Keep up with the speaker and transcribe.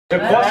Je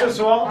crois ce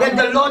soir that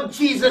the Lord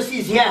Jesus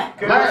is here.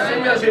 que le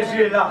Seigneur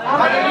Jésus est là.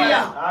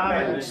 Hallelujah.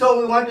 Amen. So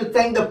we want to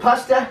thank the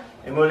pastor.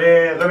 Et je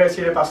voulais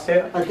remercier le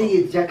pasteur. I think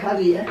it's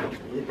Jakari,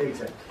 eh?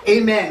 Exact.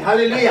 Amen.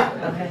 Hallelujah.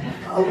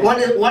 A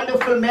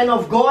wonderful man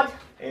of God.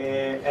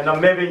 Et un homme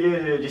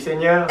merveilleux du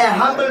Seigneur. A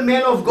humble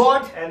man of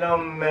God. Un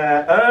homme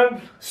humble.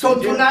 So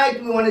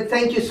tonight we want to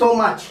thank you so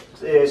much.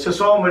 Et ce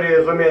soir, on voulait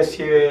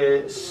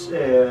remercier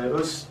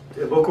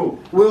beaucoup.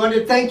 We want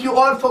to thank you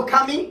all for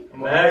coming.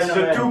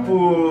 Surtout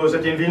pour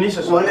cette venue ce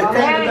We soir. want to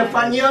thank the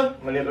Faniel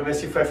On voulait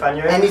remercier Frère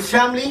Fagneux and his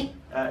family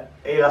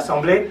et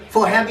l'Assemblée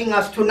for having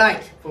us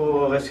tonight.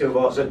 pour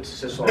recevoir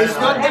ce soir. It's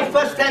not the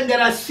first time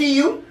that I see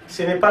you.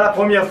 Ce n'est pas la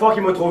première fois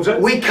qu'il me trouve.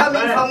 We're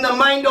coming from the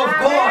mind of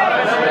God.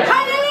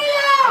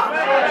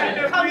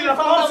 Hallelujah! Coming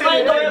from the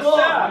mind of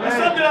God. Nous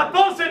sommes de la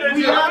pensée de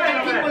We Dieu. are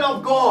the people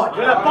of God.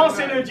 De la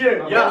pensée de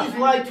Dieu. That is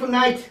why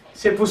tonight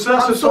C'est pour cela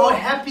ce I'm so soir,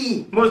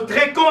 happy. je suis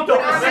très content.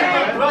 When I see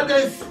my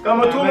brothers,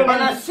 Comme tout mon when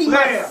I see my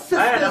frère,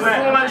 sisters,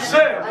 pour ma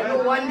soeur, I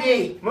know one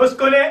day moi je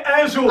connais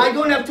un jour. I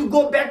don't have to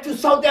go back to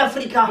South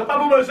Africa. Pas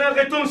besoin de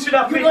retourner sur You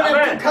l'Afrique. don't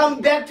have to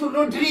come back to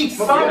Rodrigues.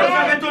 Pas besoin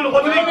de retourner You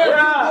Rodrigue. don't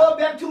have to go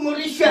back to Pas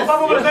Mauritius.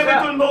 besoin de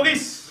retourner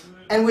Maurice.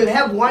 And we'll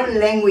have one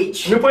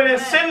language. Nous prenons un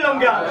seul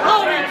langage.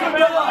 Glory to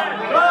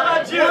God. Gloire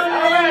à Dieu.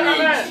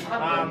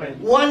 Amen.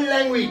 One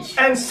language.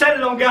 Un seul A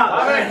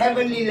langage.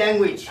 heavenly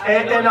language.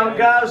 Et un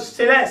langage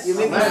céleste. You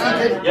may be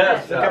seated.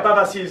 Yes. Capable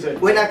d'assises.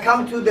 When I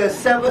come to the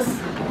service,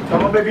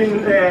 Quand on peut venir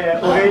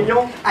aux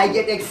réunions, I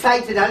get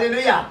excited.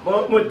 Hallelujah.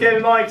 je suis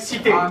tellement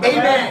excité.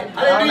 Amen.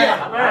 Hallelujah.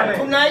 Amen.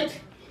 Tonight,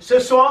 Ce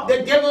soir,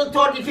 the devil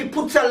thought if he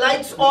puts the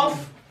lights off,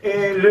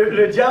 et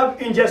le diable,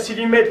 il dit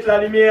s'il met la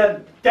lumière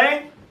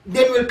teinte,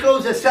 then we'll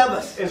close the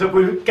service. et je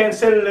peux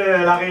cancel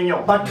la réunion.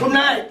 But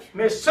tonight,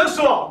 Mais ce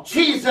soir,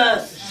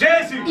 Jesus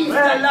Jésus is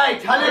the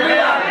light.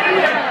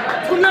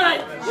 Hallelujah.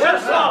 Tonight,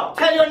 Ce soir,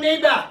 tell your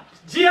neighbor,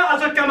 dis à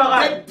ce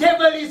camarade the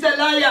devil is a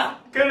liar.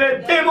 que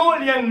le démon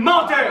il est un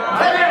menteur.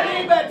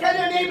 Tell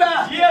your neighbor,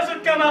 Dis à ce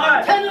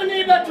camarade, tell your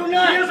neighbor dis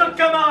tonight, à ce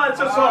camarade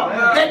ce soir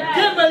the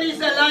devil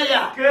is a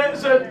liar.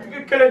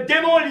 que le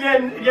démon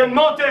il est un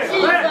menteur.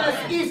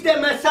 Jesus is the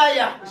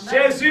Messiah.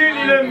 Jésus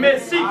il est le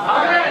Messie.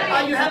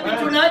 Are you happy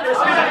tonight?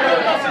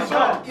 Ce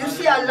soir, You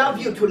see, I love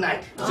you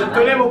tonight. je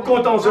connais mon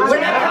content ce When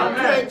I soir. come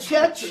to a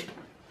church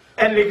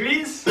Et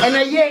l'église, and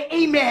I hear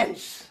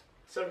amens,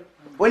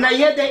 when I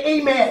hear the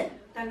amen,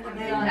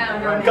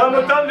 comme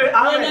on donne le when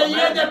I amen,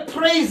 hear the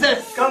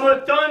praises, comme on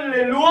donne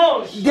les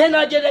louanges, then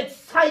I get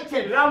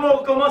excited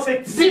l'amour commence à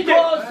exciter.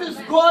 because it's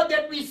God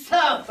that we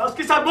serve. Parce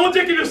que c'est un bon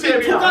Dieu qui nous He sert.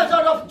 took us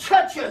out of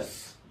churches.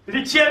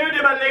 Il tient nous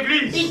devant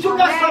l'église. He took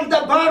us from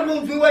the bar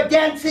rooms. We were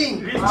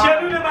dancing. Il tient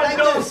nous devant Like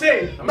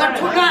danser. this. But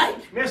tonight,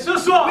 Mais ce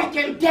soir, we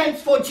can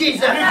dance for Jesus.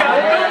 nous We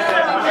allons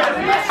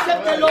can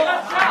worship the Lord.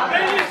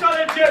 bénir sur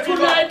le Dieu vivant.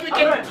 Tonight, we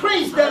can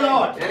praise the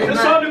Lord. Ce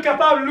soir, nous sommes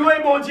capables de louer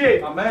mon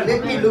Dieu.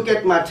 Let me look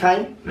at my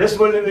time.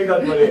 Laisse-moi le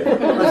regarder.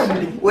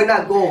 When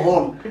I go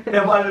home, Et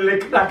voilà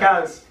la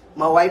case.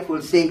 my wife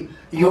will say,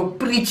 "You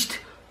preached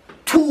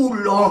too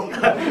long."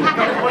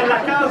 Voilà la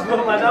case,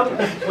 madame.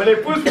 Mon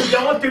épouse me dit,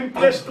 tu me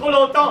prêches trop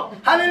longtemps.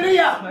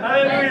 Hallelujah.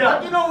 Alléluia.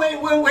 But you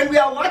know, when we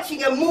are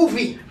watching a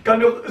movie,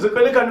 Je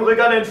connais quand nous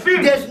regardons un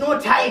film, there's no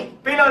time.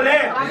 puis dans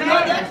l'air. You know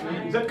that?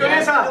 Je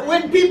connais ça.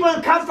 When people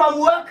come from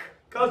work,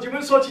 Quand du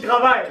monde sorti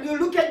travail, you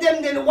look at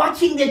them, they're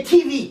watching the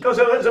TV. quand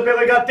je peux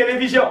regarder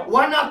télévision,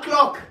 1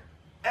 o'clock,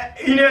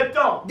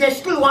 1h, they're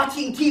still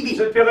watching TV.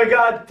 je peux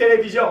regarder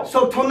télévision.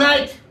 So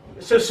tonight,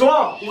 Ce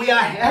soir, we are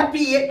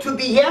happy to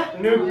be here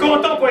nous sommes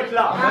contents pour être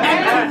là.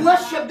 and to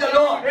worship the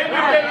Lord. Et nous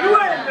voulons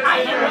louer le I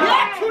am Seigneur.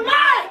 here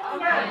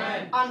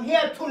tonight. I'm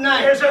here Et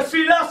tonight je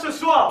suis là ce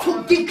soir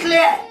to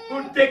declare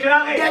pour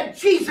déclarer that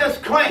Jesus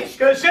Christ,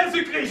 que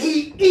Jésus-Christ,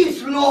 He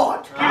is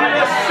Lord. qu'il est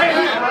le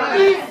Seigneur,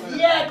 He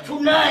is here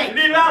tonight.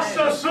 il est là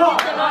ce soir.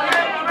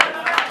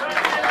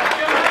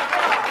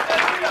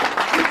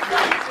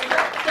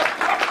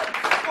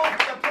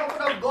 The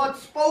prophet of God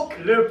spoke,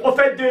 Le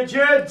prophète de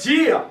Dieu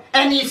dit,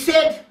 and he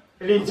said,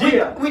 il dit,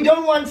 we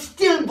don't want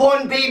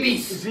stillborn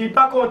babies. je suis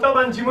pas content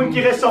d'un petit monde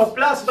qui reste en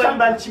place, d'un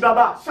petit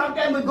baba.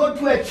 Sometimes we go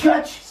to a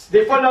church,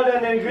 Des fois dans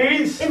une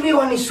église,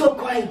 everyone is so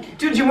quiet.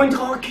 tout le monde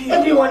tranquille.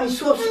 Everyone is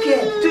so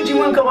scared. Tout le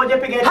monde comment dire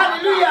péguer.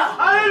 Hallelujah.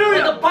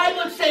 Alléluia. And the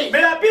Bible says,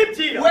 Mais la Bible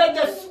dit, where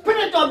the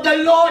Spirit of the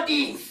Lord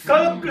is,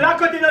 quand là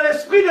quand tu es dans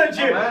l'esprit de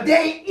Dieu,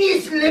 there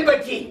is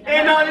liberty.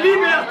 et dans la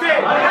liberté.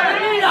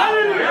 Alléluia.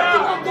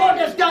 Because God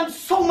has done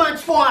so much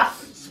for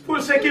us. Pour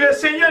ce que le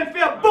Seigneur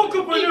fait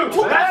beaucoup pour He nous.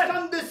 took us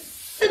from the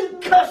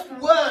sin-cursed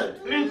world,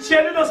 Il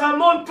tient nous dans un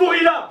monde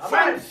pourri là.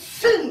 from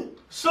sin,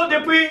 So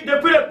depuis le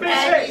and He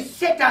péché,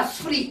 set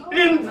us free.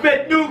 il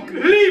met nous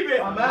libres. I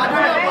don't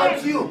know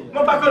about you.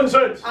 Moi pas comme ça.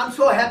 I'm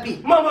so happy.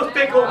 Moi je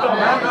suis content.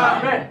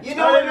 You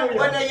know,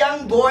 when a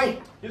young boy,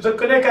 Je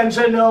connais qu'un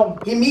jeune homme,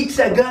 he meets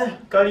a girl,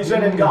 quand il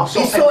jeune un garçon,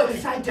 he's so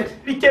excited.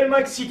 il est tellement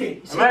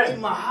excité. He said, in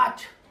my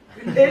heart,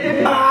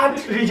 Et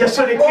il dit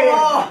sur le oh,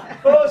 cœur.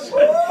 Oh, sur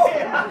le oh,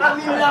 cœur. I'm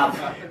in love.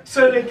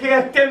 Sur le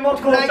cœur, tellement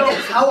Like, content.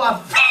 that's how I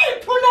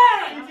feel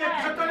tonight.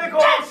 Je connais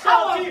That's comment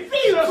how I sentir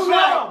feel ce soir.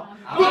 tonight.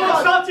 Because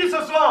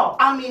soir.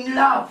 I'm in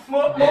love.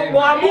 Moi amoureux.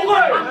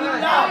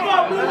 Moi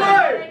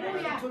amoureux.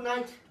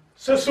 Tonight,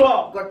 Ce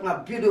soir, got my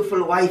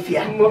beautiful wife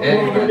here. mon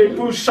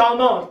épouse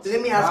charmante.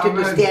 Let me ask you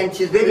to stand.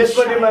 She's very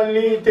Laisse-moi shy.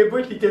 demander, t'es beau,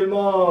 t'es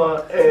tellement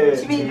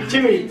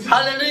timide.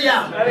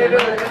 Hallelujah. Alléluia.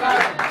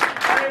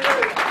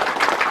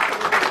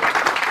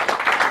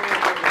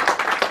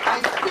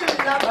 I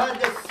still love her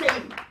the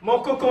same. Mon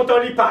cocon t'en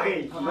lit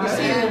pareil. You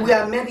see, we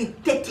are married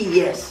 30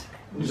 years.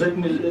 Nous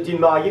sommes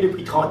mariés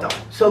depuis 30 ans.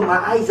 So my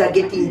eyes are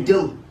getting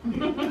dim.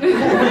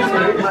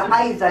 My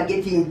eyes are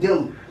getting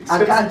dim.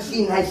 I can't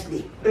see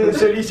nicely.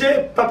 Ce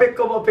lycée, papa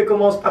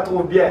commence pas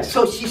trop bien.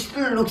 So she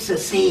still looks the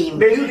same.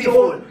 Mais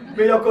Beautiful.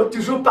 il est encore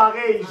toujours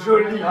pareil,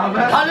 joli.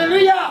 Hallelujah.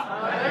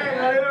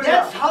 Alléluia.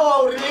 That's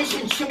how our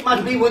relationship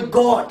must be with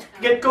God.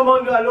 Regarde comment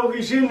à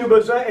l'origine nous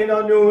besoin et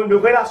dans nos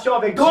relations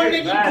avec Don't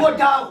let Dieu. it go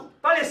down.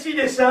 Pas les signes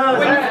des saints.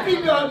 When you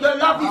feel your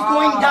love is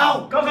going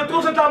down, Quand je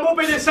trouve cet amour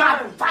et des saints,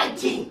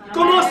 fighting.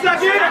 commence la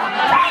guerre.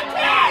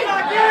 Fighting.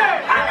 La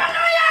guerre.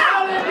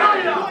 Hallelujah.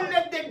 Alléluia. Don't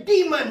let the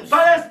demons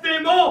Pas les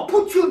démons.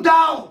 put you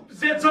down.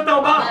 Vous êtes tout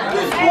en bas.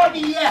 This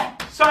body here.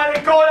 Ça à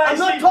l'école là I'm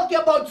not ici. talking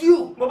about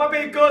you. Mon papa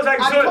est cause avec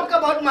I'm eux. talking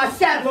about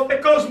myself. Mon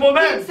papa cause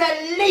moi-même. It's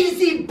a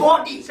lazy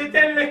body. C'est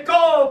un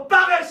école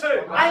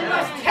paresseux. I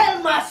must tell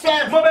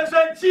myself, Mon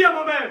besoin de dire à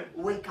moi-même.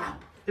 wake up.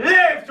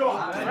 Lève-toi.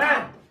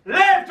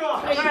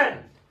 Lève-toi.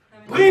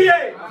 Priez.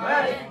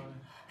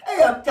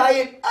 Hey, I'm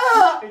tired.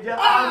 Il dit,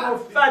 ah, mon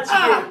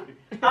fatigué.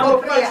 Ah, mon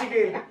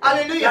fatigué.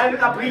 Hallelujah.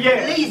 La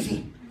prière.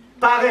 Lazy.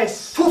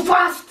 Paresse. Too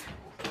fast.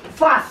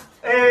 Fast.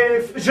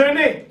 Et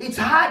jeûner. It's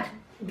hard.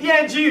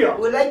 Bien dur.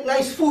 We like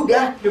nice food,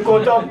 yeah? Nous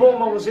comptons bon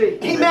manger.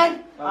 Amen.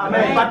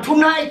 Amen. But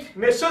tonight,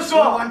 Mais ce we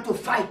soir, want to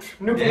fight.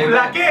 nous pour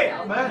la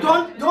guerre.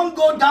 Don't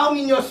go down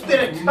in your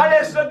spirit. Pas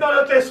laisse dans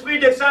notre esprit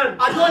descendre.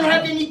 I don't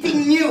have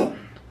anything new.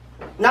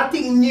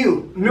 Nothing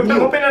new. Nous ne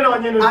pouvons pas nous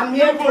I'm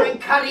here to nouveau.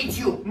 encourage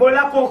you. Moi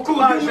là pour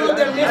courage. You know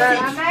the message.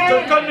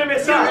 Je connais le You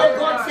message. know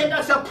God sent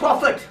us a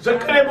prophet. Je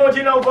connais mon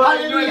Dieu d'envoi.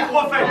 Hallelujah. Un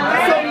prophète.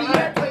 So we're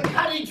here to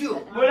encourage you.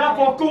 Moi là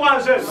pour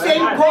courageux.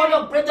 Same God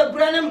of Brother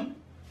Branham,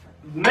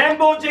 Même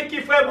bon Dieu qui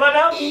fait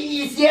Branham.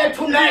 He is here Il est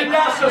tonight.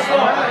 là ce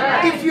soir.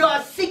 If you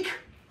are sick,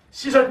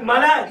 Si vous êtes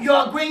malade, you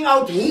are going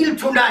out healed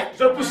tonight.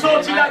 je peux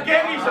sortir la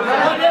guérison.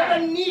 Whatever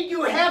need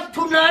you have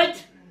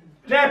tonight,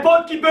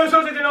 N'importe qui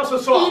besoin c'était dans ce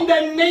soir. in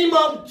the name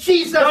of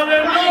Jesus Dans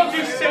le nom du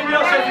Christ,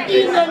 Seigneur in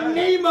Jésus-Christ. the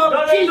name Dans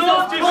of le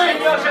nom du Jesus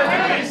Seigneur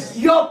Christ,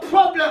 Jésus-Christ. your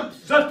problems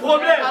Ce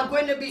problème, are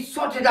going to be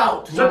sorted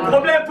out ce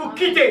problème pour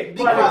quitter.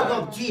 because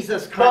of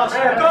Jesus Parce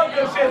Christ. que comme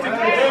de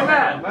Jésus-Christ.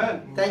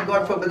 Amen. Thank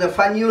God for Brother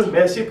Faniel.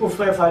 Merci pour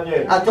frère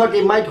Faniel. I thought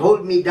he might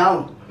hold me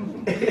down.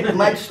 He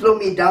might slow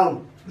me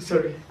down.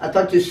 Sorry. I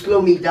thought you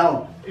slow me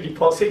down. Il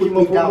pensait qu'il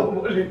m'a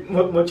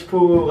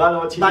pour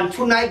ralentir. But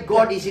tonight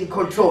God is in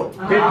control.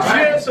 Mais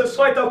Dieu ce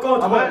soir est en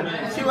contrôle.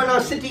 See, when I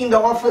was sitting in the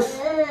office,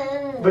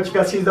 Mais tu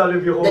assis dans le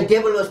bureau. the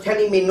devil was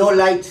telling me no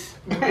lights.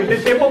 Le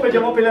démon peut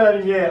dire monter la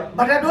lumière.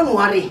 But I don't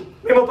worry.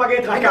 Mais mon pas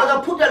être Because tracas.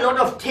 I put a lot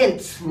of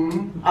tents.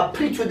 I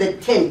preach with a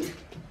tent.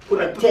 Put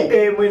a tent.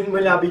 Et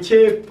moi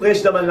l'habitué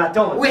prêche dans la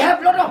tente. We have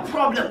a lot of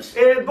problems.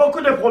 Et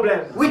beaucoup de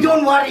problèmes. We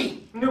don't worry.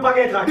 Nous pas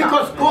être tracas.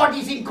 Because God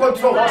is in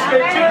control. Parce que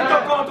Dieu est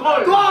en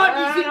contrôle. God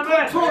is in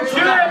control.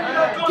 Dieu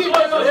est en Give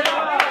contrôle. them a ce shout.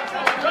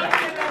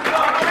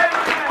 soir.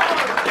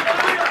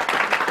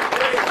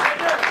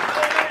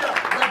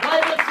 The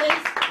Bible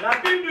says, La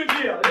Bible nous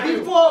dit,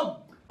 before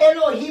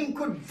Elohim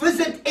could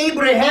visit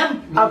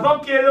Abraham, avant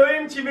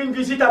qu'Elohim tu vienne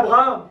visiter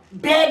Abraham,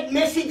 bad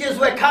messages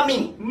were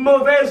coming.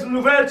 mauvaise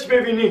nouvelle tu peux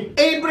venir.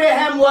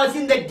 Abraham was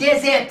in the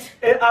desert.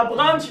 Et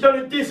Abraham tu es dans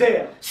le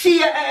désert. See,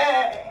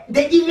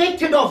 the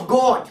elected of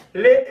God.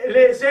 Les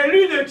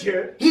élus de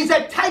Dieu, He's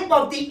a type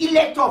of the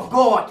elect of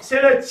God.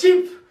 c'est le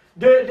type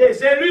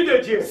des élus de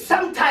Dieu.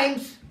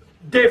 Sometimes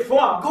Des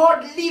fois,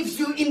 God leaves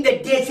you in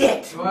the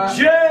desert.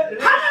 Dieu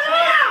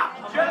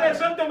Hallelujah!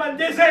 les hommes dans le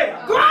désert.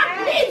 God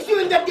leaves you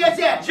in the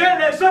desert. Dieu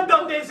les hommes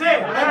dans le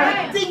désert.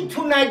 And you think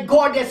tonight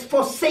God has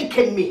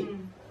forsaken me.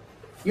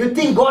 You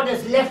think God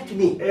has left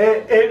me.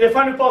 Et des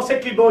fois nous pensons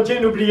que bon Dieu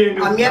nous oublie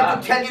nous. I'm here to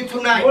tell you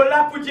tonight,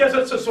 Voilà pour dire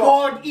ce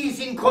soir. God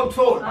is in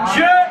control.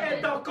 Dieu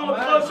est en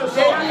contrôle ce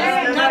There soir.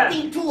 is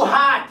nothing too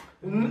hard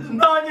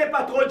Non, il n'est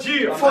pas trop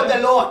dur for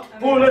the Lord.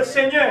 pour le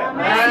Seigneur.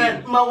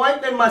 See, my wife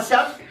and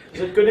myself,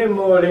 Je connais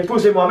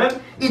l'épouse et moi-même.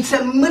 it's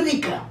a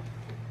miracle.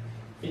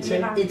 It's a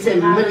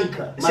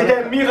miracle. C'est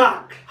un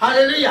miracle.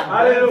 Hallelujah.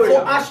 Hallelujah.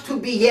 For us to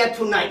be here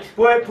tonight.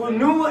 Pour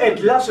nous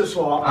être là ce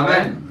soir.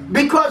 Amen.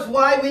 Because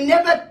why? We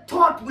never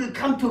thought we'll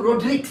come to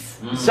Rodrigues.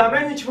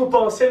 Jamais tu peux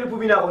penser nous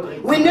pouvons venir à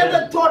Rodrigue. We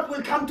never thought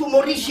we'll come to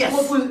Mauritius.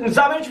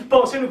 Jamais tu peux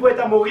penser nous pouvons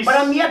être à Maurice. But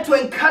I'm here to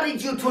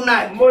encourage you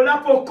tonight. Moi là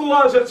pour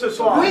courage ce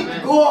soir.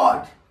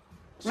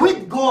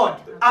 With God,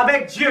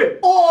 Avec Dieu.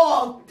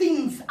 all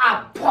things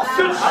are Toute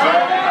possible. chose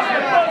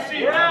est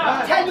possible.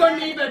 Tell your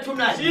neighbor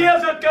tonight. Dis à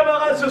notre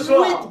camarade ce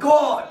soir. With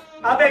God,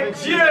 Avec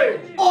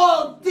Dieu.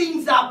 all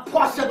things are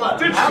possible.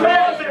 Toute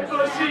chose est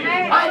possible.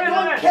 I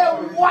don't care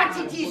what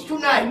it is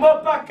tonight.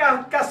 Moi pas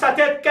qu'à sa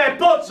tête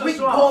qu'importe ce With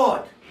soir. God,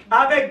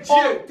 Avec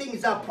all Dieu.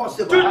 things are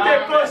possible. Tout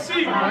est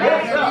possible.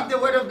 Read the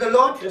word of the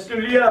Lord? Laisse-nous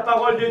lire la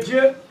parole de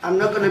Dieu. I'm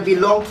not going to be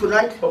long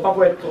tonight. Faut pas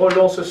pour être trop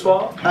long ce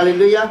soir.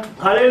 Hallelujah.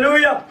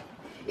 Alléluia.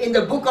 In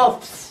the book of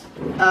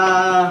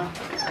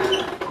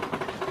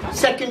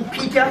 2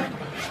 Peter.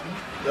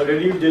 Dans le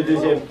livre de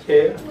 2e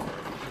Pierre.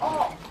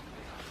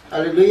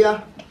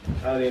 Hallelujah.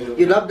 Alléluia.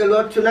 You love the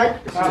Lord tonight?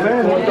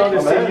 Amen. Content de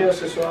Seigneur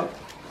ce soir.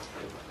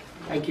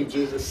 Thank you,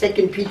 Jesus.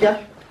 2 Peter.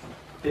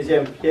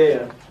 2e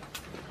Pierre,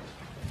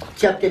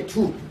 Chapter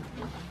 2.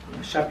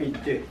 chapitre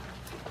 2.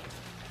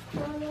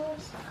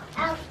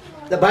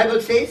 The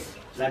Bible says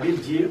La Bible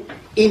dit,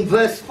 in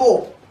verse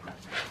 4.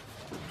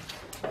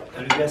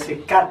 dans le verset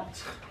 4,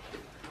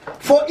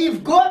 For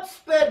if God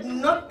spared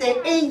not the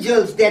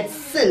angels that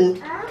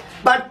sinned,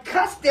 but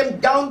cast them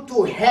down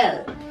to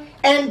hell,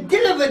 and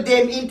delivered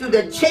them into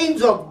the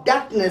chains of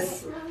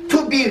darkness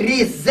to be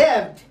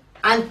reserved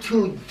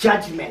unto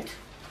judgment.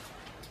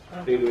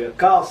 Alléluia.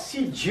 Car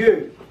si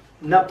Dieu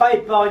n'a pas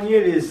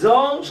épargné les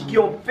anges qui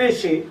ont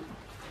péché,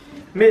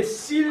 mais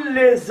s'il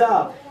les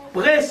a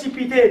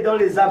précipités dans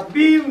les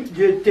abîmes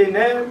des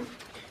ténèbres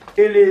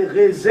et les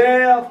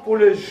réserve pour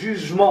le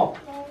jugement.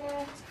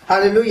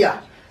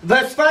 Hallelujah.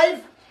 Verse 5,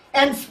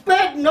 and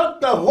spared not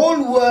the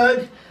whole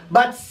world,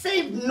 but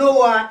saved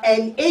Noah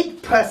and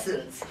 8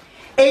 persons,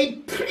 a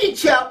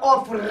preacher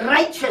of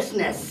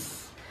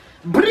righteousness,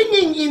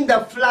 bringing in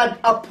the flood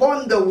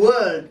upon the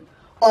world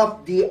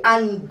of the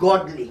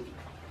ungodly.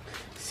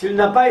 S'il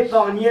n'a pas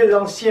épargné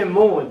l'ancien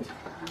monde,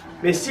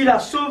 mais s'il a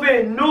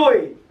sauvé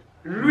Noé,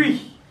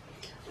 lui,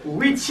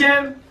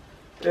 huitième,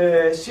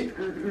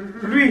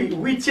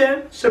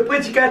 ce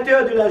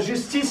prédicateur de la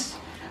justice,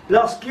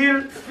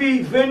 lorsqu'il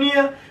fit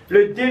venir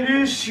le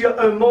déluge sur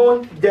un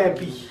monde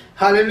d'impies.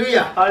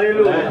 Hallelujah.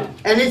 Alléluia.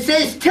 And it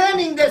says,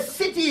 turning the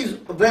cities,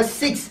 verse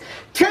 6,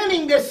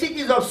 turning the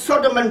cities of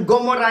Sodom and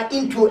Gomorrah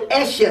into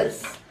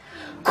ashes,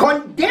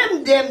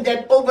 condemned them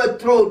that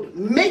overthrew,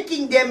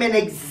 making them an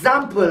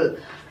example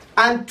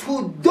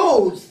unto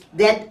those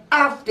that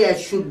after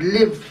should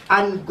live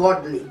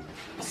ungodly.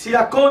 S'il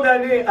a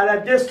condamné à la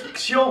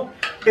destruction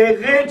et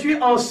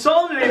réduit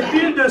ensemble les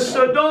villes de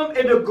Sodome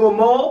et de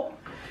Gomorrhe,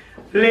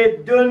 les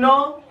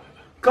donnant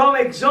comme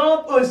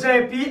exemple aux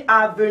impies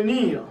à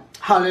venir.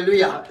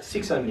 Hallelujah.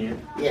 600 years.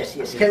 Yes,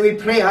 yes. Can we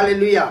pray?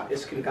 Hallelujah.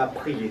 Est-ce qu'il a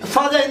prié?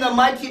 Father, in the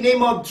mighty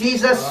name of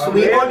Jesus,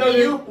 we honor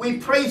you. We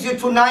praise you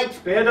tonight.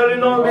 Père, dans le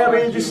nom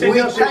merveilleux du We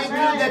Seigneur thank Jésus,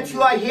 you that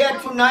you are here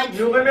tonight.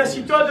 nous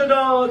remercions toi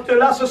de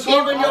là ce soir.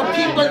 Even your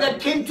people that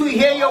came to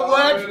hear your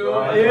word,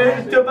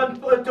 Et tes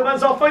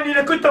enfants, ils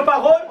écoutent ta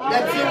parole.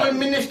 that you will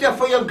minister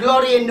for your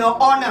glory and your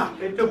honor.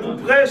 Et te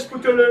prêche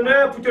pour te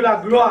l'honneur, pour te la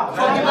gloire.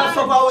 Forgive us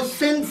of our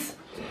sins.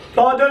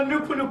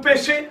 Pardonne-nous pour nos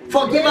péchés.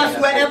 Forgive us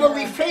wherever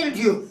we failed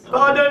you.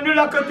 Pardonne-nous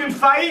là que tu nous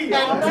faillis.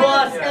 And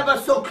draw us ever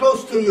so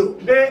close to you.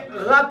 Et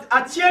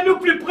attiens-nous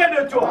plus près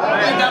de toi.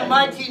 In the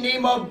mighty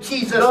name of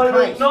Jesus Dans le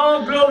Christ.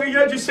 nom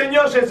glorieux du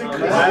Seigneur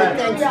Jésus-Christ.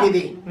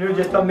 Thanksgiving. Nous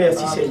disons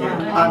merci Seigneur.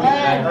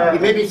 Amen. You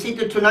may be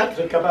seated tonight.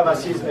 Vous êtes capable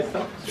d'assiser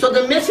maintenant. So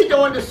the message I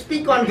want to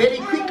speak on very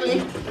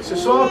quickly, Ce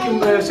soir,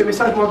 ce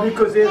message m'a voulu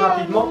causer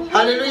rapidement.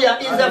 hallelujah,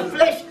 is the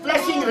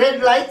flashing red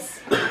lights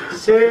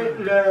C'est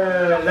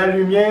la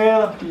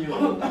lumière,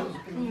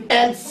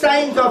 and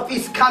signs of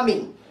his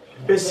coming.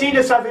 le signe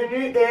de sa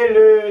venue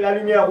et la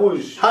lumière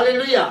rouge.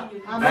 Hallelujah.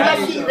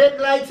 Flashing red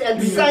lights and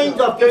signs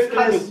of his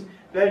coming.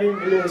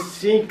 Le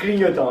signe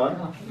clignotant.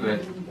 Hein?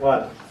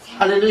 Voilà.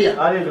 Hallelujah.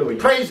 Alléluia.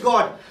 Praise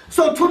God.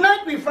 So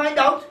tonight we find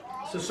out,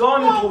 Ce soir,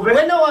 nous trouvons,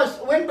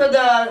 when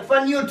Brother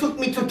Fanyu took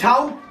me to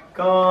town,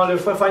 quand le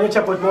frère Fagné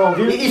chapeautement en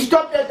ville, he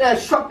stopped at a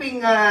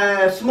shopping,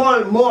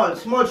 small mall,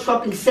 small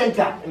shopping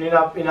center.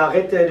 il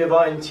arrête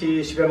devant un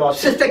petit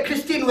supermarché. Sister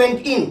Christine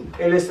went in.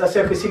 Et la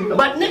sœur Christine.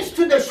 But next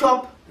to the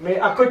shop Mais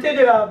à côté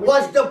de la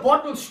was the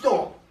bottle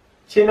store.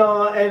 c'est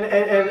la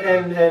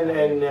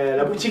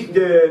boutique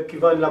qui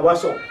vend la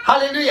boisson.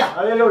 Hallelujah.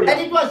 Alléluia. And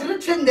it was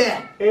written there,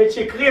 Et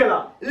c'est écrit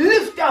là.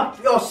 lift up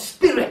your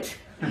spirit.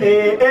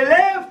 Et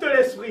élève ton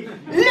esprit.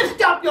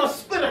 Lift up your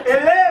spirit.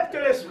 Élève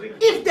ton esprit.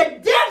 If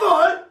the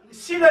devil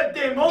Si le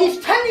démon,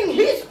 is telling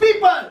his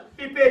people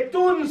il peut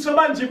tourner sur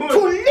man du to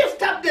monde. lift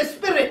up the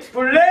spirit,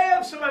 Pour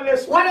lève sur man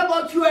l'esprit. what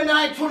about you and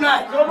I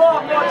tonight? Comment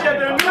apporter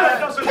de nous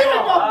dans ce Spirit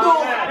soir? of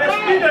God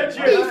L'esprit de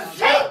Dieu. is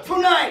saying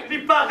tonight, Il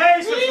est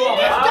pareil ce soir.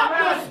 lift up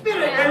your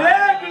spirit.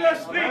 Élève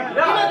l'esprit. You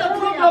know the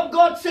prophet of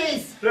God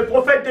says, Le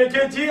prophète de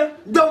Dieu dit,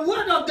 the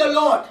word of the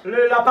Lord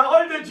la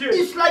parole de Dieu.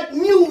 is like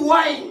new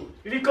wine.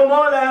 Il dit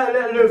comment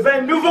le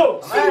vin nouveau.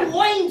 See,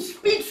 wine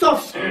speaks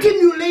of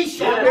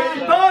stimulation. Et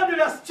il parle de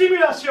la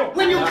stimulation.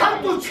 When you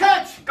come to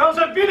church, Quand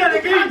je viens à you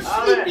can't l'église,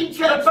 sleep in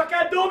je ne church, peux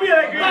pas dormir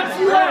à l'église.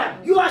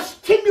 but you are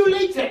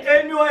stimulated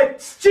Et nous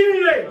être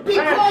stimulés.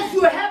 because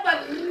you have a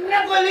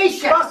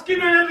revelation. Parce qu'il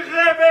y a une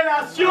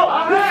révélation.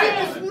 You see,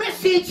 this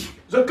message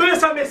Je connais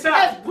ce message.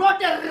 has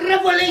brought a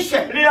revelation.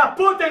 Il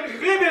apporte une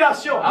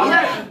révélation.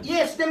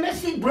 Yes, the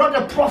message brought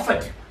a prophet,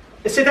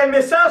 Et c'est un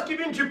message qui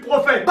vient du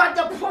prophète. but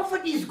the prophet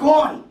is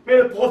gone. Mais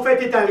le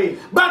prophète est allé.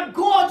 But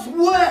God's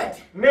word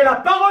Mais la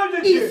parole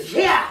de Dieu, is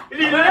here.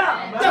 il est là.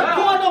 The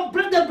God of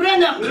Brother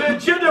Branham Le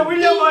Dieu de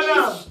William is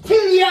Branham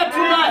still here est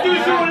tonight.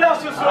 toujours là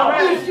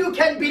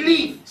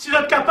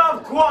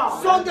croire.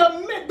 So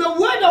the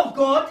word of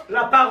God,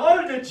 La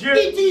parole de Dieu,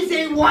 it is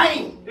a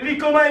wine. il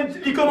commande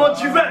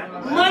du vin.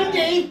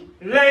 Monday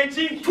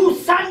Lundi to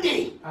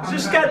Sunday.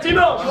 jusqu'à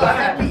dimanche. You are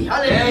happy.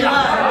 Hallelujah.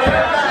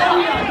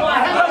 Hallelujah. You are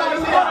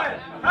happy.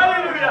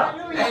 Alléluia.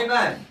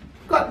 Amen.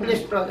 God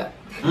bless, brother.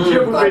 Dieu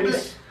vous God bénisse.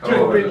 bless. Dieu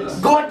vous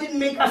bénisse. God didn't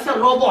make us a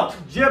robot.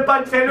 Dieu n'a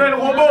pas fait nous un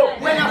robot.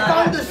 When I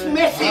found this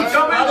message,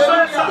 Comme il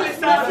fait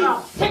this message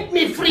set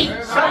me free.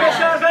 Ça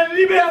message un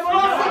libération.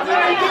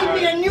 It gave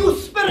me a new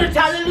spirit.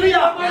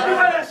 Hallelujah. Un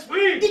nouvel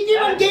esprit. It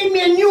even gave me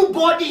a new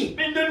body.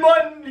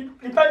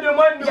 Il parle de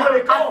moi un nouveau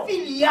Yeah, corps. I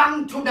feel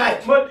young tonight.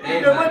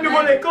 Il de moi un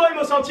nouveau corps, il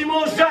m'a senti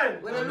mon jeune.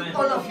 When I look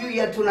all of you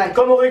here tonight,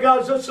 Comme on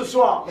regarde les autres ce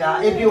soir. yeah,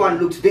 everyone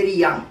looks very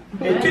young.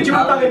 Et tu me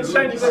parais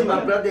jeune ici. Even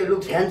my brother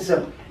looks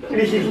handsome.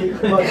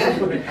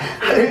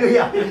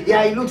 Hallelujah.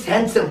 Yeah, he looks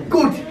handsome.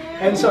 Good.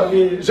 Handsome,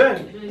 il est jeune.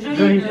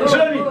 Joli.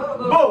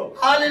 Beau.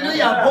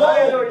 Hallelujah. Bo.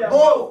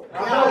 Bo.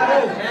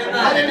 Yeah.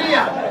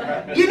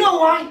 Hallelujah. You know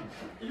why?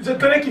 Je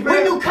connais qui When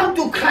veut. you come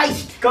to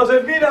Christ, Quand je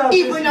vis là,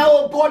 even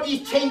our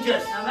body changes.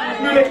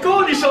 nous les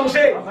corps ils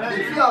changeaient.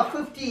 If you are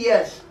 50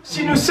 years,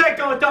 Si nous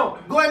 50 ans,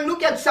 go and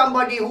look at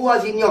somebody who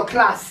was in your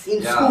class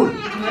in school.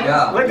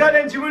 Yeah. regarde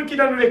un petit monde qui est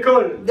dans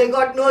l'école. They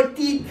got no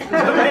teeth.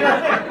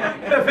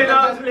 Il a fait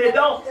dans les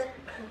dents.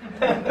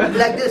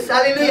 Like this.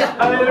 Hallelujah.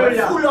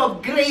 Hallelujah. Full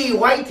of gray,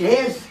 white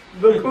hairs.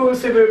 Beaucoup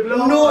cheveux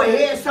blancs. No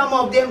hair, some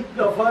of them.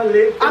 Enfin,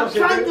 les I'm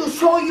trying to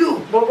show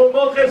you Bon, bon,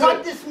 montrez-vous.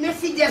 what this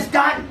message has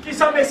done. Qui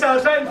son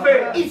message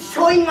fait? It's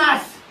showing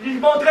us Il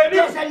montre-nous.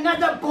 there's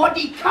another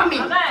body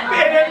coming.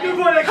 Et le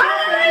nouveau l'école.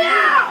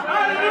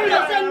 Hallelujah!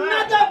 There's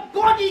another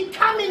body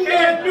coming Et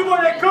there. le nouveau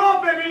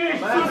l'école est venu.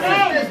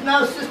 Sisters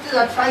now, sisters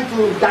are trying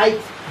to diet.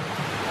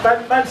 Pas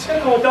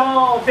de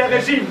longtemps faire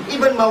régime.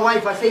 Even my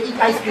wife, I say, eat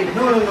ice cream.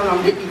 No,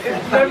 I'm getting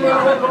fat. Même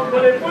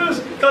mon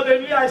épouse, quand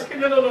elle lit ice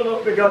cream, non,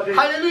 regardez.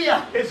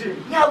 Hallelujah. Régime.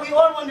 Yeah, we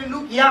all want to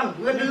look young.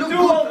 We want to look Tout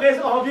good.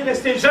 on a envie de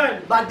rester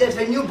jeune. But there's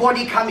a new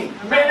body coming.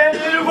 Mais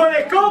le nouveau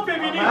l'école est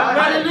venu.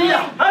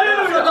 Hallelujah. So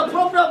Alléluia. the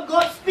prophet of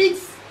God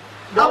speaks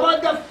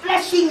about the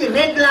flashing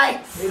red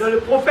lights. Et dans le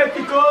prophète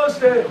qui cause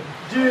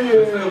du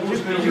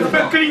feu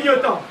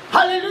clignotant. Du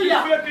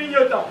Hallelujah. feu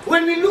clignotant.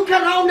 When we look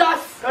around us,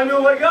 Quand nous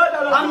regarde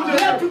à la I'm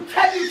here to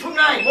tell you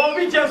tonight, mon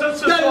vie tient ce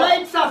the soir.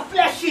 lights are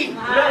flashing.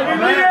 La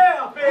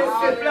lumière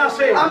fait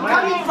flasher. I'm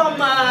coming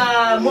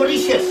from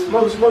Mauritius.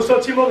 Mon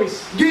sorti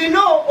Maurice. Do you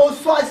know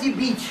Oswazi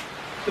Beach?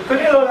 Tu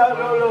connais la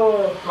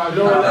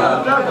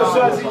plage de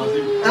Soazie?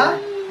 Huh?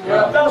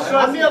 La plage How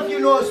Soazie. many of you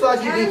know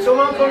Oswazi Beach?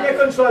 Combien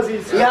qu'on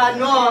choisit? Yeah,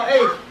 no,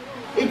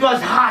 hey, it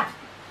was hard.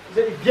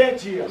 C'est bien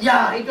dur.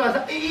 Yeah, it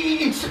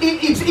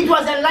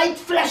was a light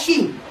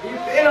flashing.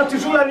 Elle a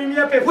toujours la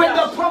lumière fait When the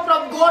flash. prophet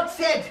of God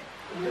said,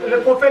 Le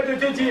prophète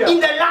de Dieu in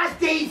the last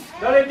days,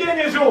 dans les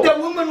derniers jours, the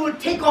women will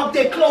take off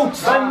their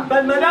clothes.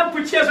 madame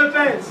Poutier se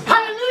pince.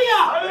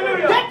 Hallelujah!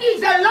 Hallelujah. That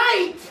is a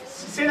light.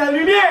 C'est la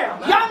lumière.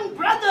 Young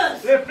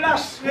brothers, Les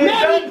flashs, les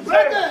married jeunes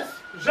frères. brothers,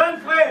 Jeunes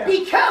frères,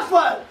 be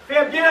careful.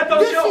 faites bien This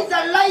attention. is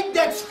a light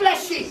that's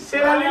flashing. C'est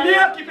la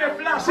lumière qui fait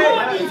flasher.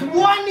 God is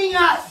warning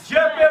us. Dieu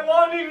fait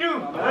warning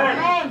nous.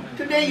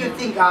 Today you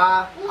think,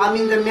 I'm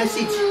in the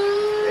message.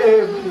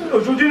 Et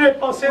aujourd'hui, nous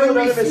pensons When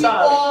dans we le see message.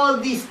 all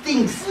these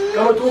things,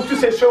 Quand on trouve toutes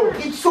ces choses,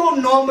 it's so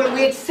normal,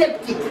 we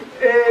accept it.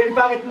 et il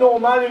paraît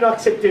normal de nous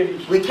accepter.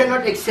 We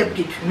cannot accept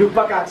it. Nous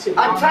pas qu'à accepter.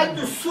 I tried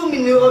to swim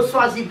in the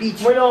Oswazi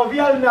Beach. Moi, j'ai envie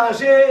de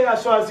nager à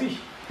Soazie.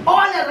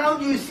 All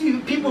around you see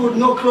people with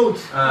no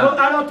clothes.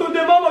 Alentour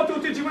de moi, autour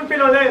de monde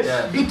dans l'aise.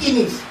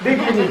 Bikinis.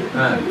 Bikini.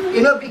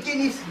 You know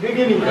bikinis?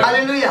 Bikini.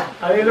 Hallelujah.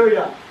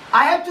 Alléluia.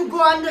 I have to go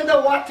under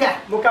the water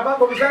Mon capable,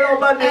 comme ça, en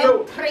bas de l'eau.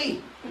 and pray.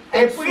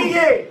 Et And swim.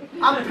 prier.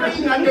 I'm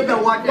praying under the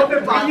On water.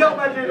 peut prier en Father,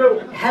 bas de l'eau.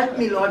 help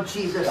me, Lord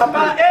Jesus.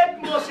 Papa,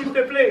 aide-moi s'il te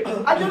plaît.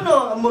 I don't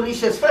know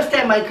Mauritius. First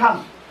time I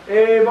come.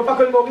 Et mon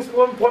papa, comme Maurice,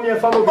 pour une première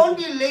fois, Maurice.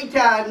 Only later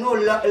I know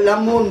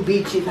Lamon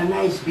Beach is a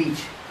nice beach.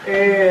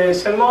 Et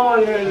seulement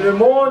le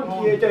monde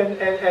qui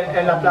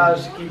est la plage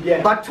qui vient.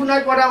 But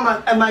tonight, what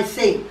am I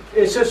saying?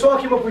 Et ce soir,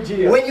 qui m'a pu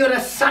dire, When you're a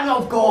son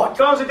of God,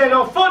 quand j'étais un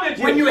enfant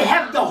de when Dieu, you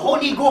have the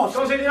Holy Ghost,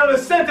 quand j'étais dans le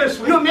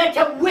Saint-Esprit, no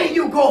matter where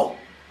you go,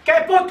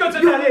 qu'importe que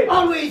tu you allais, will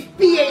always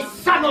be a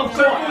son of tu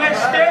peux God.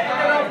 rester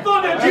un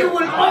enfant de You Dieu.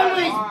 will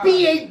always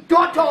be a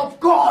daughter of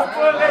God. Tu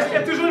peux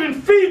rester toujours une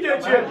fille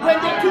de Dieu. When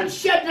they took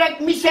Shadrach,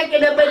 Meshach,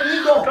 and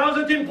Abednego, Quand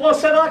je dis prends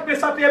Sadrach,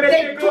 Meshach et they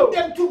Abednego, took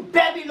them to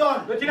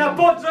Babylon. je dis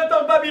n'importe où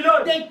en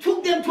Babylone, They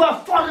took them to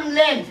a foreign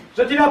land.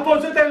 je dis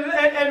n'importe où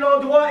un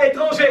endroit They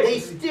étranger.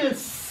 still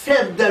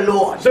serve the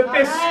Lord. Je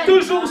peux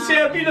toujours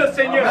servir le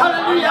Seigneur.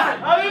 Hallelujah.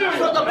 Alléluia.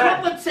 So the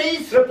prophet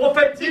says, Le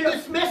prophète dit, in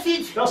this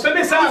message, dans ce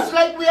message, it's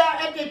like we are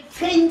at a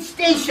train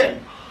station.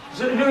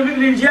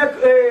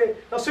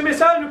 dans ce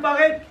message, nous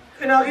paraît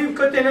qu'on arrive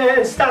quand on est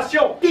une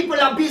station. People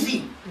are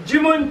busy. Du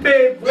monde peut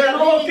They are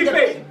vraiment reading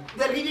occupé.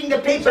 they're reading the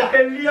Ça paper.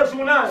 peut lire le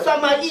journal.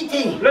 Some are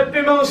eating. L'autre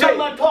peut manger.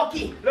 Some are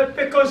talking. L'autre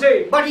peut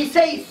causer. But he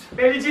says,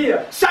 Mais il dit,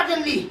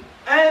 suddenly,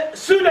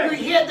 soudain, you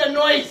hear the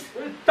noise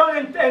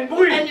t'entends un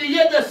bruit. and you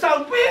hear the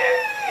sound,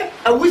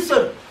 a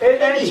whistle.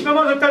 Et je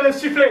commence à entendre le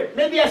sifflet.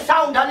 Maybe a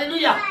sound,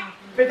 hallelujah.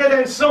 peut-être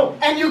un son.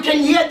 And you can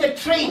hear the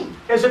train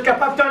Et je suis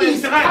capable d'entendre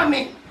is le train.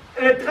 coming.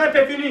 Le train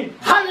est venu.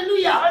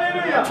 Hallelujah.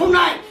 Alléluia.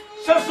 Tonight,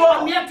 Ce soir,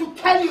 I'm here to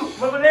tell you,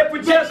 je voulais vous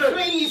dire the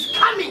train is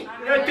coming.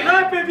 le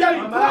train est The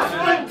venu.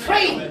 gospel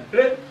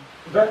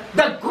train,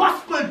 the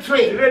gospel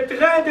train Le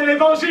train de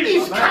l'évangile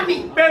is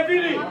coming. est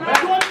venu.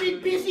 Don't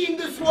be busy in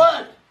this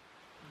world.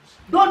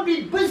 Don't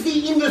be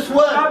busy in this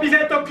world. Pas besoin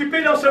d'être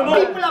occupé dans ce monde.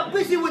 People are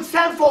busy with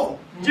cell phone.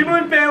 Du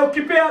monde est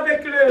occupé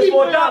avec le People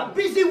are portable.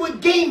 busy with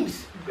games.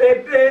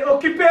 Et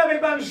occupé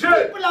avec un jeu.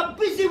 People are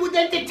busy with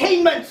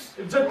entertainments.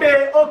 Je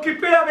t'ai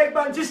occupé avec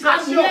ma I'm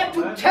distraction. here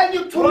to tell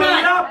you On est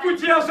tonight, là pour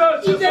dire ça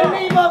in ce the soir.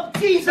 name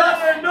of Jesus,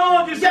 Dans le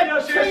nom du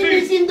Seigneur the train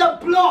is Jésus. in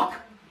the block.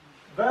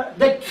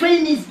 The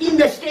train is in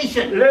the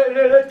station.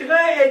 Le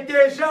train est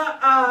déjà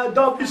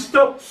dans le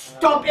stop.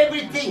 Stop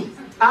everything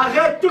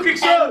Arrête tout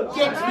quelque and chose.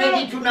 get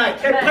ready tonight.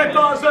 Et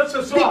prépare-toi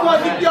ce soir.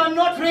 Because if you are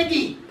not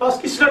ready, Parce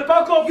qu'il ne serait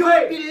pas encore you will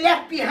prêt. be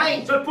left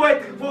behind. Je peux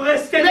être pour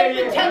rester Let me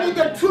derrière. tell you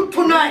the truth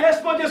tonight.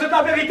 Laisse-moi dire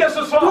la vérité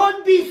ce soir.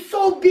 Don't be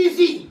so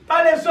busy.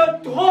 Pas les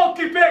autres trop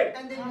occupés.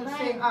 And then you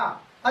say,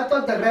 I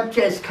thought the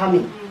rapture is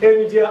coming.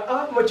 Et nous dire,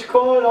 moi tu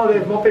crois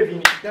l'enlèvement peut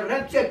venir. The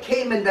rapture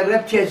came and the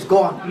rapture is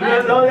gone.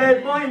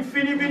 L'enlèvement il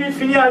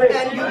finit, allez.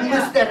 And you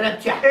miss the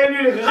rapture. Et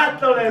lui il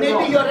rate l'enlèvement.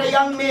 Maybe you're a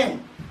young man.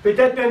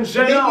 Peut-être un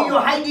jeune Maybe homme.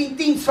 you're hiding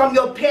things from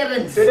your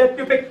parents. Peut-être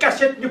tu peux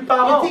cacher du You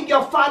parent. think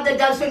your father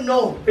doesn't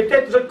know.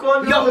 Peut-être je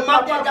connais, Your le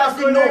papa mother pas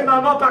doesn't connaît, know.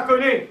 maman pas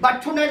connaît.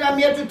 But tonight I'm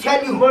here to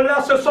tell you Moi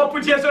là ce soir pour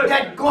dire ça.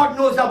 that God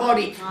knows about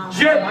it.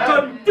 Dieu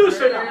donne tout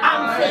cela.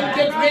 I'm saying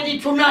get ready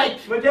tonight.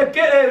 Je veux dire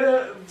que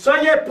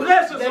soyez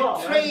prêts ce The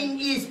soir. train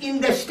is in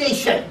the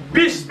station.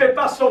 Bis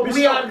prépare son bus.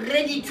 We are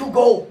ready to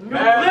go. Nous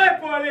prêts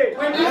pour aller.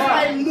 When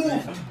Israel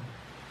moved,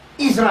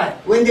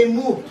 when they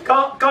moved,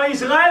 Quand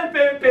Israël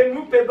peut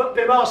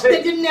they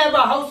marcher, didn't have a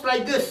house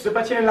like this. je ne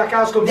pas tirer la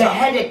case comme They ça.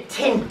 had a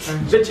tent.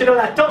 Je tire dans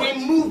la tente. They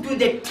moved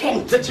with a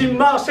tent. Je tire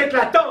marche avec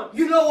la tente.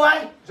 You know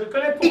why? Je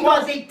connais It pourquoi.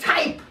 was a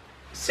type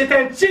C'est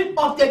un type.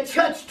 of the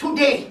church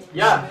today.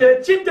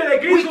 Le type de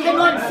We l'église.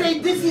 cannot say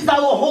this is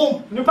our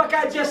home. Nous pas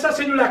qu'à dire ça,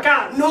 c'est nous la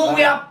case. No,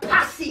 we are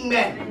passing,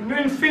 man. Nous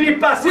ne finissons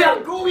pas We ça. are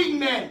going,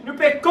 man. Nous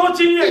pouvons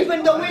continuer.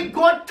 Even the way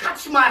God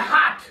touched my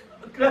heart,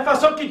 La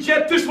façon que Dieu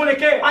touche mon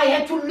cœur. I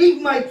had to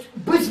leave my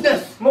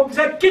business. Moi,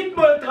 vous quitte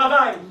mon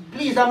travail.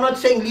 Please, I'm not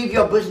saying leave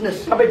your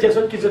business. Ça veut dire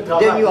ça qu'ils se Then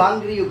travaillent. you're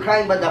hungry, you're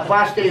crying about the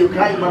pastor, you're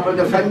crying about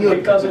the family.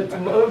 Et quand je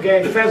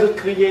fais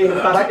crier,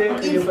 But pasteur,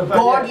 if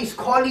God is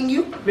calling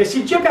you, mais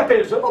si Dieu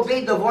t'appelle ça,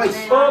 obey the voice.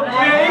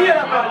 obéis à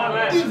la parole.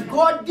 If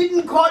God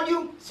didn't call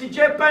you, Si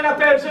Dieu pas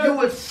l'appelle ça, you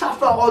will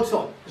suffer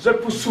also. je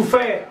peux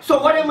souffrir. So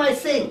what am I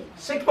saying?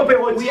 C'est qu'on peut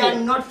We are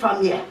dire. not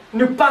from here.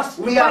 Nous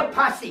passons. We are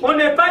passing. On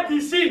n'est pas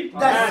d'ici.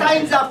 The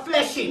signs are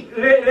flashing.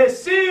 Les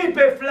signes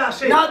peuvent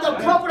flasher. Now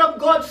the prophet of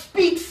God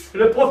speaks.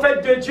 Le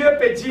prophète de Dieu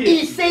peut dire.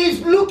 He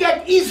says, look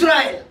at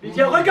Israel. Il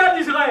dit, regarde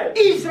Israël.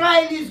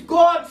 Israel is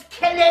God's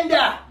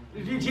calendar.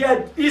 Il dit,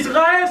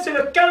 Israël, c'est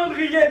le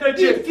calendrier de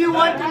Dieu. If you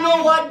want to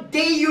know what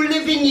day you're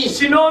living in,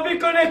 Sinon, on veut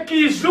connaître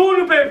qui jour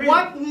nous peut vivre.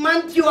 what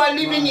month you are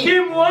living Qui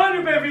in, mois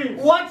nous peut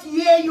vivre. what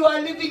year you are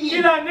living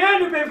Quelle in, année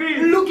nous peut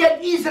vivre. look at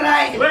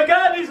Israel.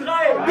 Regarde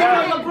Israël.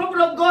 Because the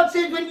prophet of God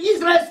says when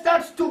Israel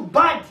starts to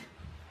bud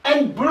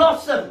and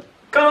blossom,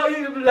 Quand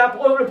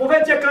le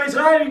prophète dit quand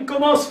Israël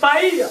commence à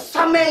faillir,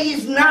 summer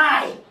is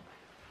nigh.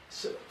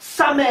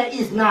 Summer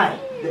is nigh.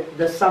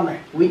 The summer,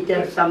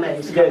 winter, summer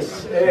is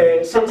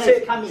coming. Summer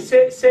is coming.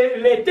 c'est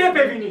l'été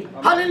peut venir.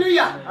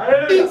 Hallelujah.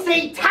 Hallelujah. It's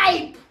a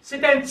type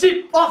C'est un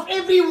type of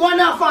every one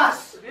of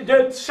us.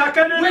 de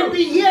chacun de When nous.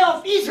 we hear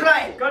of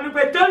Israel, Quand nous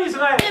pétons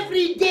Israël,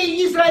 every day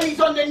Israel is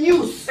on the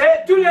news.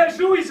 et tous les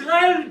jours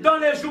Israël dans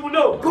les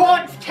journaux,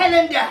 God's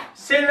calendar.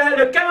 c'est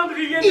le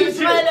calendrier de Dieu.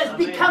 Israel has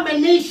become a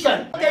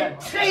nation. The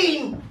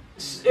train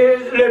Et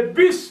le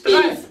bus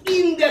train, is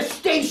in the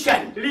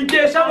station. il est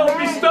déjà dans le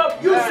bus stop.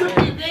 You should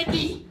be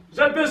ready.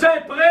 J'ai besoin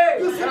de prêt.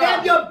 You should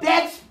have your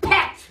bags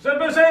packed. J'ai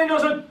besoin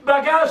dans un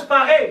bagage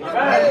pareil.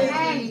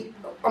 Hey,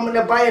 I'm going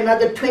to buy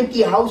another 20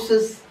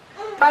 houses.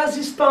 Pas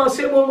y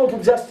penser, moi, pour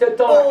vous acheter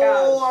ton bagage.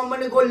 Oh, I'm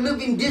going to go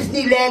live in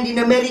Disneyland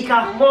in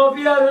America. Moi, on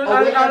vient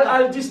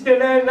à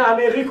Disneyland,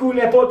 Amérique ou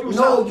n'importe où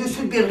ça. No, you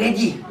should be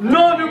ready.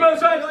 Non, nous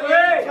besoin de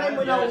prêt. Time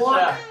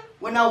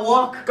when I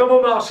walk,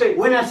 Comment marcher?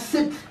 when I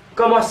sit,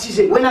 Comment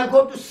assiser? when I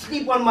go to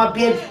sleep on my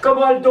bed,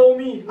 Comment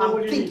dormir?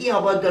 I'm thinking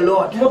about the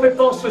Lord. Moi, je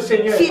pense au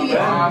Seigneur. Serious.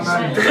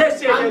 Très I'm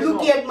sérieux.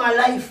 looking at my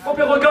life. On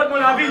peut regarder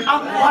mon vie.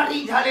 I'm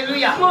worried.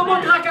 Hallelujah. Moi,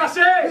 mon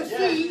tracassé. You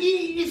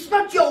see, it's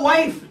not your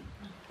wife,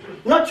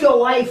 not your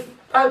wife,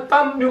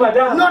 Pas nous,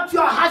 madame. not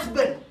your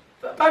husband,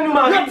 Pas nous,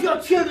 not mari. your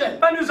children,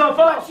 Pas nous,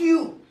 enfants. but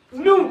you.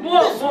 Nous,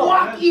 moi, This moi.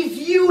 walk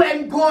is you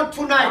and God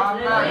tonight.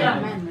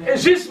 Et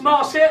juste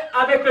marcher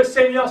avec le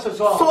Seigneur ce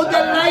soir. So the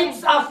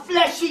lights are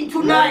flashing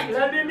tonight.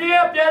 La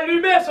lumière bien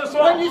allumée ce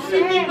soir. When you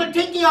see people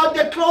taking out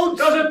the clothes,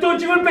 Quand je tourne,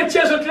 tu veux me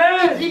péter, je te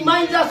lève. it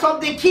reminds us of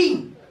the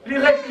king,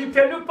 Il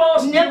fait nous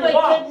pense du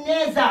roi.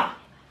 Nebuchadnezzar.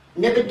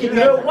 Le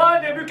Nebuchadnezzar. roi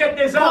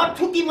Nebuchadnezzar. God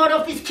took him out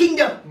of his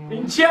kingdom.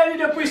 Il tient lui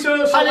depuis son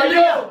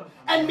Hallelujah. royaume.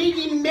 and made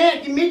him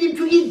mad. He made him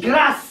to eat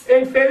grass. Et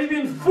il fait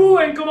vivre une fou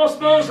et il commence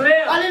à manger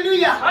l'herbe.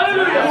 Hallelujah.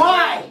 Hallelujah.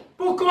 Why?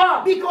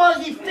 Pourquoi? Because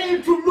he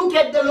failed to look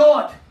at the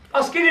Lord.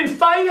 Parce qu'il a une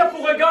faille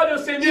pour regarder le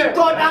He Seigneur.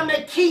 thought, I'm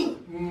a king.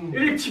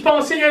 Tu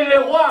pensais qu'il est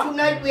le roi.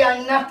 Tonight we are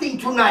nothing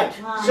tonight.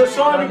 Ce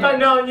soir, nous pas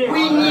rien.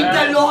 We need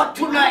the Lord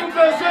tonight. Nous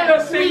besoin le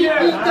We Seigneur.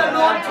 need the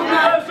Lord Nous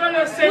tonight. besoin le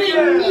We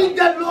Seigneur. need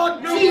the Lord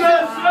Nous Jesus.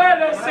 besoin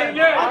le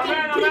Seigneur. I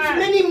can preach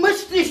many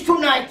mysteries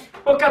tonight.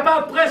 On est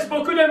capable de prêcher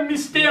beaucoup de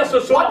mystères ce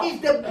soir. What is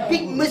the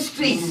big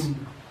mysteries?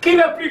 Qui est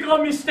le plus grand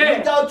mystère?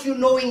 Without you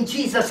knowing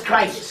Jesus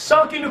Christ.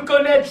 Sans qu'ils nous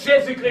connaissent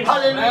Jésus-Christ.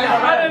 Hallelujah.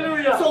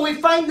 Alléluia. So we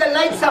find the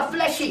lights are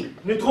flashing.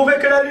 Nous trouvons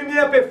que la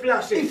lumière peut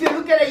flasher. If you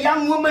look at a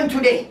young woman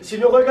today, Si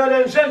nous regardons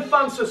une jeune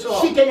femme ce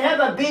soir, she can have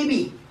a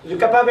baby elle est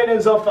capable de mettre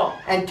des enfants.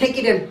 and take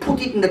it and put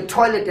it in the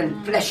toilet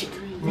and flash it.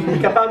 Elle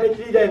est capable de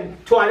mettre dans une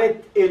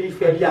toilette et lui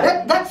faire bien.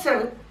 That's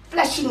a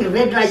flashing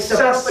red light. The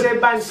Ça, prophet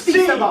c'est un speaks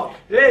signe, about.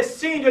 les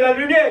signes de la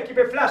lumière qui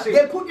peut flasher.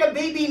 They put a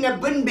baby in a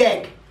bin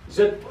bag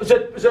Je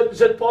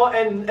prends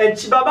un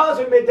petit baba,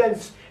 je le mets dans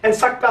un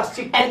sac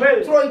plastique and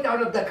poubelle. throw it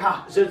out of the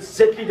car. Je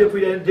zette lui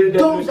depuis le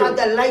Those are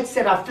the lights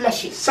that are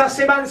flashing. Ça,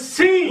 c'est un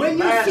signe. When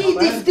you see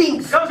these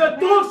things, Quand je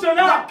trouve the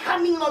cela,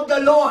 coming of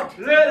the Lord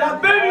la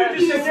venue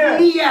du is Seigneur.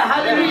 near.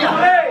 Hallelujah.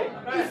 Ouais.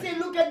 You say,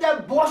 look at the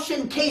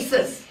abortion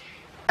cases.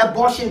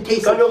 Abortion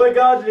cases. Quand on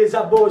regarde les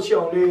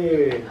abortions,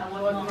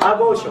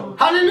 abortions,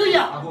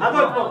 Hallelujah.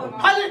 avortements,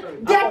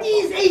 That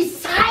is a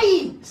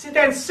sign. c'est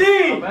un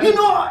signe. You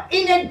know,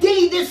 in a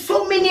day, there's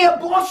so many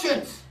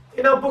abortions.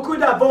 Et dans beaucoup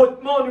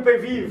d'avortements, nous pouvons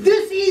vivre.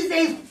 This is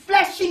a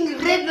flashing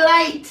red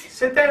light.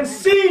 C'est un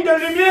signe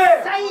de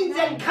lumière. Signs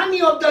and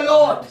coming of the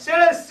Lord. C'est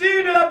le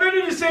signe de la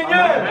venue du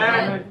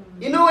Seigneur.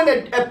 You know, when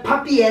a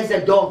puppy has a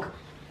dog.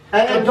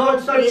 A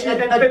dog, sorry,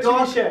 a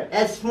dog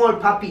has small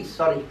puppies,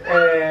 sorry.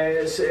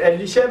 Elle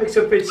lichait avec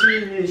ce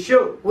petit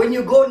chiot. When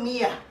you go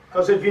near,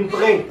 Quand je viens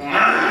près,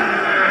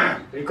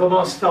 il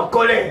commence en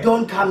colère.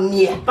 don't come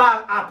near.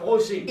 Pas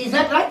approcher. Is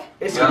that right?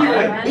 Est-ce qu'il est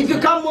vrai? If you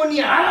come more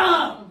near,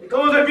 Et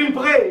quand je viens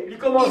près, il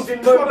commence it's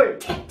une meurer.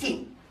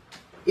 protecting.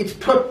 It's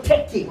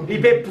protecting Il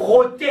me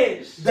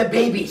protège. the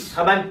babies.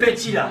 Comme un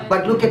petit là.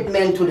 But look at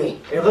men today.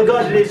 Et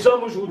regarde les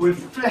hommes aujourd'hui.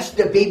 Flush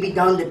the baby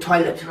down the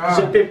toilet.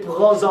 Je peux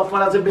prendre les enfants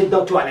là, je mets dans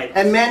la toilette.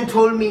 A man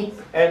told me,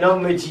 Un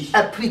homme me dit,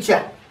 a preacher,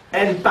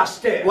 un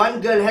pasteur,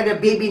 one girl had a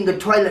baby in the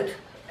toilet.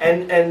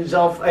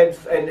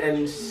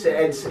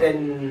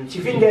 tu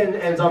finis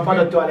un enfant dans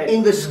la toilette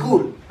In the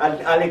school.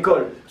 à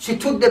l'école. She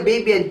took the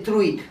baby and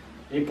threw it.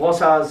 Il prend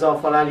ses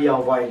enfants là, il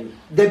envoie.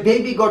 The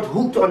baby got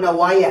hooked on a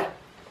wire.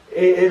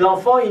 Et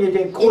l'enfant, il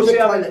était accroché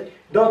toilet.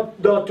 dans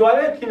la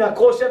toilette, il est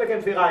accroché avec un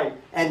ferraille.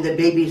 And the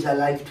baby is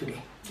alive today.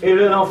 Et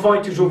l'enfant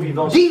est toujours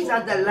vivant. These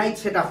are the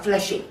lights that are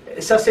flashing.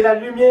 Ça, c'est la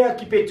lumière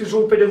qui peut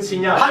toujours donner un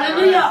signal.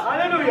 Hallelujah.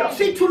 Alléluia.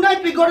 See, tonight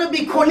we got to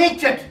be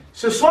connected.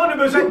 Ce soir,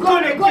 nous avons besoin de We got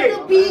connecter.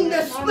 to be in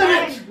the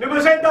spirit. Nous avons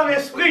besoin d'être dans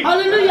l'esprit.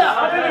 Hallelujah.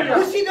 Alléluia.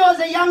 You see, there was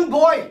a young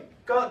boy.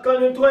 Quand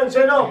nous trouvons un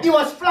jeune homme, He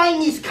was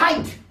flying his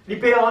kite. il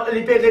peut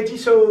rédiger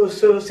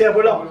ce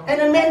cerf-volant. And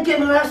a man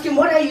came and asked him,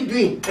 what are you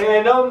doing? Et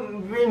un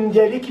homme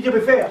vient dire, qu'est-ce que tu peux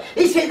faire?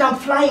 He said, I'm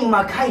flying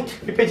my kite.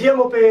 Il peut dire,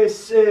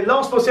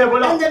 lance mon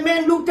cerf-volant. And the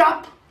man looked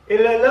up. Et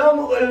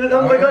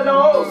l'homme regarde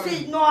en haut. He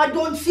said, no, I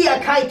don't see a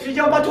kite. Il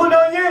dit, on va trop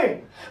rien.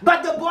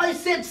 But the boy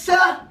said, sir,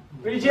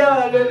 Il dit,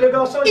 le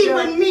garçon dit,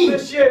 Even me.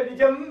 monsieur, il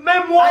dit,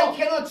 même moi, I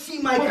cannot see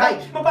my je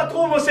kite. ne peux pas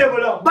trouver mon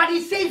cerf-volant. But he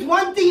says,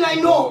 one thing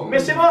I know. Mais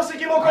c'est moi ce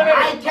qui me connaît.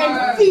 I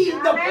can feel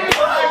the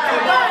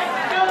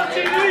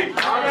Continue.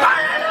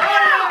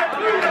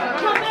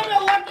 No matter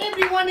what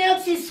everyone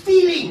else is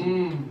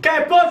feeling,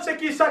 Qu'importe ce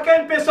qui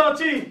chacun peut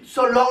sentir,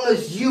 so long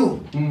as you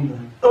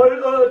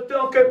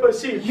autant que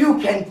possible.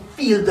 can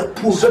feel the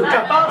pull. Je suis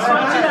capable de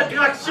sentir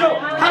l'attraction.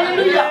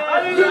 Hallelujah.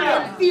 You Alléluia.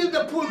 can feel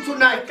the pull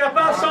tonight.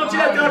 Capable de sentir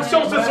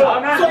l'attraction ce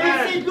soir. So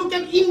he says, look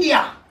at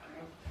India.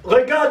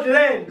 Regarde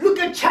l'Inde, Look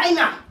at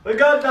China.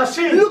 regarde la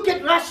Chine, Look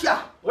at Russia.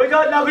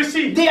 regarde la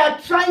Russie. They are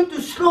trying to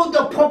slow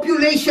the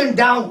population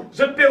down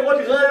Je peux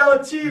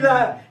ralentir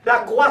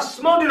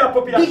l'accroissement de la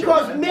population.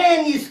 because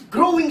man is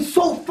growing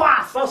so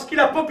fast. Parce que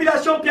la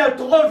population vient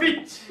trop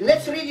vite.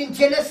 Let's read in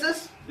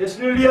Genesis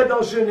Laisse-nous lire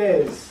dans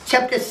Genèse,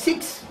 chapter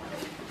 6.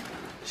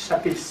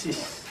 chapitre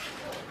 6.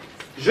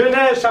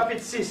 Genèse,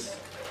 chapitre 6.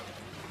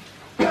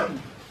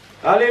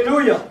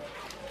 Alléluia.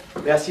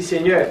 Merci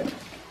Seigneur.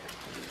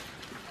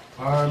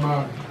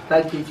 Amen.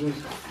 Thank you,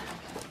 Jesus.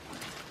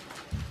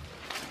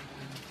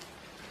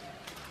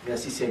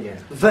 Merci Seigneur.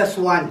 Verse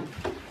 1.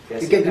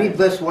 You can read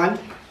verse 1.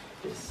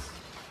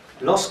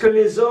 Lorsque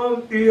les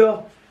hommes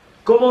eurent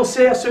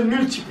commencé à se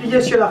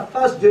multiplier sur la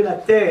face de la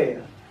terre,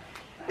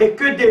 et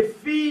que des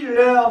filles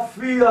leur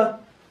furent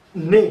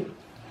nées.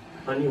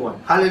 Anyone.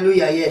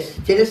 Hallelujah, yes.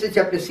 Genesis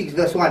chapter 6,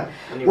 verse 1.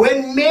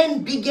 When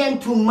men began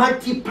to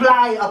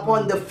multiply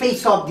upon the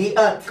face of the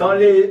earth. Quand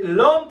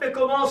l'homme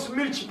commence à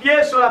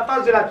multiplier sur la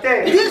face de la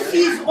terre, This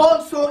is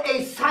also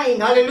a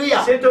sign.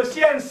 Hallelujah. c'est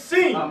aussi un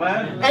signe.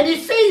 And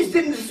it says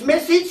in this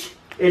message,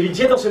 Et il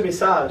dit dans ce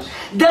message,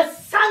 the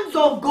sons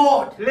of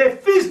God, les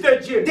fils de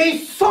Dieu, they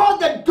saw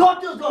the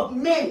daughters of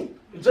men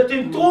Je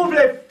tu trouves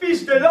les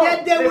fils de l'homme,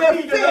 That they les were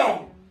filles de fair. l'homme.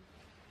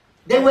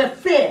 They were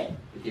fair.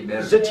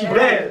 Je t'y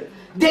brûle.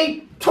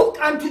 They took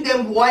unto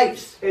them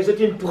wives. Et je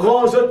t'y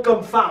prends eux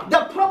comme femme.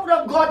 The prophet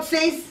of God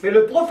says Mais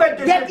le prophète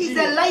de that Dieu is dit,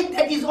 a light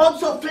that is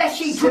also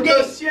flashing c'est today.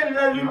 aussi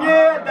la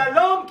lumière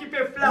d'un homme qui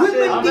peut flasher.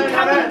 Women Amen, becoming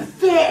amen.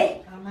 fair.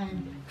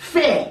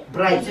 Fair,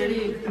 bright.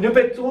 Nous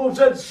pouvons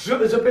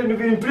nous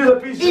vivons plus en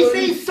plus He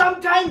jolis. says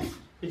sometimes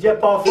Il dit it's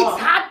parfois,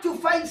 hard to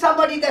find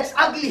somebody that's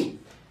ugly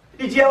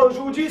il dit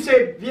aujourd'hui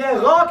c'est bien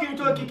rare qu'il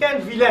trouve quelqu'un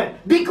de vilain.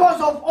 because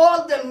of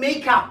all the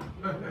makeup.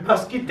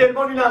 Parce qu'il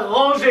tellement lui a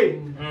rangé.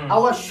 I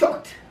was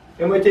shocked.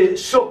 Et moi j'étais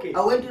choqué. I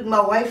went with my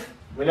wife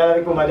On est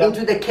avec mon madame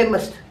into the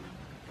chemist.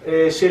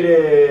 chez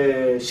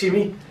les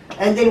chimies.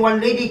 And then one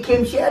lady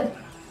came, she had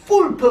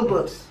full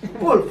pimples.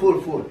 Full.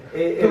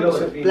 Et Pimples.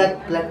 l'autre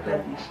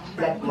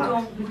Black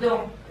marks.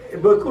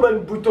 beaucoup de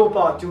boutons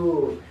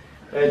partout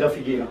dans la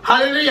figure.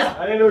 Hallelujah.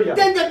 Alléluia.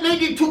 Then that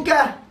lady took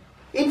her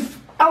in.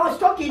 I was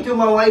talking to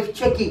my wife,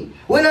 checking.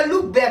 When I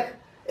look back,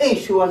 hey,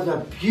 she was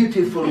a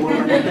beautiful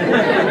woman.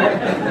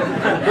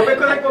 Donc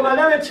avec mon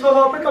madame, tu vas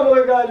voir un peu comme on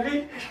regarde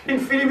lui, une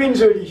Philippine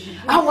jolie.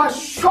 I was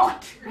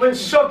shocked. Moi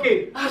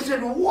choqué. I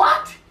said,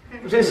 what?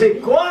 Je sais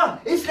quoi?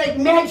 It's like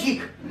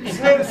magic.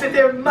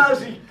 C'était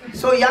magique.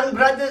 So young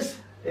brothers,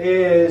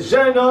 Et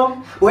jeune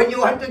homme, when you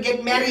want to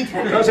get married,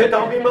 quand j'ai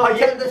envie de marier,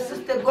 tell the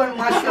sister, go and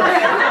wash your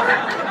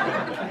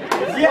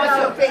face. dis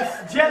Wash your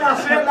face. à la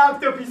sœur, lave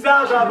ton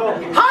visage avant.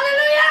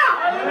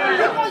 Hallelujah!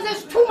 Because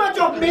there's too much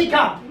of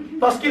makeup.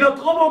 Parce qu'il a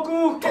trop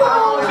beaucoup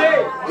arrangé.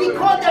 He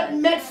called that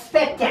Max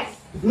Factor.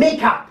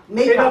 Makeup.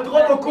 Il a trop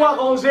beaucoup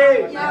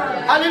arrangé.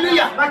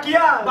 Hallelujah.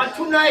 Maquillage. But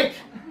tonight,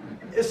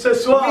 Et ce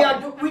soir,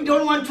 we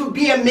don't want to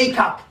be a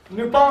makeup.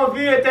 nous pas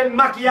envie d'être un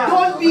maquillage.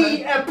 Don't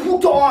be a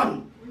put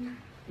on.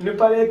 Nous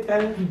pas être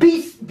un...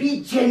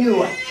 Be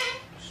genuine.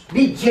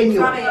 Be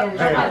genuine.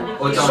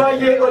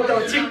 Soyez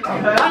authentique.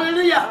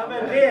 Hallelujah.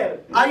 Amen. Réel.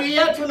 Are you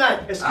here tonight?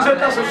 Est-ce que vous êtes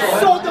là ce soir?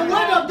 So the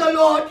word of the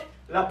Lord,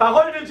 La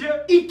parole de Dieu,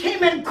 it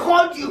came and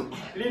called you.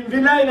 il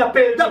vient, il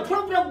appelle. The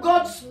prophet of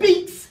God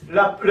speaks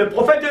Le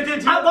prophète de Dieu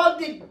dit, about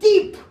the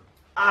deep,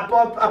 à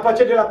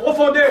partir de la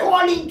profondeur,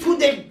 calling to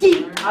the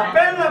deep.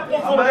 appelle la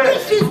profondeur.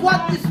 This is what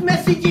this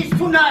message is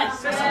tonight.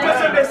 C'est ce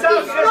que ce message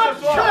It's est not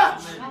ce soir.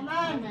 church.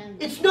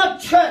 It's not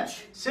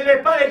church. Ce n'est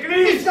pas It's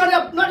l'église.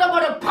 not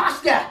about a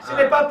pastor. Ce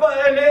n'est pas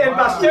un It's not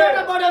pasteur.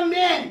 about a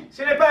man.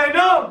 Ce n'est pas un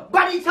homme.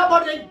 But it's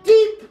about the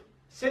deep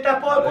C'est à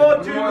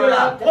propos de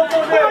la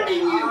profondeur.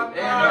 calling you. Qui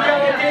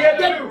a été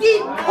The élu.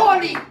 deep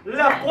calling.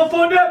 La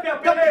profondeur qui a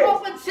The appelé.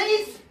 prophet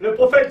says Le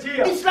prophète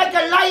dit, it's like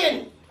a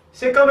lion.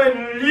 c'est comme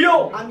un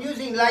lion. I'm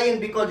using lion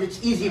because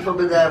it's easy for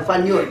the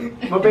Fanyol.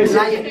 On peut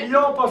essayer Lion.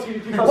 lion parce qu'il est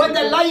plus facile. When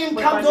the lion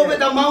comes over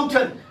the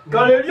mountain,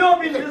 Quand le lion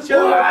vient sur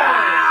le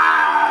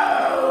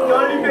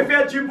quand il peut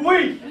faire du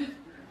bruit,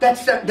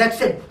 that's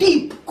a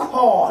deep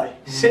call.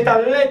 c'est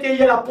à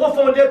l'intérieur la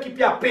profondeur qui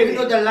peut You appeler.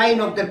 know the lion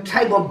of the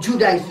tribe of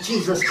Judah is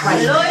Jesus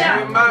Christ.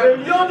 Le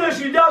lion de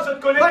Judas, je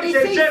te connais, But he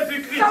c'est says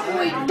Jésus-Christ.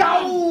 somewhere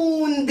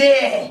down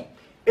there,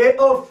 Et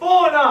au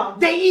fond là,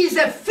 there is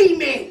a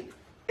female,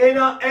 il y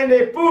a une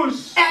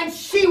épouse. and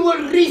she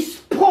will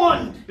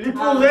respond Il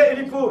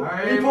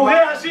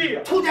pourrait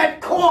agir. to that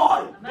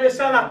call. Et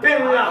ça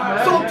l'appelle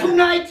là. So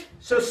tonight,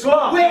 Ce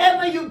soir,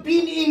 wherever you've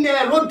been in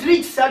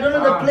Rodrigues, I don't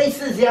know the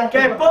places here,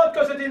 qu'importe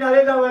que c'était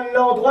allé dans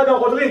l'endroit de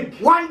Rodrigue,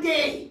 one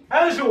day,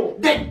 un jour,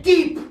 the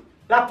deep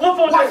la was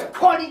profondeur,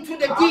 calling to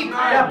the deep.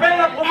 il appelle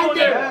la And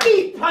profondeur. the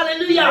deep, Et la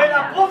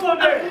hallelujah,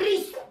 profondeur,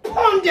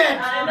 responded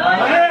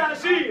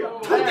réagir.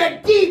 to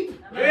the deep.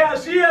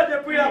 Réagir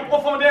depuis la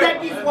profondeur.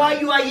 That is why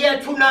you are here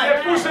C'est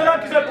tonight. pour cela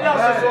qu'ils sont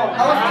là ce soir.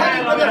 I was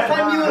telling Brother Je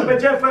Fanyul, peux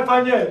dire, frère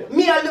Faniel,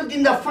 me, I lived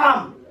in the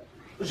farm,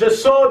 je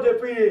sors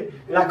depuis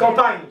la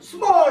campagne.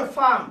 small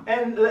farm,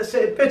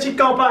 C'est une petite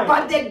campagne.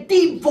 but the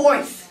deep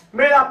voice,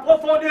 Mais la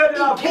profondeur de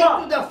la it came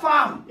voix, to the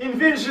farm, il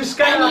vient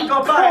jusqu'à and la it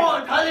campagne.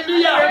 called, Et il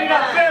hallelujah,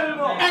 appelle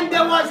moi. and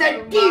there was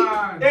a deep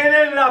Et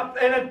elle a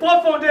une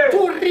profondeur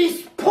to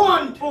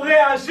respond pour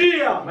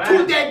réagir.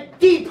 to the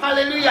deep,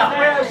 hallelujah,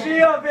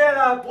 Réagir vers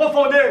la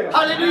profondeur.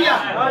 hallelujah.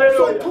 Hallelujah.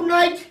 So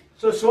tonight,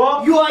 Ce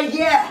soir, you are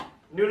here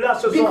nous là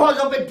ce soir. because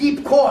of a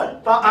deep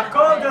call. À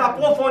cause de la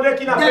profondeur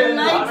qui The n'appelle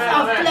lights pas.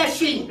 are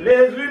flashing.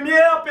 Les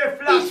lumières peuvent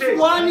flasher. It's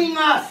warning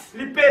us.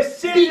 Les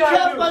petits Be à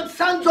careful,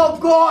 sons of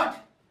God.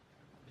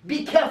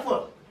 Be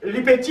careful, nous.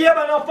 Les petits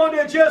enfants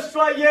de Dieu,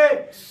 soyez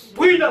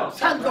prudents.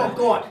 sons of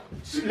God.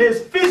 Les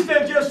fils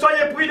de Dieu,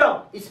 soyez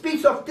prudents. It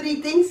speaks of three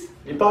things: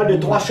 Il parle de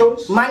trois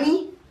choses.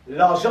 money,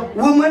 L'argent,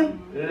 woman,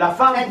 la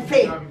femme and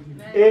fame.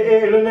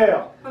 et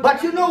l'honneur.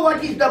 But you know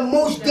what is the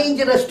most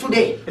dangerous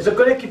today? Et je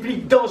connais qui est plus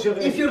dangereux.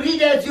 If you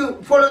read as you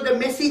follow the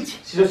message,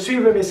 Si je suis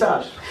le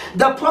message,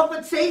 the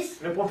prophet says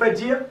le prophète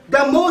dit,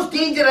 the most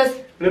dangerous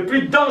le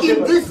plus in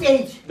dangereux this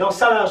age dans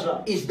ça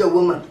âge-là, is the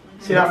woman.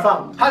 c'est la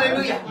femme.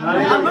 Hallelujah.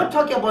 Hallelujah. I'm not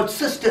talking about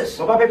sisters.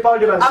 On va pas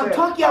parler de ma I'm sœur.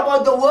 talking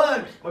about the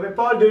world. On va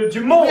parler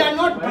du monde. We are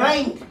not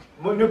blind.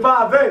 Nous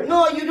pas aveugles.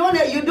 No, you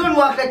don't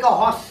walk like a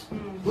horse.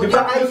 with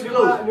your eyes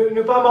closed.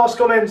 Ne pas marcher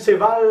comme un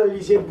cheval,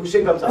 les yeux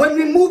bouchés comme ça. When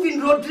we move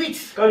in Rodrigues,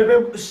 Quand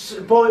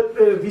pour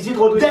visite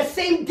Rodrigue, the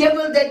same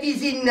devil that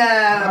is in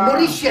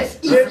Mauritius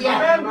is le here.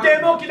 même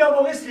démon qui est dans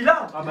Maurice, il est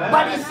là.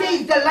 But it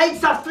says the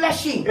lights are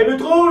flashing Et nous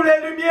trouvons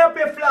les lumières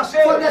peuvent flasher.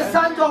 for the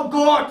sons of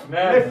God,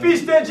 Le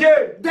Fils de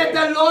Dieu, that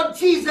the Lord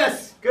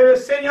Jesus que le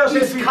Seigneur is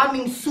Jésus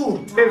coming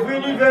soon. est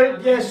venu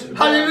bien sûr.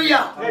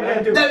 Hallelujah. Très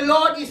bientôt. The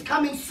Lord is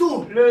coming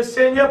soon. Le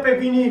Seigneur peut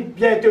venir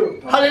bientôt.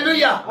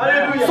 Hallelujah.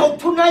 Alléluia. So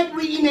tonight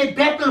we're in a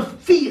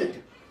battlefield.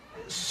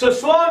 Ce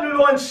soir, nous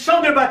avons un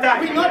champ de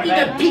bataille. We're not in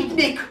a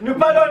picnic. Nous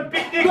pas dans le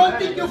pique-nique. Don't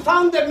think you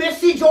found the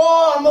message,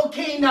 oh, I'm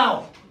okay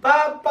now.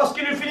 Pas parce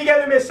qu'il nous finit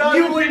le message.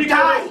 You nous will finit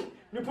die.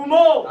 Nous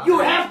poumons. You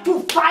have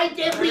to fight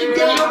every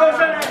day. Nous avons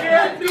besoin de la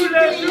guerre Every tous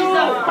day les is jours.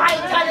 a fight.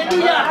 La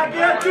Hallelujah.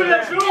 guerre tous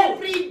les jours.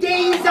 Every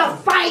day is a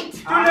fight.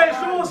 Tous les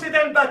jours, c'est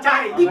une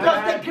bataille. Because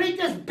the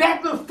greatest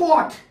battle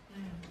fought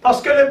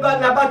Parce que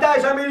la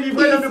bataille jamais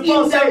livrée dans nos is in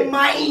pensées. the C'est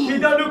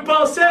mind. dans nos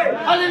pensées.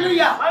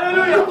 Hallelujah.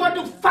 Hallelujah. You got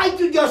to fight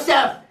with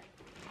yourself.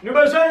 Nous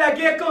avons besoin de la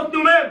guerre contre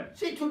nous-mêmes.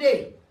 See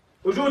today,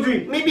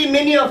 Aujourd'hui, maybe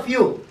many of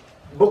you,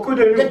 beaucoup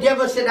de the nous,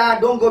 devil said,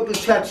 don't go to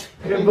church.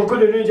 beaucoup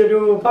de nous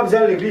disent, pas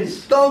besoin de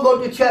l'église. Don't go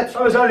to church.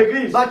 Pas besoin de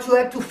l'église. But you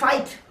have to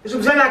fight J'ai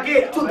besoin de la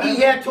guerre. to be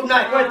here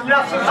tonight. Pour être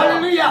là ce soir.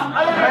 Hallelujah.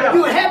 Hallelujah.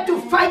 You have to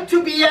fight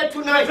to be here J'ai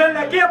tonight. besoin de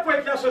la guerre pour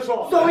être là ce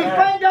soir. So we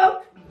find out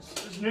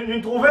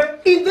Nous trouvons,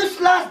 in this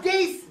last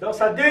days, dans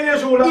sa dernier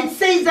jour-là, it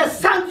says the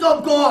sons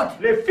of God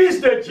les fils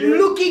de Dieu,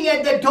 looking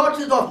at the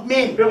daughters of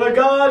men. le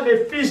regard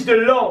les fils de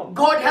l'homme.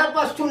 God help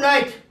us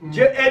tonight.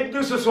 Dieu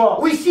aide-nous ce soir.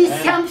 We see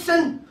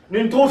Samson,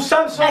 Nous trouvons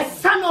Samson, a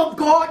son of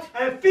God.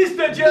 un fils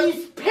de Dieu.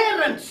 His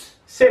parents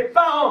Ses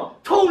parents,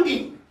 told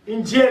him,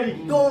 ils disaient,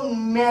 don't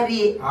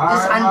marry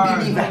this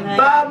unbeliever.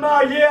 pas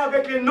marier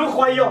avec les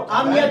non-croyants.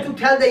 I'm here to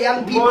tell the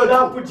young people, Voilà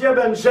too, pour dire,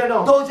 ben, jeune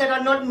homme, those that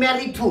are not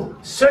married too,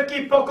 ceux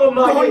qui ne peuvent pas don't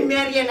marier,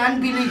 marry an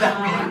unbeliever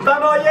pas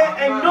marier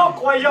un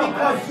non-croyant.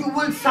 because you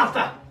will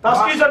suffer.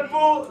 Parce qu'ils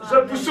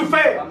peuvent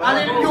souffrir.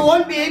 And you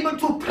won't be able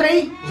to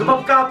pray. Je ne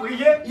peux pas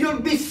prier. You'll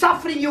be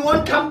suffering. You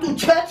won't come to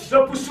church Je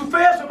peux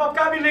souffrir, je ne peux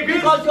pas venir à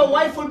l'église. because your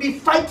wife will be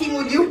fighting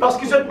with you, Parce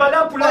que vous êtes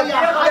malade pour or la your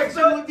guerre avec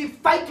husband eux. will be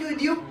fighting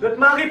with you Votre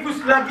mari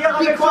pousse la guerre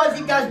avec eux. because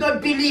he does not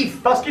believe.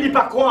 Parce qu'il n'est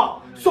pas croire.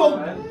 So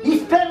his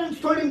parents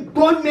told him,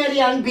 don't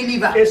marry an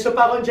unbeliever. Et ce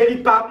parent ne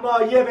dit pas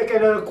marier avec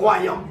un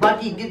croyant. But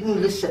he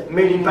didn't listen.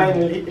 Mais il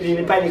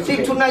n'est pas See,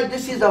 écouté. tonight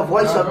this is the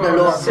voice of the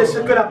Lord. C'est ce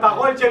que la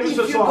parole dit à nous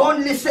ce If you soir.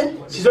 don't listen,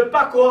 Si je ne veux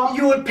pas croire,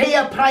 you will pay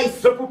a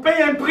price. je vous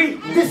paye un prix.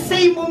 The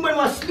same woman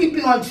was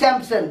sleeping on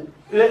Samson.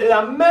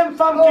 La même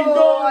femme qui Oh,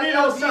 dormit I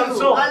dans love you.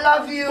 Samson. I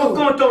love you. Pour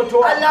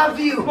contente-toi. I love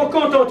you. Pour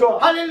contente-toi.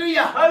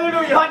 Hallelujah.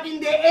 Hallelujah. But in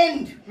the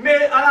end, Mais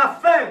à la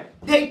fin,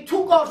 they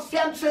took off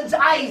Samson's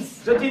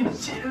eyes.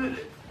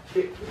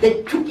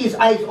 They took his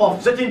eyes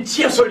off. vous êtes une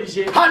tire sur les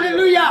yeux.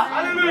 Hallelujah.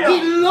 Hallelujah.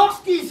 He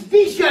lost his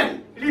vision.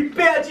 Il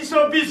perdit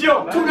son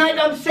vision. Tonight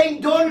I'm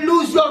saying, don't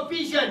lose your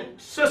vision.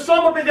 Ce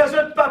soir, mon pédagogue,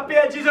 ne pas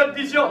perdre cette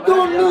vision.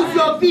 Don't lose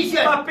your vision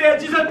Pas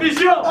perdre cette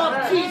vision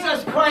of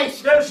Jesus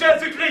Christ. de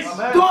Jésus-Christ.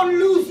 Don't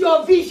lose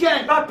your vision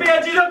Pas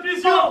perdre cette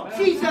vision of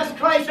Jesus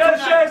Christ de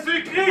tonight.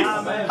 Jésus-Christ.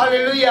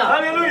 Hallelujah.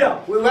 Alléluia.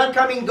 We're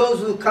welcoming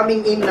those who are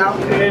coming in now.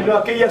 Et nous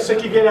accueillir ceux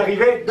qui viennent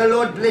arriver. The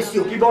Lord bless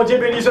you. Qui bon Dieu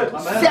bénisse eux.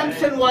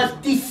 Samson was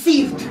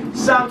deceived.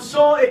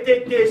 Samson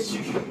était déçu.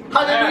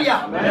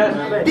 Hallelujah.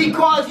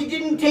 Because he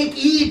didn't take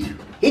heed.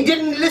 He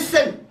didn't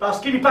listen. Parce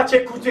qu'il n'est pas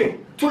écouté.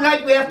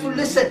 Tonight we have to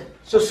listen.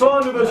 Ce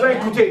soir, nous avons besoin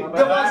d'écouter.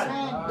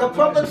 The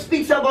prophet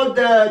speaks about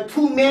the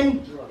two men.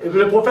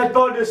 Le prophète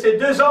parle de ces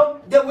deux hommes.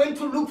 They went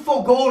to look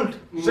for gold.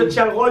 Je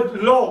tiendrai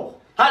l'or.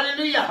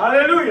 Hallelujah.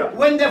 Alléluia.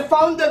 When they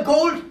found the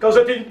gold, Quand je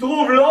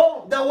trouve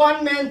l'or, the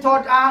one man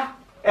thought,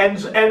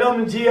 un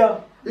homme dit,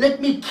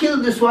 let me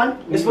kill this one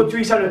laisse-moi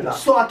tuer ça là.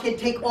 so I can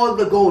take all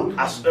the gold.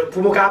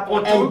 Pour moi,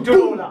 prendre And tout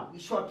l'or boom, là. he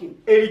shot him.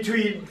 Et il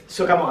tue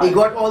ce He camarade.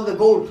 got all the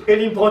gold.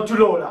 Et il prend tout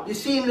l'or là. You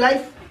see in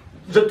life,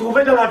 Je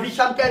trouvais dans la vie,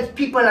 sometimes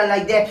people are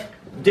like that.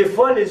 des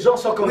fois les gens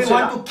sont comme We ça.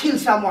 want to kill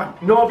someone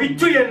Nous avons envie de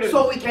tuer un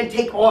so we can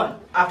take all.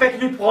 afin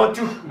qu'il prenne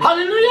tout.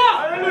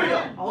 Hallelujah. Alléluia.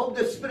 I hope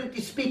the Spirit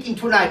is speaking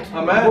tonight.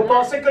 Vous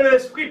pensez que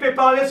l'Esprit peut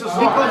parler ce soir?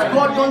 Because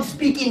God don't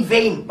speak in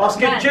vain. Parce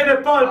que Dieu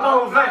ne parle pas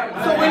en vain.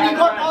 So when he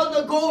got all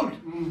the gold,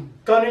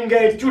 Quand il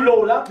gagne tout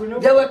l'or là pour nous,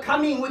 they were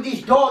coming with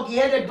his dog. He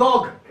had a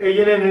dog. et il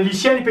y a un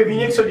lycéen, il peut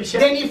venir avec ce lycéen.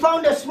 Then he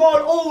found a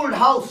small old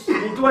house.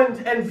 Il doit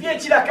une vieille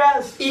petite la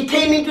case. He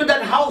came into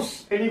that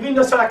house. Et il vient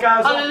dans sa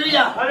case.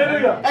 Hallelujah.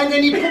 Alléluia. And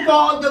then he put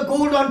all the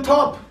gold on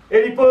top.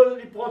 Et il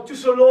prend tout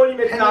ce lot, il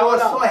met And I là was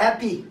so là.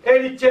 happy. Et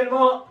il est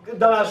tellement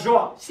dans la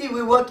joie. See,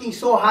 we're working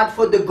so hard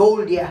for the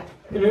gold here.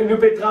 Nous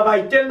pouvons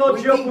travailler tellement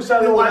We dur think pour ça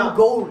we lot want là.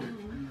 gold.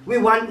 We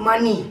want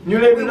money. Nous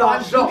les We voulons want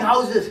l'argent. big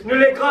houses. Nous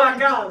les grands la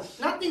case.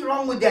 Nothing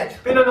wrong with that.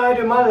 Il n'y a rien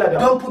de mal là-dedans.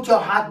 Don't put your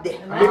heart there.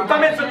 Mais pas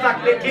mettre ce tac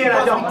les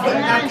Because là-dedans. we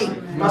take nothing.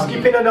 Parce qu'il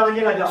ne peut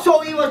rien là-dedans.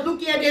 So he was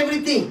looking at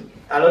everything.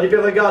 Alors le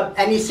père regarde.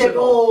 And he said,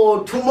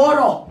 oh,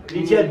 tomorrow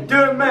Il dit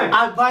demain.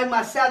 I'll buy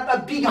myself a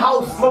big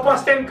house. Mon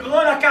pasteur une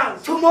grande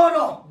case.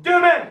 Tomorrow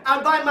Demain.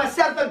 I'll buy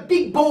myself a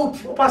big boat.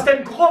 Mon pasteur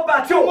un gros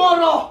bateau.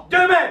 Tomorrow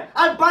Demain.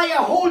 I'll buy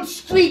a whole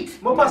street.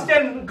 Mon pasteur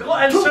un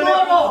grand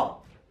Tomorrow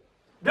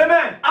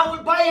Demain. I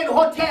will buy a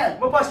hotel.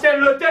 Mon pasteur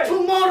un hôtel.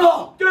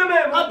 Tomorrow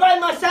Demain. I'll buy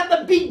myself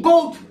a big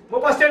boat. Mon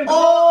pasteur un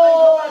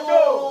gros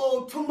bateau.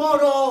 Oh,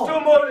 tomorrow.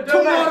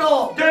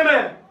 Tomorrow.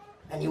 Demain.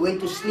 And he went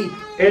to sleep.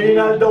 Et il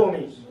a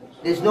dormi.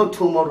 There's no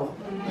tomorrow.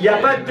 Il n'y a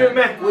pas de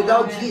demain.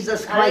 Without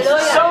Jesus Christ,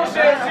 Sans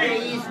there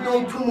Jésus, is no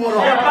il n'y a tomorrow.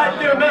 pas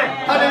de demain.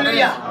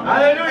 Hallelujah. And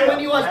when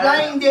he Alléluia. was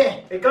lying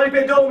there, Et quand il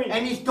peut dormir,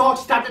 and his dog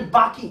started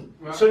barking,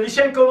 son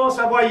chien commence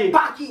à aboyer.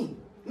 barking,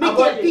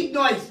 making a big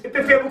noise. Il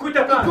peut faire beaucoup de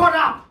He pas. got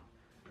up.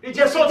 Il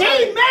dit à son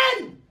Hey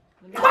man,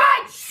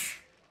 quiet!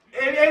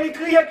 Et il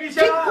crie à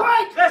Christian, Keep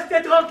quiet.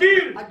 restez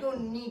tranquille. I don't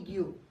need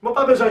you. Ils n'ont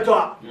pas besoin de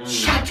toi.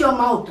 Shut your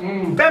mouth.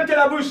 Ferme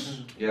la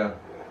bouche. Yeah.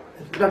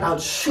 If not, I'll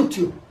shoot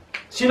you.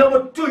 Sinon,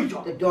 on touille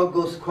toi. The dog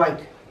goes quiet.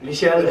 Le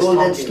chien He reste goes and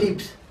tranquille.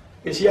 sleeps.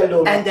 Et si elle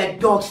dort. And that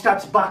dog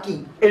starts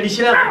barking. Et le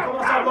chien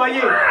commence à aboyer.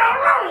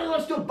 He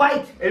wants to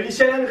bite. Et le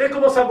chien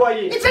recommence à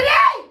aboyer. He said,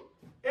 hey,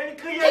 Et il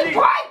crie, keep il dit,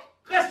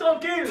 quiet. reste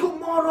tranquille.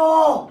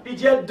 Tomorrow, Il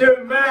dit à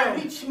demain.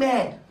 rich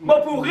man.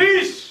 Mon pour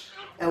riche.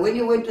 And when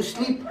he went to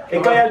sleep, Et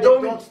quand il a the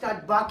dormi, dog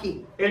started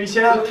barking. et le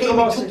chien He came, he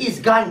commence. took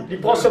his gun. Il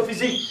prend son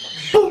fusil.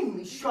 Boom,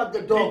 he shot the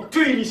Il dog.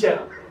 tue le chien.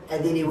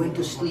 And then he went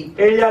to sleep.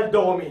 Et il a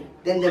dormi.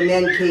 Then the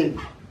man came.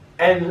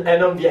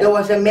 Un homme There vient.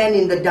 was a man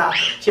in the dark.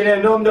 C'est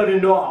un homme dans le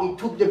noir. He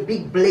took the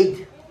big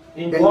blade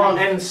Il The prend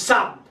knife. un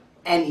sabre.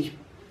 and he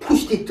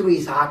pushed it through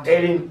his heart.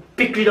 Et il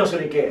pique dans son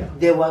cœur.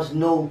 There was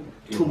no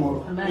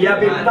tomorrow. Il n'y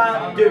avait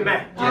pas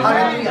demain. Il n'y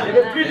Hallelujah.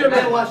 avait plus There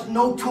demain. was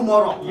no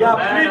tomorrow. Il n'y a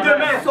plus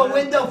demain. So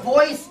when the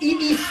voice, he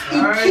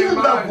killed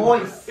the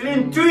voice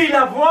Il tue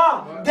la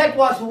voix that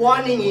was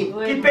warning him.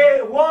 qui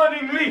peut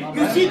warning lui.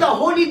 You see, the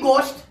Holy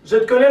Ghost, Je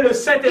te connais le it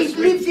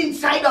Saint-Esprit. lives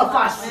inside of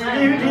us.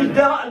 Il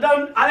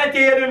à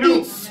l'intérieur de nous.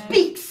 It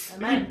speaks.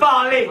 Il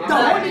parlait. The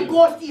Holy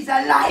Ghost is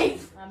alive.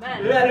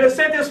 Le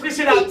Saint-Esprit,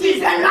 c'est la It is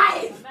vie.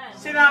 alive.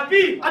 C'est la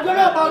vie. I don't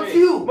know about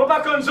you, Moi, pas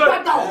comme ça.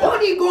 but the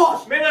Holy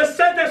Ghost, Mais le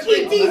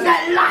Saint-Esprit, it is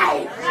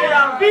alive. c'est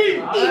la vie.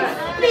 It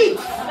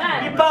speaks.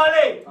 Il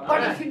parlait. But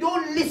if you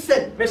don't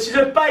listen, Mais si je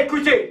ne pas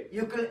écouter,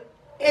 you can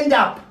end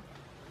up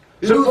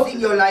Je- losing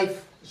your life.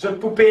 je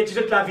peux perdre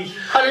toute la vie.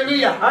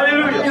 Hallelujah.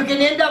 Alléluia. You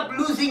can end up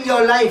losing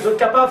your life. Je suis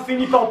capable de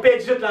finir par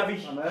perdre toute la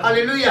vie.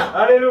 Hallelujah.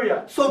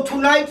 Alléluia. So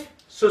tonight,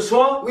 Ce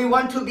soir, we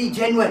want to be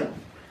genuine.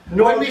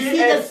 nous When we see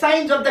the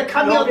signs of the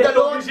coming of the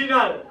Lord,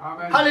 original.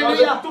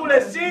 hallelujah, Tous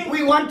les signes,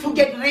 we want to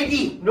get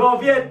ready. nous on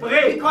vient être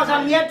prêts. Because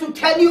I'm here to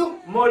tell you,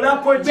 Mon là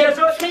pour dire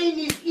the train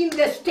is in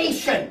the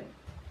station.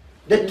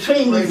 The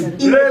train is in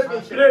the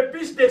station. le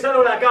bus descend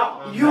dans la gare.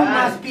 You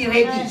must be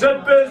ready. J'ai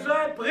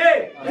besoin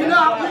prêt. You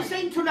know, you're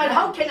saying tonight,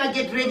 how can I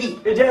get ready?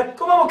 Et dire,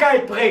 comment on peut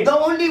être prêt? The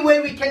only way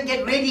we can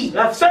get ready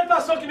La seule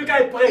façon qui nous peut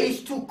être prêt,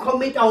 is to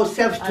commit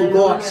ourselves to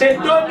God. c'est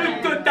donner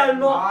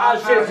totalement à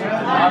Jésus.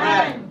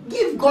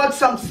 Give God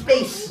some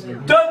space.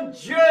 Donne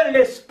Dieu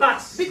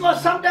l'espace.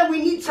 Because sometimes we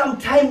need some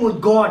time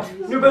with God.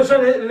 Nous avons besoin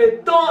le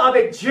temps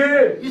avec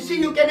Dieu. You see,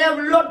 you can have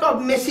a lot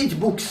of message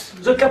books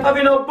Vous êtes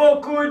capable d'avoir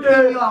beaucoup in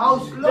de your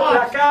house. la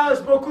Lord,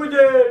 case, beaucoup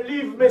de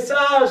livres,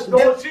 messages,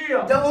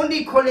 nourriture. they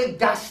only collect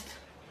dust.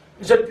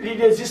 Vous êtes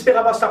désespérés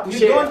à sa You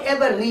poussière. don't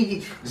ever read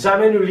it.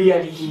 Jamais nous lire un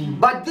livre.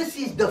 But this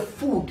is the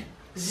food.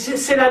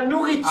 C'est la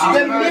nourriture.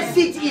 The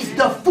message is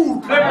the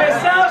food. Le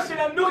message, c'est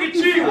la If you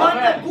nourriture. want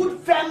a good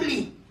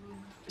family,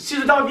 Si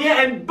vous en viens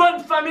à une bonne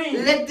famille,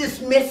 let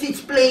this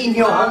message play in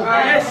your home.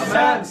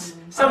 laisse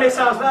ce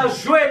message-là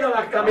jouer dans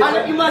la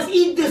And you maison. must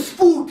eat this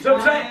food. Je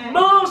besoin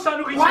mange sa Why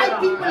nourriture.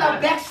 people are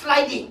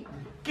backsliding?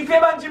 Qui fait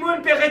man du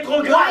monde peut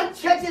rétrograde. Why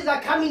churches are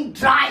coming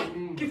dry?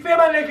 Qui fait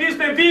man l'église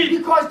peut vide.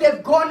 Because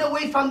they've gone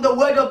away from the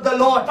word of the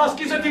Lord. Parce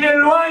qu'ils sont allés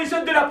loin, ils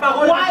sont de la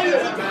parole. Why de is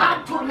Dieu. it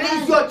hard to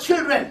raise your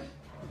children?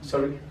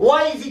 Sorry.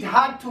 Why is it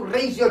hard to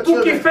raise your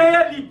Pour qui children?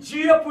 fait les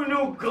dur pour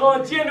nous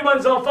grandir, nous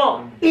bonnes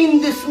enfants. In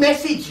this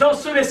message, Dans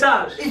ce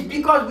message. it's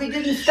because we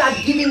didn't start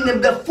giving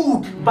them the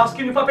food. Parce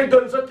qu'il nous pas fait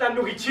donner nous autres la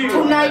nourriture.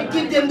 Tonight,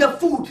 give them the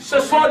food. Ce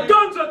soir,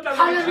 donne nous autres la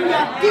nourriture.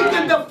 Hallelujah. Give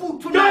them the food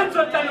Donne tonight. nous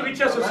autres la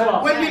nourriture ce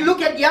soir. When we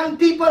look at young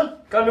people,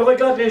 Quand nous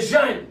regardons les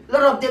jeunes, a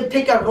lot of them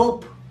take a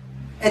rope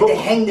and they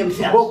hang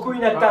themselves. beaucoup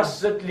ils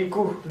attachent les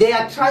coups. They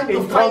are trying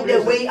to find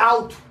their way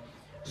out.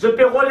 Je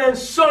peux rouler une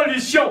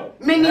solution.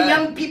 Many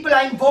young people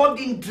are involved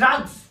in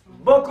drugs.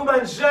 Beaucoup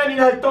de jeunes,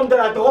 ils tombent de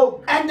la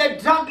drogue. And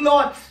the drug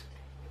lords,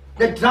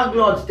 the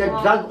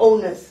drug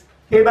owners,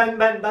 Et ben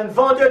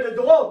vendeur de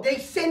drogue, they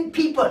send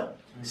people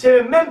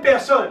c'est les mêmes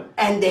personnes.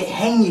 and they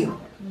hang you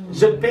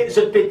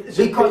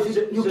because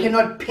you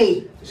cannot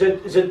pay.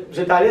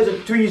 Je t'allais, je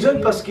tue les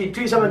autres parce qu'ils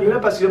tuent ça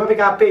parce qu'ils n'ont pas fait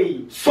qu'à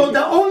payer. So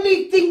the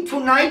only thing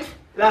tonight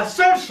La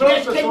seule chose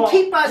that ce can soir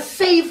keep us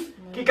safe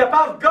qui est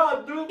capable de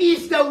garder nous,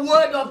 is the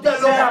word of the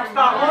c'est la Lord.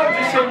 parole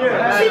du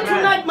Seigneur. See,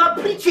 tonight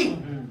my preaching,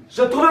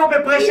 Je trouvais on peut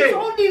it's prêcher.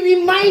 only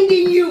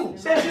reminding you,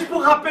 C'est juste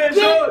pour rappeler les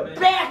get autres.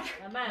 back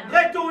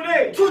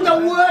Retournez to the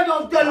word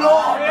of the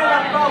Lord.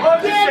 à la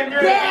parole du Get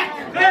Seigneur.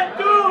 back.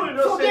 Retourne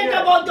au Forget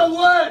Seigneur. about the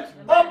world.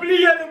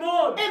 Oubliez le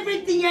monde.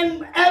 Everything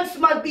else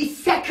must be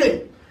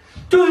second.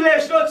 Toutes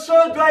les autres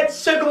choses doivent être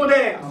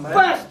secondaires.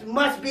 First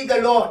must be the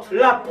Lord.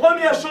 La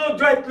première chose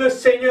doit être le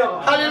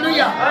Seigneur.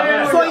 Hallelujah.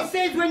 Hallelujah. So he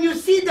says, when you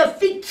see the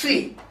fig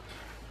tree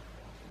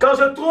Quand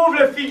je trouve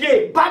le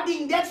figuier,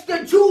 budding, that's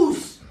the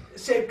Jews.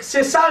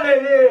 c'est ça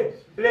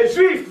les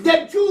Juifs.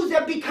 The Jews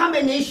have become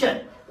a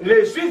nation.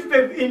 Les Juifs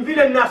font une ville,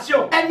 une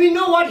nation. And we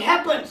know what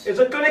happens. Et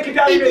je connais qui est It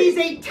arrivé. is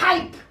a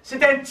type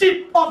C'est un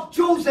type of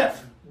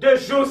Joseph. de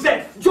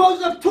Joseph.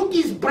 Joseph took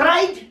his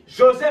bride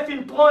Joseph,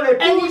 il prend and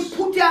he l'épouse,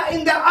 put her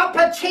in the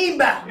upper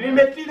chamber. il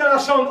met dans la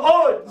chambre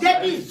haute.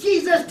 That is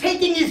Jesus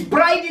taking his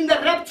bride in the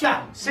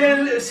rapture.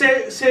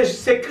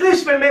 C'est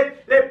Christ qui met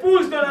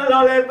l'épouse dans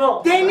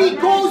l'enlèvement. Then he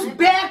goes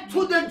back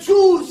to the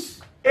Jews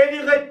Et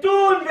il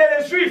retourne vers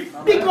les Juifs.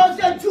 because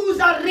the Jews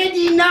are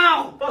ready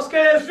now. Parce que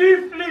les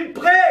Juifs, ils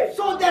prêts.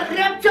 So the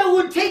rapture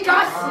will take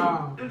us.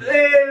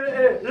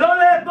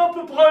 L'enlèvement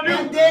pour prendre nous.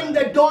 And then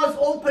the doors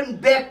open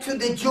back to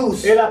the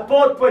Jews. Et la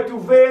porte peut être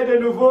ouverte de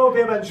nouveau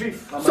vers les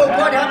Juifs. So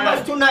God help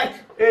us tonight.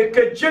 Et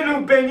que Dieu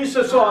nous bénisse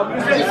ce soir.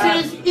 Nous He aide.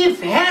 says,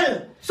 if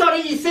hell,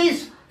 he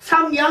says,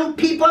 some young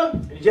people,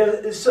 Il y a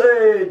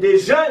des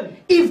jeunes,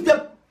 if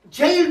the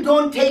jail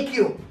don't take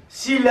you,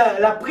 si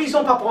la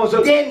prison pas prend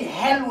eux, then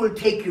hell will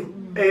take you.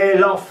 et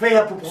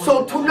l'enfer pour prendre.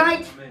 So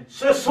tonight,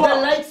 Ce the soir,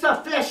 lights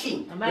are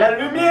flashing. la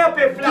lumière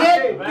peut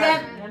flasher. Get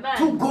back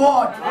to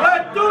God.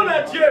 Retourne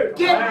à Dieu.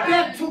 Get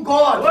back to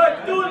God.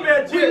 Retourne vers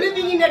We're Dieu.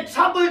 living in a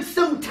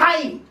troublesome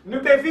time. Nous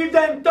pouvons vivre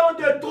dans un temps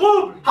de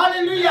trouble.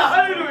 Hallelujah.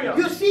 Hallelujah.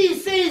 You see, he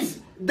says,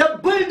 the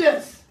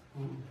builders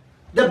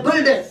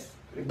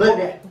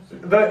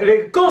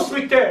Les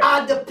constructeurs,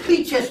 are the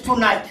preachers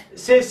tonight.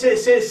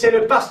 c'est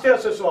le pasteur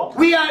ce soir.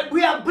 We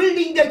are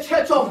building the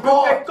church of On peut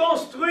God.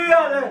 construire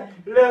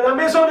la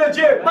maison de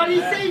Dieu. But he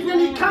says when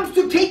it comes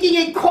to taking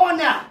a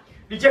corner,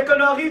 Il dit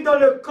qu'on arrive dans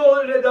le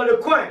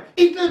coin.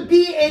 it will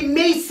be a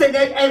mason,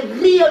 a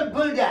real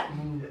builder.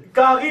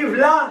 Quand arrive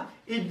là,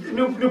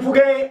 nous pouvons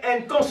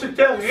un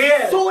constructeur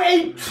réel. So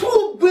a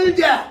true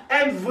builder.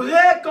 Un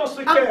vrai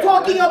constructeur. I'm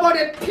talking about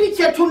a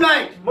preacher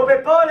tonight. On ne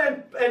peut pas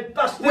un Will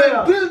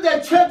pasteur. build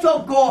the church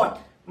of God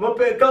Quand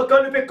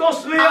on peut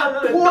construire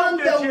le upon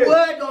temple de the Dieu.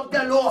 word of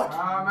the Lord.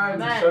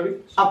 Sorry.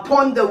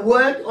 Upon the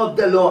word of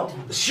the Lord.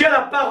 Sur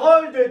la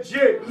parole de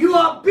Dieu. You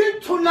are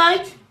built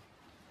tonight.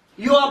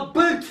 You are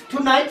built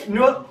tonight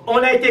Nous, on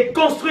a été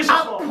construits ce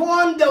soir.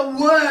 upon the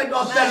word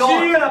of the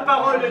Lord. Sur la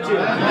parole de Dieu.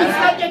 It's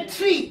like a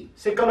tree.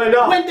 C'est comme un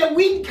arbre. When the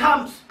wind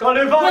comes, Quand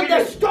le vent when the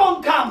arrive,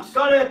 storm comes,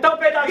 quand la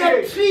tempête the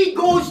arrive, tree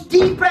goes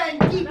deeper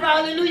and deeper.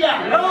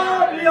 Hallelujah.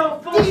 l'arbre il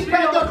enfonce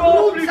Deeper, the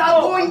encore plus roots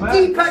are fort. going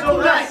deeper Son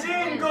tonight.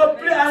 racine go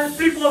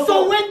plus So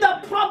profond. when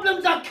the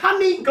problems are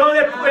coming, Quand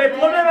les problèmes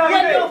when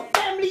arrivent, your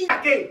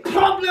family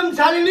problems,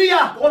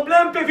 hallelujah,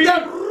 problème peut venir.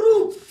 the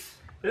roots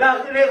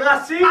Les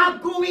racines are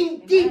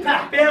going deeper.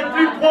 perdent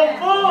plus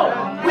profond.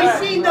 We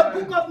see in the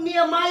book of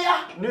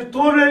Nehemiah, Nous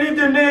trouvons le livre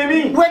de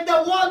Néhémie. when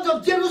the walls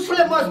of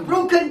Jerusalem was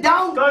broken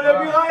down, Quand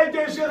le muraille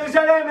de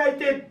Jérusalem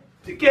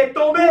qui est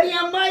tombé,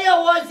 Nehemiah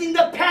was in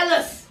the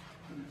palace.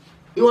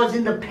 He was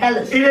in the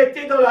palace. il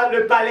était dans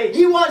le palais.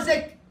 He was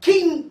a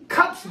king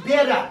cups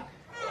bearer.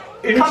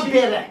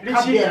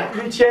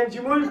 Il tient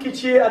du moule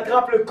qui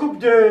attrape le coupe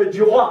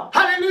du roi.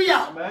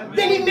 Hallelujah.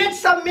 Then he met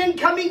some men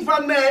coming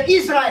from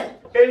Israel.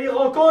 Et il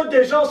rencontre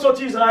des gens sur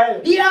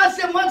Israël. He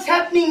asked them, what's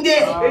happening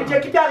there? Et il dit,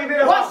 qui est arrivé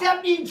là-bas? What's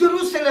happening in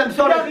Jerusalem? Qui est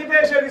Sorry. arrivé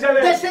à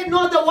Jérusalem? They said,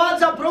 no, the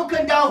walls are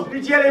broken down. Il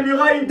dit, les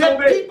murailles The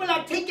tombées. people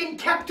are taken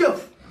captive.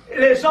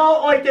 Les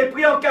gens ont été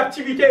pris en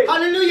captivité.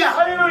 Hallelujah.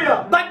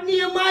 Alléluia. But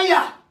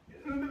Nehemiah,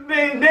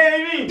 Mais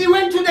Néhémie, he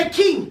went to the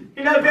king.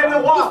 il a vu le He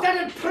roi.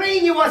 started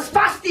praying. He was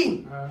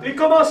fasting. Il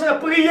commence à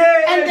prier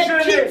And et the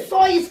jeûner. king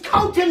saw his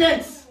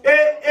countenance.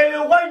 Et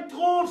le roi, il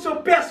trouve son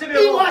He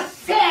persévérance. was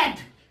sad.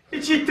 Il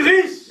est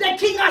triste. The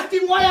king asked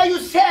him, why are you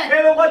sad?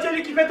 Et le roi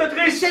dit qu'il fait He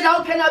triste. said,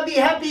 how can I be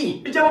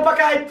happy Il dit, mon pas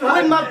qu'à être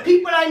when my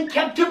people are in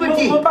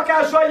captivity mon pas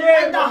qu'à joyeux.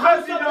 and the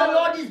house of the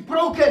Lord is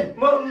broken?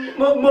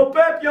 Mon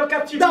peuple est en The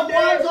captivité.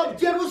 walls of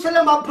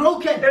Jerusalem are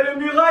broken. Et le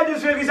muraille de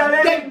Jérusalem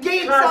The est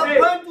gates are écrasé.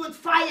 burnt with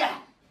fire.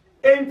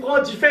 Et il prend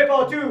du feu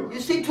partout. You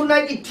see,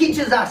 tonight it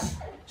teaches us,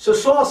 Ce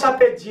soir, ça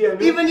peut dire,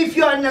 even if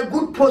you are in a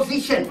good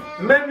position,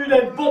 même nous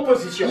dans une bonne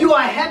position. you are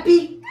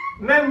happy,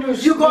 Même nous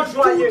You got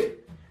sommes joyeux.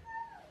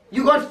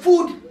 you got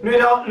food, Nous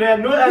avons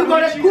you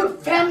got a good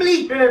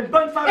family, une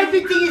bonne famille.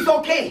 everything is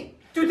okay.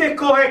 Tout est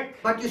correct.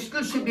 But you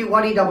still should be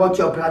worried about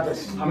your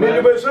brothers. Mais nous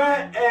avons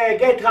besoin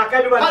d'être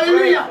racal ou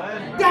Hallelujah.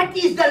 That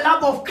is the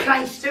love of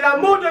Christ. C'est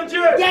l'amour de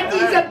Dieu. That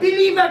is a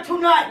believer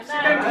tonight.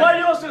 C'est un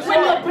croyant ce When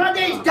your soir.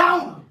 brother is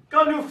down,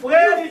 Quand nos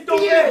frères you sont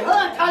tombés, feel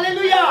hurt.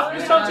 Hallelujah.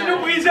 nous sentons-nous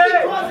brisés.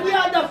 Because we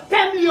are the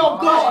family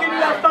of Parce God. qu'il est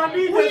la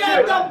famille de We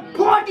are Dieu. the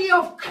body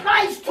of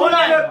Christ On est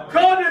tonight. le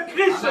corps de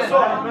Christ ce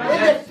soir. When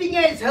the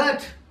finger is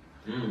hurt,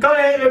 Quand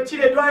le petit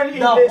doigt est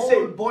the blessé,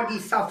 whole body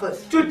suffers.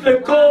 tout le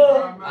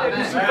corps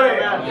est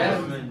souffert.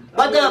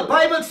 But the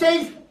Bible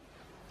says,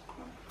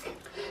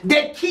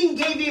 the king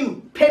gave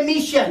him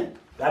permission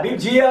La Bible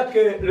dit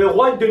que le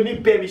roi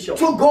donne permission.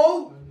 to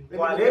go. Pour Let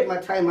me aller. take my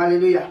time,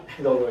 hallelujah.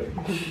 Donc,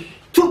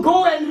 To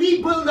go and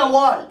rebuild the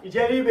wall. il dit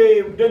à lui,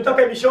 mais donne-toi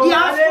permission. He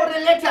asked for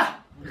Allez, a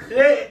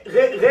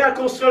letter.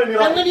 réconstruire le And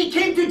muraille. when he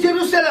came to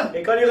Jerusalem,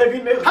 Et quand il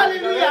revient,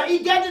 hallelujah, he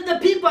gathered the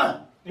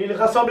people. il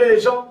rassemblait les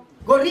gens.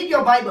 Go read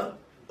your Bible.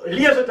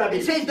 Lire cette la It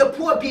Bible. says the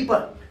poor people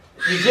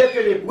Il dit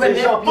que were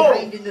les gens left pauvres,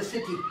 behind in the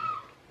city.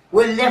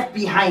 Were left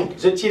behind.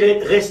 je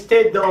tire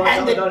restés dans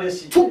And le they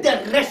site. took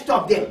the rest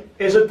of them.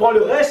 Et je prends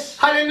le reste.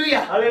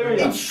 Hallelujah.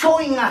 Hallelujah. It's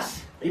showing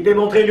us Il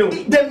démontre nous.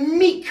 the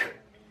meek.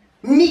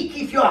 Meek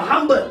if you are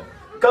humble.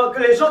 Quand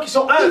les gens qui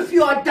sont humbles, If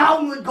you are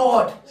down with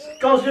God,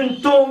 quand une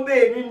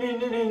tombée,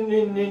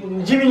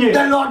 une diminue,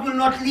 the Lord will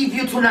not leave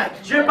you tonight.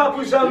 Dieu pas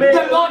pour jamais.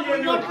 The Lord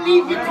will not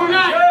leave you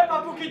tonight. Dieu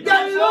pas pour quitter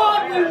The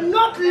Lord will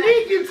not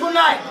leave you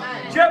tonight.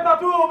 Dieu pas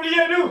pour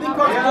oublier nous.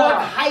 Because God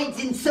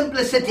hides in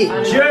simplicity.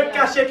 Dieu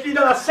cache lui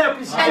dans la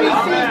simplicité. And he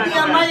says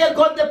Nehemiah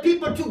got the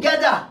people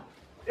together.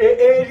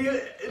 Et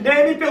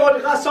Néhémie peut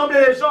rassembler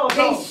les gens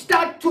They ensemble.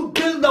 start to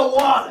build the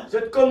wall. Je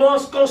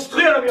commence à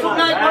construire la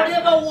Tonight, muraille.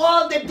 whatever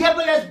wall the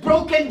devil has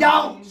broken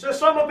down, Ce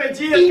soir, on peut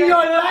dire In qu'il y your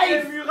a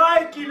life. des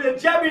murailles qui le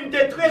diable a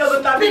détruit dans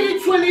votre vie.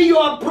 spiritually you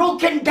are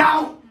broken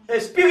down. Et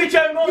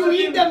spirituellement, You je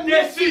in dis the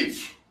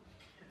message.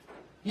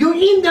 You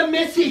in the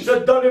message. Je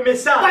donne le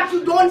message. But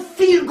you don't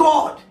feel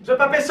God. Je ne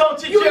peux pas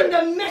sentir You in Dieu.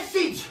 the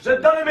message. Je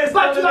donne le message.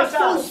 But Le you are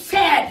so message.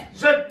 sad. Je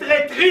suis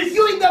très triste.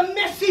 You in the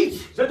message.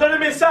 Je donne le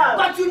message.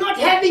 But you're not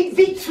having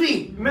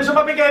victory. Mais je ne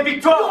peux pas gagner You're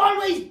victoire.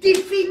 always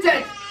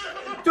defeated.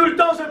 Tout le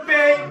temps, je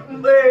fais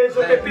It's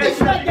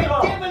la like the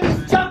victoire. devil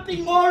is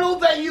jumping all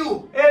over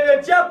you. Et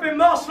le diable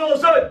marche sur nos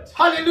autres.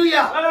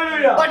 Hallelujah.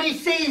 Alléluia. But he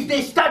says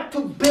they start to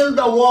build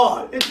a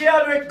wall. Et Dieu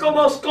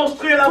commence à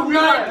construire la Tonight,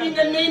 muraille. in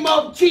the name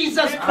of Jesus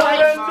Dans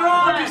Christ, le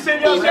nom du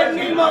Seigneur in the Jésus.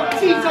 name of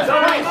Jesus Dans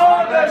le Christ, nom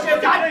de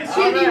start Jésus-Christ.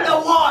 building the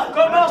wall.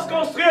 Commence à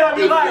construire la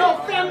If muraille. your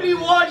family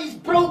wall is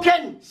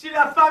broken, Si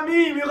la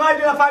famille, muraille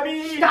de la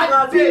famille, start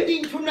écrasée,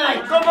 building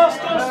tonight. commence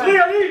à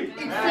construire, lui.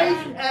 It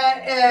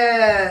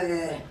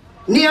says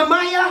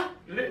Nehemiah,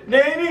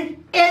 Néhémie,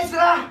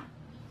 Ezra,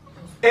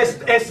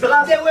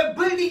 Esdras, they were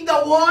building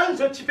the wall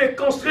je te fais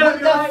construire la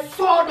with muraille. the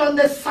sword on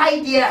the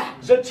side here.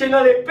 Je tiens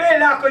dans l'épée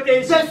là à côté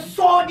ici. The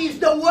sword is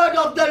the word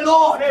of the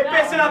Lord.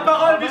 L'épée c'est la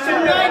parole du Tonight,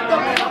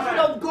 Seigneur. the prophet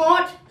of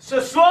God, Ce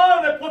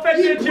soir, le prophète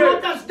he de Dieu,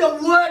 brought us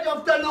the word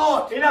of the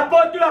Lord. il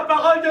apporte la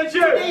parole de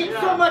Dieu. It's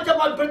so much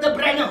about Brother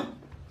Branham.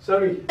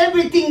 Sorry.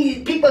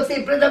 Everything people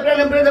say, Brother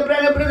Branham, Brother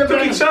Branham, Brother Tout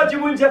quelque Branham. chose du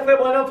monde dit frère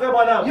Branham, frère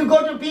Branham. You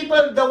go to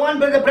people, the one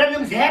Brother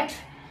Branham's hat,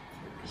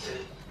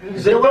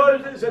 Je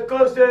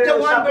cause de the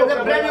one chapeau, Brother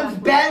frère Branham's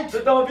Branham. belt, Je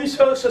t'envie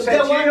sur the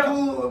ceinture. one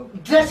who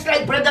dressed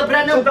like Brother Je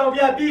Branham. t'envie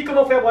habillé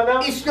comme frère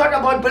Branham. It's not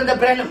about Brother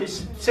Branham.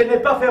 Ce n'est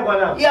pas frère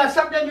Branham. Yeah,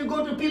 sometimes you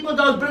go to people,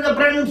 there's Brother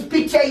Branham's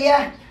picture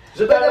here.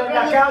 Je Brother donne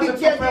la Branham's carte, je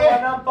picture trouve frère there.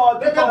 Branham partout.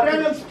 Brother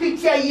Branham's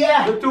picture here.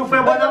 Je trouve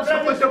frère Brother Branham sur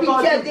Branham's photo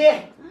picture partout. there.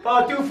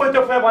 Partout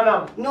photo frère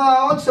Branham. No,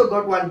 I also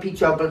got one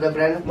picture of Brother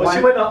Branham. Moi aussi,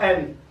 One, moi dans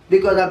elle.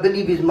 because I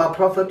believe he's my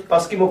prophet.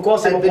 Parce qu'il me croit,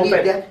 c'est I mon believe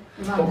prophète. that.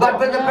 But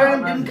Brother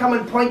Branham didn't come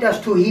and point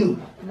us to him.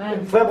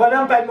 Frère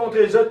Branham va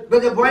montrer les autres.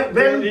 Brother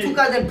Branham took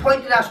us and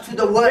pointed us to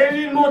the Et word.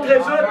 lui montre les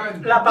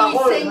autres la He's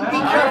parole. saying, be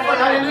careful,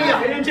 hallelujah.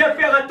 Et il dit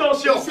faire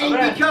attention. He's saying,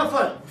 be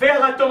careful.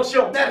 Faire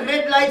attention. The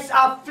red lights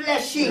are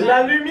flashing.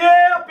 La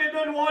lumière peut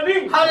donner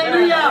warning.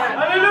 Hallelujah.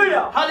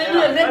 Alléluia.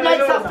 Hallelujah. Red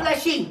lights are Alléluia.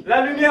 flashing.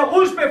 La lumière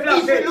rouge peut If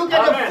flasher. you look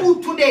at the Amen.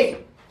 food today,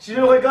 Si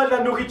nous regardons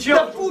la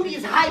nourriture, the food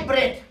is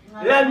hybrid.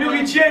 la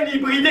nourriture est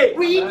hybridée.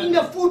 We're eating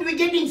the food, we're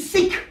getting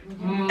sick.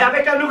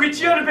 Avec la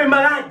nourriture, on devient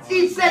malade.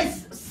 It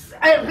says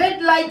a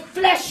red light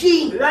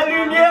flashing. La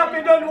lumière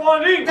peut donner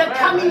warning. The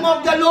coming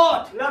of the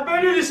Lord. La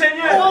venue du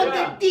Seigneur. All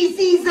the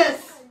diseases,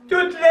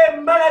 Toutes les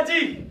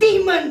maladies,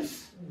 demons,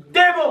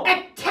 démons,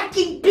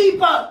 attacking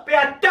people. peut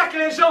attaquer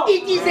les gens.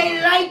 It is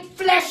a light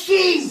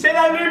flashing. C'est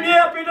la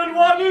lumière peut donner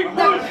warning.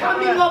 The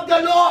coming of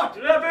the Lord.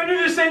 La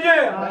venue du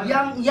Seigneur.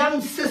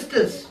 Young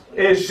sisters,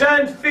 Et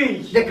jeunes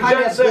filles, they can't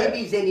jeunes have sœurs,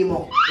 babies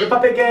anymore. ne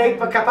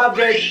pas capable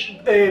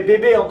d'être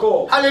bébé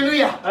encore.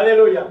 Hallelujah.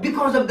 Alléluia.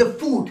 Because of the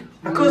food.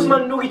 À cause de ma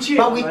nourriture.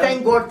 But we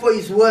thank God for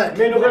His word.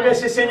 Mais nous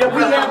remercions le Seigneur pour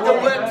We la have the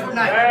parole. word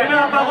tonight. Amen,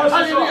 la parole ce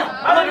Hallelujah.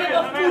 soir.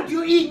 Whatever food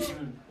you eat,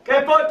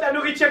 Qu'importe la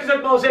nourriture que vous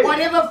avez mangée.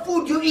 whatever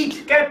food you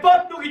eat,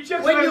 Qu'importe la nourriture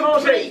que vous When avez you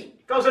mangée. pray,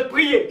 Quand vous êtes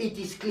prié. it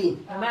is clean.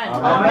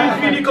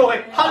 Il finit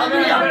correct.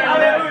 Hallelujah.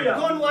 Alléluia.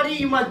 Don't worry,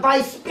 you must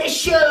buy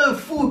special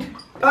food.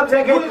 Pas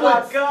besoin de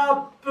Woolworths.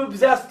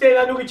 vous acheter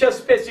la nourriture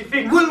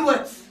spécifique.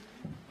 Woolworths.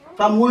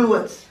 From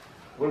Woolworths.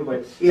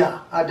 Yeah,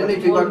 I don't know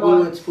if you got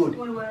Woolworths food.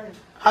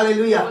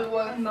 Hallelujah.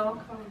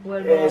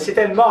 C'est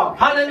une marque.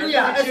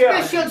 Hallelujah.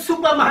 A special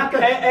supermarket.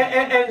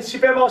 Un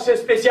supermarché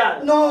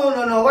spécial. No.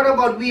 What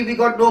about we? We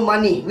got no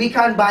money. We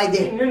can't buy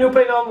there. Nous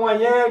prenons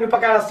moyen, nous pas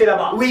qu'à rester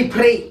là-bas. We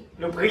pray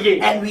Nous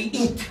prions. and we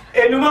eat.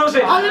 Et nous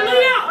manger.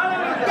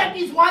 Hallelujah. That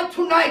is why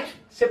tonight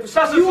C'est pour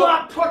ça ce you soir,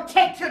 are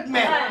protected,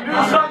 man. nous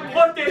sommes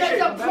There's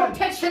protégés. a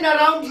protection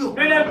around you.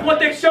 Nous avons une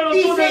protection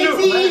He autour de says nous.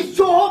 He is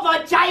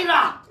Jehovah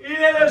Jireh. Il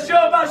est le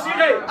jour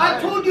assuré. I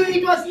told you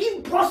it was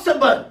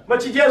impossible Moi,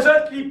 tu dis à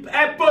eux,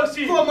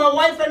 impossible. for my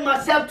wife and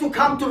myself to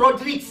come to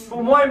Rodrigues.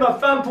 Pour moi et ma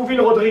femme, pour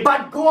vivre Rodrigue.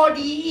 But God,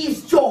 He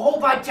is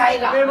Jehovah Mais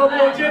Jireh. mon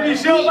bon Dieu, il est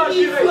Jéhovah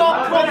He is Jireh. your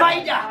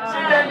provider.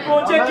 C'est un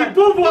bon Dieu qui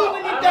pourvoit.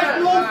 Even if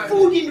there's no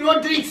food in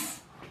Rodrigues,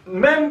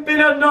 Même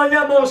pendant qu'il y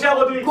a mangé à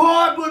Rodrigue.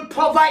 God will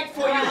provide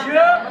for you. Dieu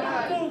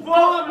pour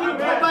pouvoir God pour will nous.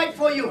 provide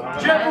for you.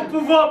 Dieu pour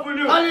pouvoir pour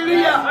nous.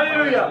 Hallelujah.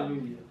 Alléluia.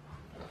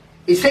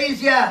 It says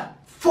here,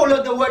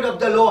 follow the word of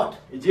the Lord.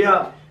 Il dit,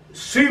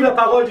 suive la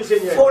parole du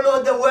Seigneur.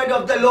 Follow the word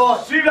of the Lord.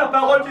 Suive la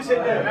parole du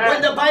Seigneur.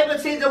 When the Bible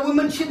says a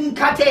woman shouldn't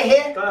cut her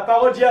hair, Quand la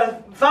parole dit à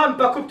femme,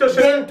 pas coupe tes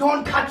cheveux. then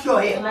don't cut your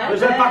hair. Ne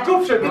j'aime pas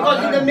coupe cheveux.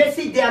 Because in the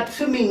message they are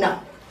trimming now.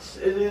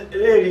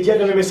 Il dit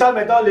dans le message,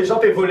 maintenant les gens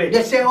peuvent voler.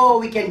 They say, oh,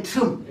 we can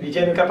trim. Il dit,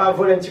 on est capable de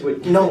voler un petit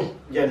bout. No.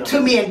 Il dit, non.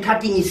 Trimming and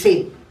cutting is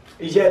same.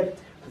 Il dit,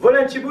 voler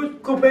un petit bout,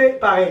 couper,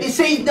 pareil. It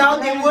says now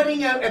they're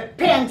wearing a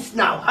pants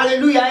now.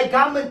 Hallelujah. A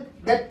garment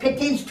that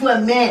pertains to a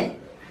man.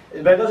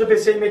 Maintenant, je peux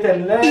essayer de mettre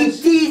un linge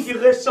It is- qui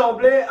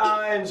ressemblait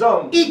à un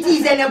homme. It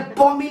is an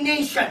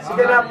abomination.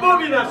 C'est une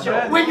abomination.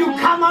 When you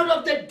come out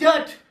of the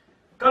dirt,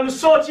 Quand nous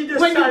sortis de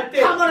when you saleté,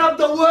 come out of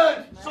the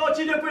world,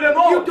 sortis depuis le you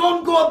monde,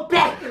 don't go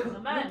back.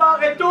 nous pas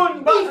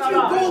retourne If you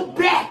là-bas. go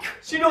back,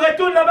 Si nous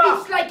retournons là-bas,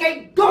 it's like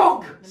a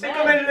dog c'est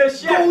comme le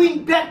chien going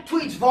back to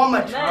its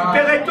vomit. qui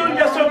retourne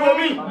vers son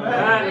vomi.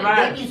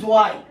 That is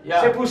why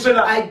C'est pour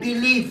cela. I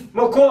believe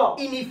Mon corps,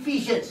 in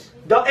Ephesians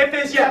dans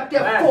Éphésiens, chapter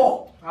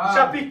 4,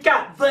 chapitre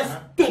 4 verse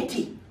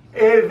 30.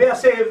 et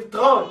verset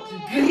 30,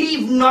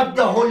 Grieve not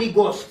the Holy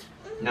Ghost,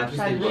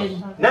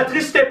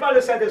 n'attristez pas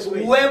le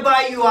Saint-Esprit.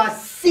 whereby you are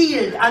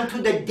sealed unto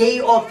the day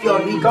of your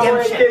Quand on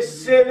a été redemption.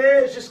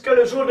 scellés jusqu'à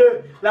le jour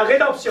de la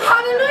rédemption.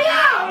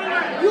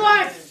 Hallelujah! You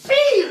are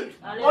sealed.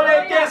 On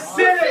a été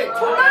scellés.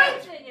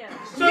 Tonight,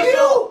 Ce soir,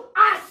 you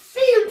are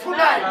sealed on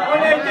tonight.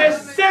 a été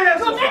scellés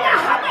ce No matter soir.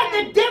 how much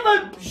the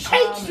devil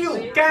shakes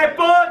you,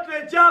 Qu'importe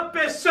le diable peut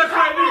how much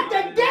secouer,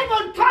 the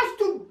devil tries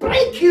to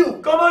break you,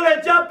 comment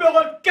le diable peut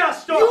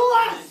recasser you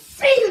are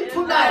sealed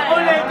on tonight.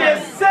 a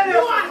été scellés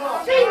You ce are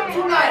soir.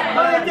 sealed tonight. On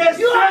a été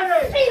You are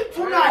scellés sealed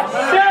tonight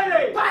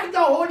Scellés by the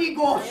Holy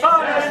Ghost.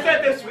 par le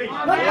Saint-Esprit.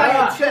 Not by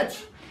a church.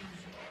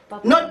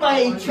 Not by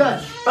a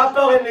church. Pas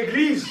par une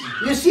église.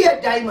 You see a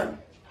diamond.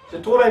 Je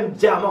trouve un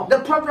diamant. The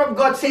prophet of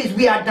God says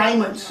we are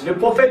diamonds. Le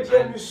prophète dit,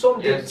 nous sommes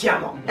des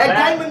diamants. A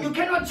diamond, you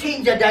cannot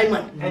change a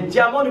diamond. Un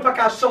diamant n'est pas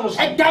qu'à changer.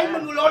 A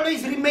diamond will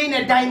always remain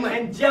a diamond.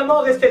 Un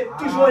diamant reste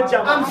toujours un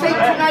diamant. I'm saying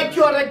tonight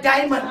you are a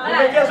diamond. On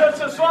va dire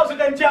ce soir, c'est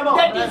un diamant.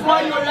 That is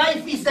why your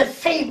life is the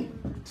same.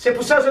 C'est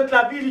pour ça que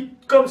la vie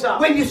comme ça.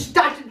 When you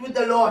started with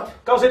the Lord,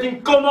 Quand c'est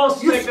une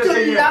commence you avec le still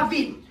Seigneur, love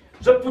Him.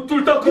 je peux tout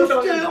le temps You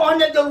compter. still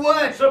honor the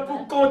word. Je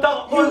peux compter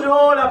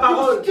honorer la You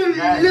parole. still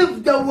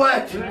live the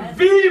word.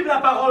 Vive la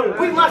parole.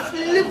 We must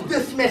live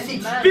this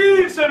message.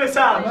 Vive ce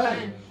message.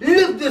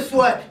 Live this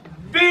word.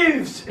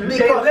 Vive et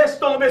Because laisse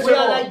tomber ce we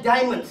are monde. like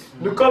diamonds.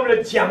 Nous comme le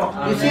diamant.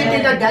 You see it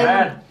in a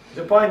diamond.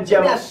 Je prends un Maybe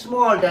diamant, a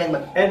small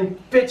diamond. un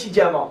petit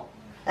diamant.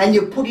 And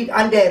you put it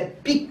under a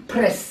big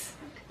press.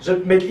 Je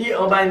mets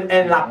en bas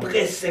la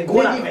presse, un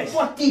gros la Maybe presse.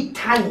 40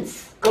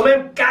 tons. Quand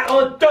même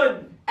 40 tonnes.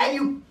 And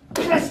you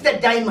press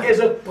the diamond. Et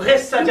je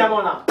presse ce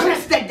diamant là.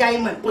 Press the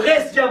diamond.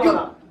 Presse diamant You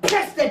là.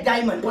 press the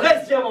diamond.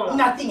 Presse diamant là.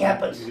 Nothing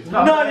happens. You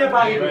Non, il n'est pas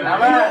arrivé.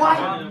 know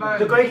why?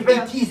 Je connais qui fait.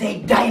 It is a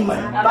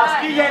diamond.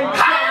 Parce qu'il y a un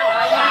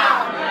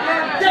diamant.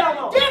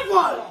 The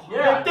devil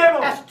Le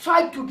démon. has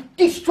tried to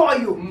destroy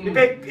you. Il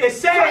fait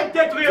essayer de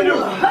détruire To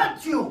nous.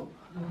 hurt you.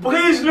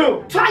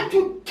 Brise-nous. Try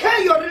to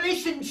tear your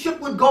relationship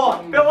with God.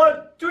 Pero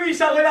tue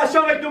sa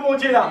relation avec nous, mon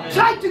Dieu là.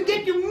 Try to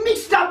get you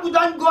mixed up with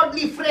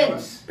ungodly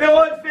friends.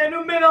 Pero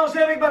fais-nous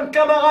mélanger avec nos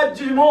camarades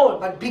du monde.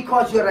 But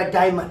because you're a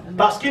diamond,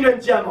 Parce qu'il y a un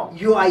diamant.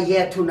 you are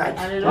here tonight.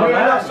 On est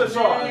là ce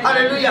soir.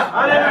 Hallelujah.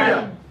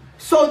 Alléluia.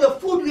 So the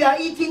food we are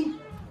eating,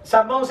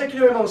 Ça mange ce qu'il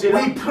nous manger là.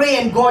 we pray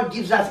and God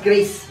gives us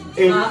grace.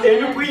 Et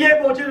nous prions,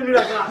 mon Dieu, de nous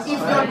la grâce. If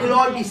not, we'll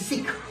all be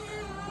sick.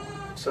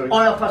 Sorry.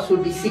 All of us will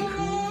be sick.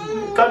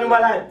 Quand nous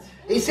malades,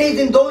 It says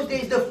in those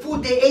days the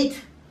food they ate,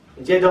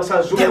 il dit dans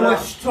sa they journée were là,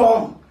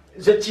 strong.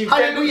 je t'y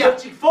Hallelujah.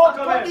 fort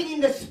quand même. Talking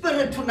in the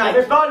spirit Je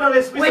tonight. parle dans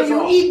l'esprit ce When you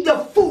soir. eat the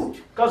food,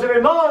 Quand je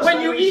me mange,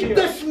 when you eat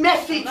this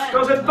message,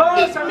 quand je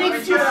pense it à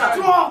makes you nourriture,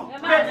 strong.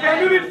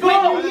 fais-nous une When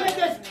force. you hear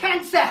this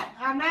cancer,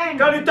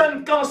 Quand nous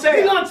donne cancer,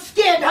 you're not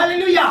scared.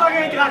 Hallelujah.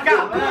 Soyez tracas.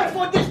 You pray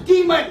for this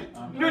demon.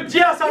 nous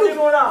dis à ce You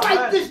démon-là,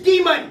 fight this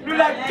demon. nous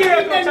la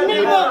guerre contre In ce the name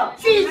démon-là.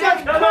 of Jesus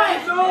Dans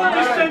Christ. le nom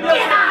du Seigneur.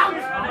 Get out.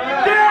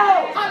 Démon.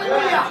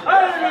 Hallelujah. You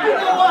Alléluia.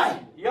 know why?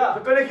 Je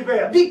connais qui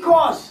fait.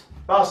 Because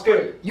Parce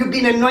que you've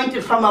been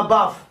anointed from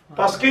above.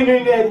 qu'il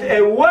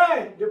est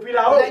ouais depuis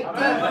là-haut. Like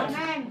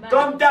David.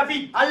 Comme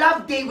David. I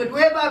love David.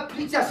 Wherever a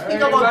preacher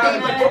speak about Mon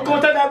David,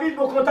 content David,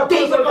 mon content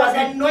David was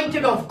David.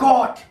 anointed of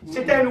God.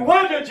 C'était un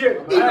roi de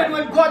Dieu. Even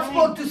when God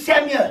spoke to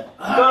Samuel,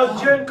 Quand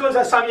Dieu une cause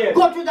à Samuel,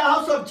 go to the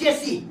house of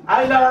Jesse.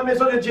 allez dans la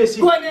maison de Jesse.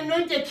 Go and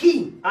anoint a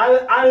king.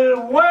 Al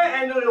ouais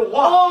et le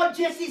roi. All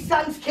Jesse's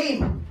sons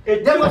came.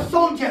 Et They were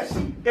soldiers.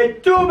 Et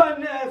tout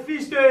le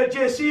fils de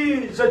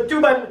Jesse,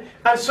 tout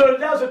un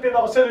soldat, je peux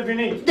voir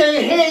venir. The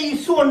hair is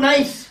so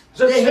nice.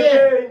 Je The suis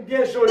hair.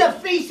 bien joli. The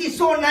face is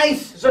so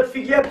nice. Je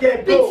figure bien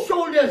Big beau,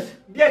 shoulders.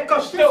 bien Just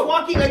costaud.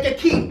 walking like a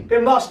king. Et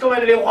marche comme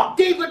un roi.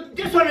 David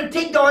just want to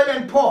take the oil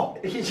and pour.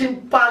 J'ai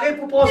paré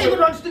pour prendre. David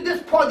wants to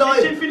just pour the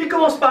J'ai oil. fini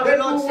commence par The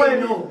Lord pour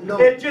said no, no.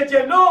 Et Dieu dit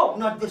non,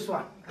 Not this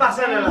one. pas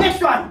celle-là.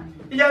 Next one.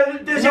 Il y a le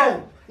deuxième.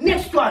 No.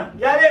 Next one.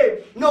 Il y a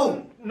les. No.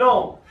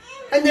 Non.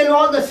 And then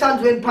all the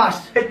sons went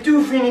past. Et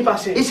tout finit par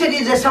passer. He said,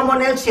 is there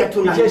someone else here Est-ce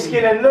tonight? qu'il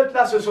y a un autre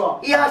là ce soir?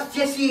 He asked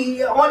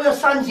Jesse, all your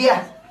sons here?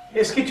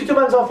 Est-ce que tu te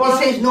mets enfants He là?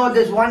 says, no,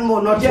 there's one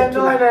more, not Il y a here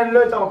non, il y tonight. a un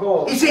autre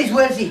encore. He says,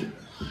 where's he?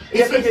 He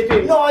Yeah, says,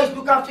 but- no, he's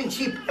looking after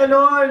sheep. Et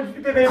non,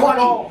 il peut Call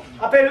non.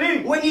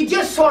 Appelle-lui. When he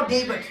just saw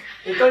David,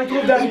 Et quand il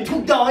trouve he David.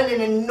 took the oil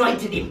and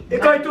anointed him. Et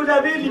quand il trouve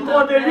David, il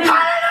prend de lui.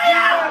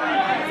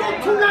 Hallelujah!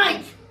 So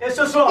tonight, Et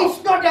ce soir,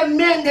 it's not a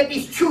man that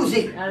is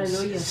choosing.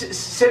 Alléluia.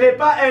 ce n'est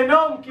pas un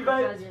homme qui va.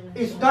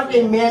 It's not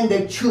a man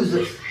that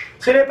chooses.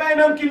 Ce n'est pas un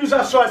homme qui nous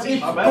a choisis.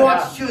 It's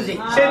God's choosing.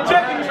 C'est Dieu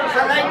qui nous a I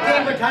choisis. like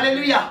David,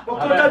 hallelujah. Donc,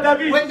 quant à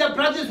David, When the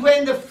brothers were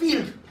in the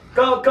field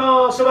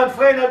quand son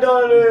frère est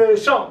dans le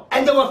champ,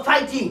 and they were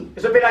fighting,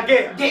 il s'appelle la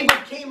guerre. David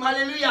came,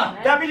 hallelujah.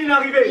 David il est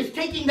arrivé. He's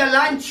taking the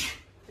lunch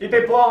Il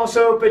peut prendre ce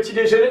petit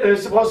déjeuner,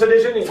 prendre ce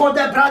déjeuner for the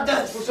pour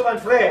brothers. son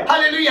frère.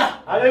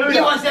 Hallelujah. Hallelujah.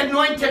 He was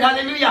anointed,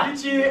 hallelujah.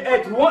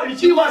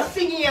 He was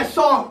singing a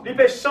song. Il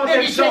peut chanter And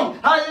un he chant. sang,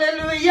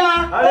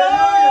 hallelujah,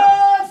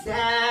 Hallelujah.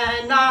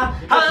 Hosanna,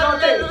 Il peut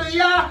chanter.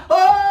 hallelujah,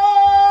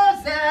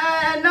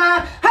 Hosanna,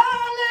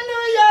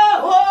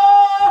 hallelujah,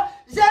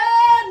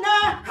 Hosanna,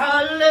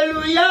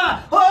 hallelujah,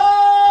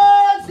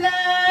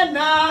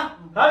 Hosanna.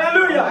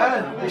 Alléluia.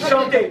 Il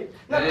chantait.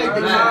 Not like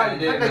the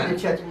church, not like the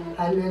church.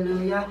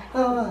 Hallelujah,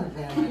 Hosanna.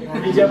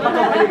 Il dit pas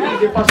comment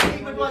l'église est passée.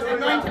 David was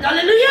anointed,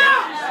 hallelujah.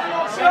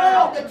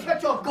 How the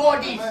church of God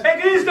is.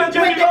 Église de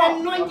Dieu When the vivant.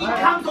 anointing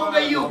comes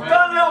over you,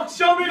 Quand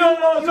l'onction vient dans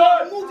nos you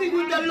are œuvres, moving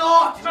with the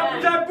Lord. ça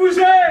vous a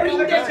bougé.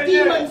 Bring avec le the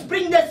Seigneur. demons,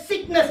 bring the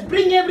sickness,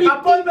 bring every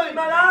Apporte demon. le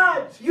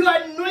malade. You are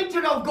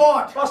anointed of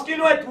God. Parce qu'il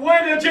doit être loin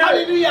de Dieu.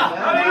 Hallelujah.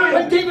 Hallelujah.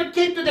 When David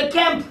came to the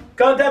camp,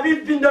 Quand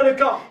David vient dans le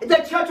camp, the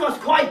church was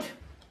quiet.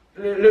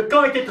 le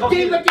camp était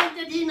tranquille. David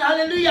entered in,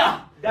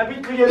 hallelujah.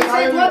 David criait He said,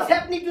 Alléluia. what's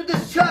happening to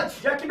this church?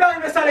 J'ai qui va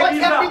arriver ça à What's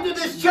l'église là. happening to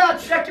this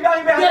church? J'ai qui va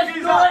arriver à There's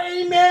l'église no là.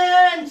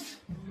 amens.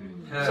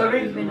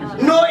 Celui.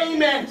 No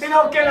amens. Il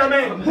n'a aucun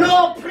amen.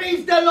 No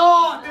praise the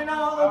Lord. Il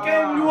n'a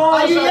aucun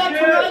louange Are you here à Dieu.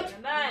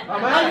 tonight?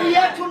 Are you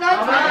here tonight?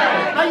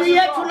 Are you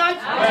here tonight?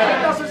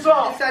 Dans ce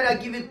soir. I said I'll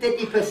give you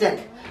 30%.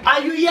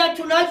 Are you here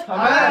tonight?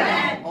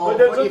 Oh,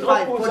 Peut-être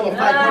 45, 45,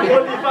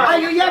 45. Are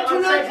you here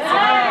tonight?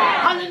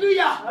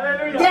 Hallelujah.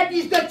 Alléluia. That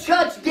is the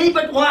church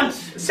David wants.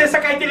 C'est ça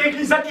qu'a été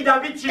l'église là qui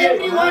David tiré.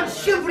 Everyone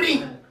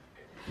shivering.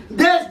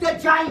 There's the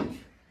giant.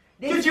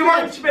 Que They're tu vois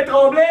un scared. petit peu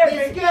trembler, They're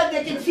mais scared.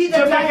 They can see je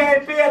the vais giant.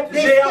 répéter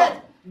They're géant. scared.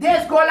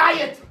 There's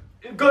Goliath.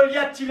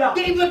 Goliath il a.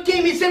 David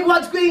came. He said,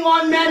 "What's going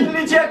on, man?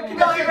 Il dit qui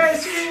va arriver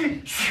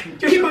ici.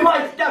 Que Keep tu peux quiet.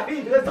 pas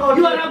David, reste You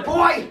tranquille. are a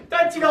boy." T'es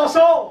un petit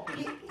garçon.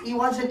 He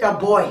wasn't a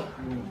boy.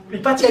 Il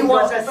n'est pas He petit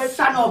was garçon. a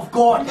son of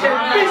God. C'est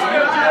un fils de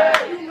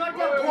Dieu. You're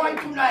not a boy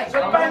tonight. C'est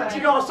pas un petit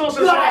garçon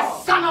ce You are soir.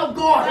 a son of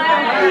God.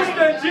 Un fils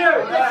de I Dieu.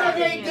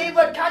 said, "Hey,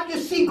 David, can't you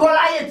see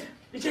Goliath?"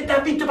 Il dit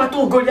David, tu vas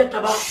ton Goliath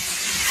là-bas.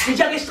 Il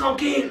dit reste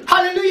tranquille.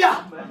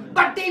 Hallelujah.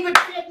 But David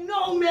said,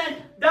 "No, man.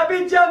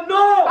 David dit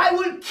non. I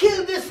will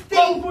kill this On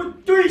thing. vous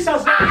tue ça.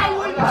 I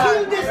will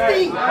kill this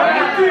thing.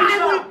 I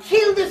will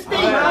kill this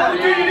thing.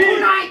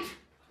 Tonight,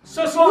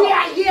 Ce soir, we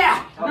are here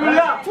nous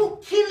là. to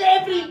kill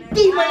every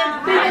demon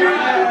and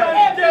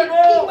every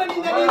demon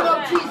in the name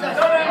of Jesus.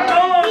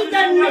 In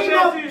the name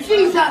of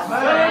Jesus.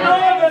 Dans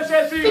le nom de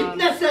Jésus.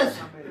 Sicknesses,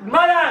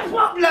 Malade.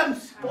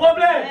 problems,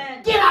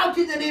 Problème. get out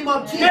in the name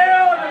of Jesus.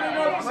 Dehors dans le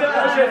nom du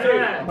Seigneur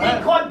Jésus.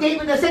 They called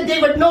David and said,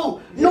 "David, no,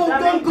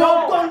 don't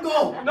go, don't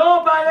go."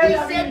 Non, pas He aller.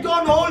 said,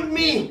 "Don't hold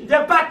me. Il n'y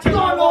a pas de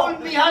Don't hold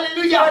me."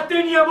 Hallelujah.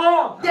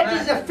 tenir-moi. That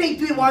is the faith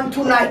we want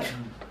tonight.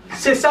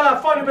 C'est ça la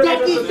foi du besoin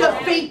That de is ce the soir.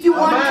 faith you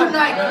want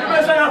tonight. Nous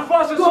besoin de la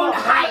foi ce Don't soir.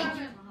 hide.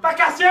 Pas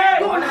caché.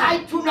 Don't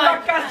hide Pas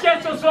tonight. caché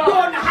ce soir.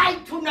 Don't hide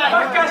Pas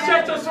tonight.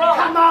 caché ce soir.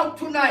 Come out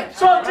tonight.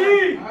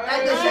 Sorti.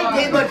 And they said,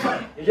 "David,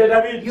 Il dit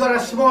David, you're a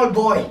small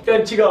boy. tu es un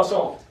petit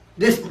garçon.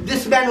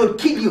 This man will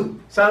kill you."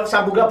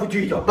 Ça bougla pour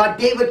tuer toi. But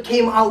David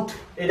came out.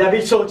 Et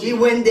David He sortit.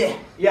 went there.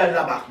 Il est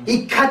là-bas.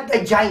 He cut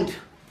the giant.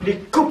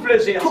 Il coupe le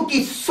géant. Took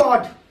his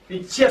sword.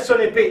 Il tire sur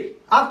l'épée.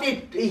 After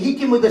he hit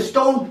him with a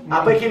stone,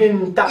 Après qu'il ait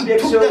tapé He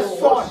took sur the le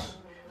sword. os,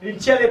 il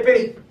tire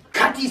l'épée.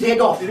 cut his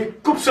head off. Il lui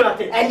coupe sur la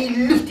tête. And he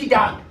lifted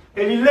down.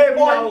 Et il lève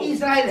All là-haut.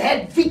 Israel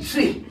had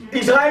victory.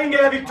 Israël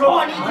gagne la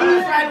victoire. All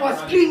Israel was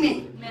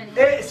screaming.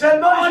 Et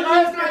seulement All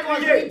Israël Israel peut was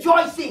crier.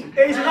 rejoicing.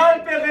 Et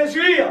Israël peut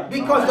réjouir.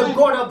 Because the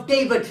God of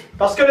David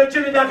Parce que le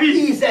Dieu de David,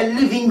 il is a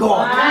living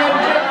God.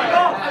 est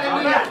vivant.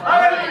 Hallelujah.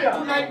 Alléluia.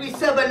 Tonight we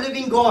serve a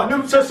living God.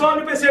 Nous, ce soir,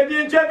 nous peut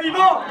servir un Dieu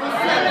vivant. We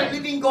serve a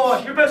living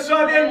God. Nous peut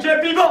servir un Dieu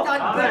vivant.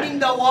 Start building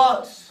the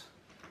walls.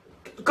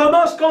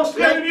 Comment se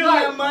construire Like le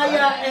miracle?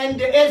 Nehemiah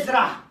and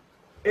Ezra.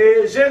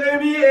 Et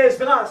Jérémie et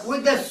Esdras,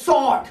 with the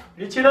sword.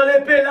 ils tiennent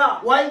l'épée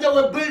là, While they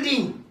were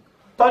building,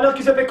 pendant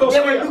qu'ils se fait they were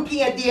construire.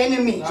 looking at the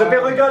enemy. Je peux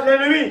regarder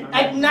l'ennemi.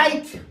 At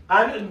night,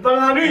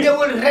 Pendant la nuit, they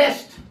will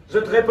rest. je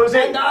te reposer.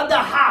 And the other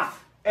half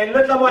Et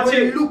l'autre la will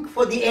moitié, look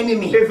for the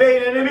enemy. et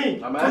veille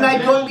l'ennemi.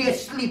 Tonight, don't be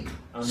asleep.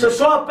 Ce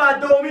soir, pas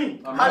dormi.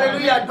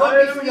 Hallelujah. Don't be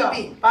Alléluia.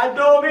 sleeping. Pas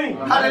dormi.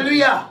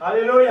 Hallelujah.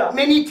 Alléluia.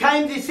 Many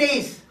times it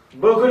says,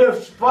 Beaucoup de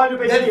fois, nous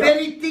peut the dire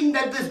very thing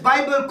that this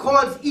Bible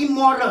calls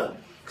immoral,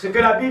 ce que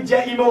la Bible dit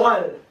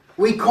immoral.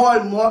 we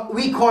call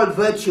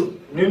virtue.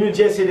 Nous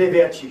disons c'est des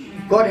vertus.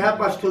 God help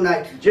us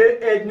tonight. Dieu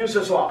aide-nous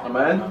ce soir.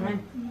 Amen.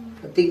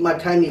 I think my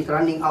time is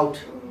running out.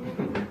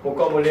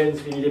 Pourquoi mon lait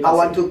finit de I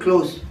want passer? to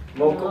close.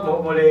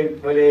 Mon lait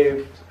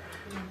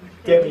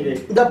terminé.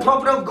 The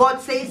prophet of God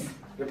says,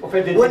 Le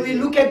prophète de when we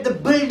Dieu. look at the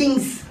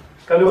buildings,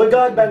 Quand nous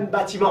regardons un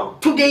bâtiment,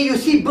 today you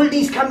see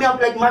buildings coming up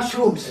like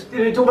mushrooms.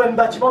 tu trouves un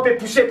bâtiment peut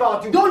pousser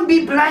partout. Don't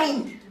be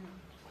blind.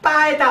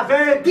 Pas être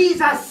aveugle.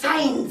 These are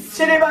signs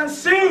C'est des bons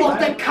signes. of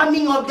the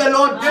coming of the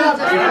Lord de la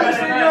venue du Jesus.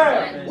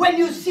 Seigneur. When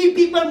you see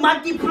people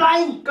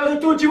multiplying, Quand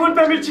tout le monde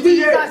peut these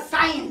multiplier, are ce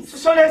signs.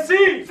 sont les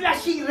signes.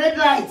 Flashing red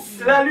lights.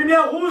 La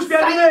lumière rouge peut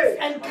Signs allumer.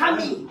 and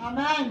coming.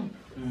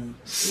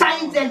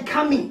 Signs and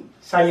coming.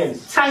 Science.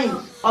 Signs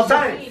of the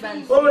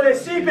Signs. Oh, les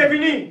signes peuvent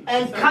venir.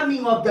 and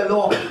coming of the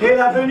Lord. Et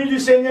la venue du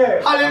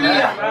Seigneur.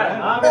 Hallelujah.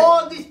 Amen.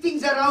 All these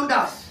things around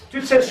us,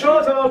 Toutes ces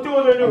choses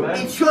alentour de nous,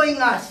 it's showing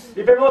us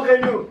il peut montrer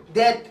nous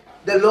that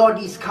the Lord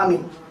is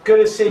coming. que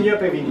le Seigneur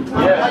peut venir.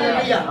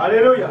 Hallelujah.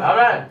 Alléluia.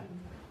 Amen.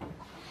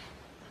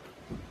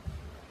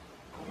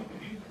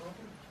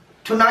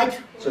 Tonight,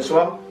 Ce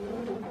soir,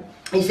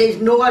 he says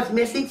Noah's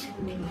message.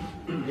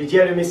 il dit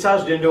le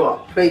message de Noah.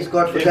 Praise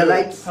God for the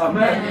lights.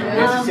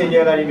 Merci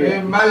Seigneur la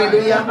lumière.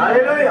 Hallelujah.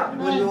 Alléluia.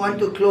 When you want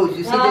to close,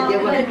 you see the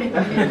devil.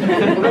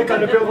 Mais quand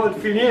le père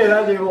finir, et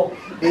là, il est bon.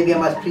 Maybe I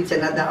must preach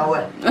another hour.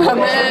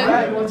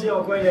 Là, ils vont dire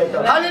encore il est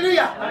temps.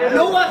 Hallelujah.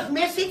 Noah's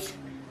message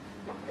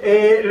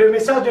Et le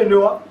message de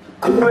Noah,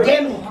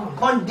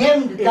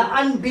 condemned the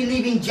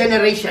unbelieving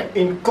generation.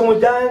 il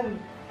condamne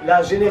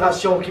la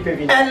génération qui peut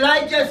venir.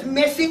 Elijah's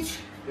message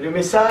Le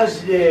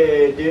message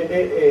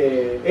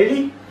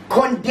d'Élie,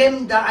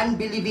 condemned the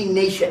unbelieving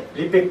nation.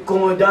 il peut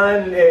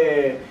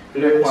condamner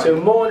ce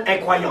monde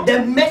incroyant. The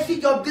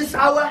message of this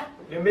hour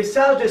Le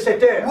message de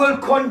cette heure, will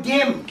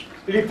condemn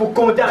il faut the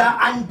condamner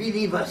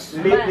unbelievers.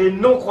 les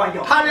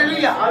non-croyants.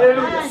 Hallelujah.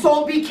 Alléluia.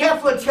 So be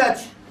careful,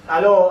 church.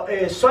 Alors,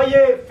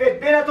 faites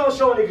bien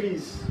attention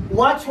l'église.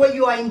 Watch where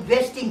you are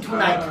investing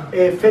tonight.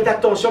 Et faites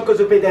attention que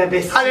vous pouvez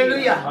investir.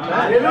 Hallelujah.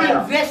 Alléluia.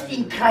 Invest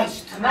in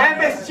Christ.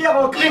 Investir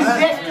en Christ.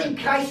 Invest in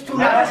Christ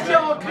tonight.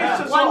 Investir en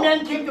Christ ce soir. One man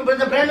came to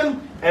Brother Branham.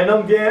 Un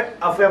homme vient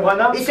à Frère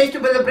Branham. He says to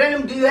Brother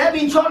Branham, do you have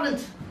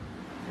insurance?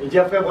 Il dit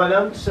à Frère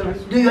Branham,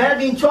 Do you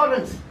have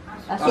insurance?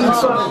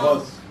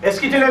 est-ce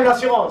qu'il te donne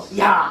l'assurance?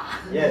 Yeah.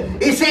 Yes.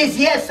 He says,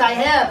 yes, I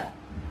have.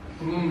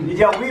 Il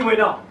dit oui ou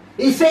non.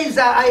 He says,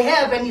 I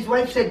have. And his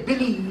wife said,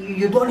 Billy,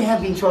 you don't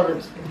have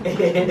insurance.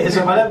 Et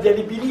son madame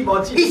dit, Billy,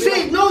 bon, He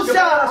says, no, sir,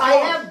 I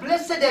have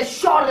blessed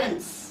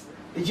assurance.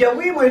 Il dit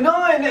oui ou non,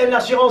 une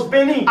assurance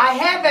bénie. I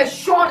have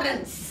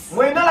assurance.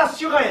 Oui, non,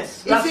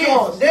 l'assurance. He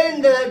says,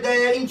 then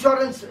the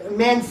insurance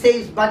man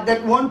says, but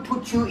that won't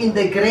put you in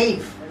the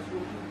grave.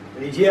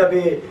 Il dit,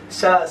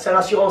 ça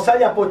l'assurance, ça,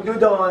 il apporte nous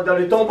dans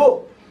le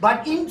tombeau.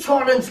 But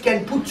insurance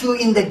can put you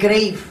in the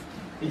grave.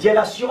 Il dit,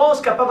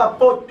 l'assurance capable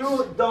d'apporter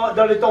nous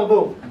dans le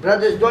tombeau.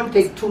 Brothers, don't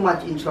take too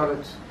much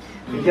insurance.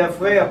 Il dit,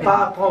 frère,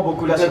 prends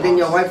beaucoup Because then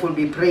your l'assurance. wife will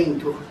be praying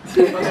too.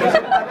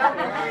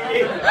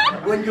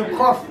 When you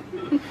cough,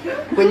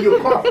 when you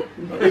cough,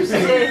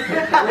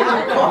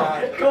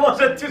 Comment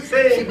ça tu she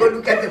sais? go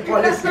look at the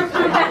policy.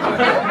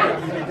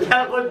 Il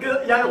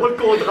y a un rôle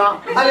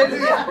contrat.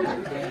 Hallelujah.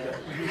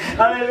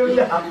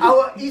 Alléluia.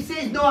 He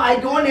says, no, I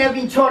don't have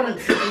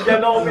insurance. Il dit,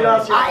 non, mais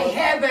l'assurance. I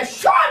have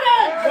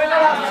assurance.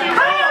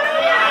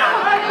 Hallelujah.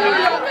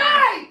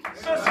 Tonight,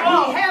 Ce we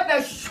soir, have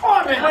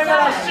assurance. on a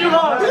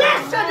l'assurance.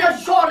 Blessed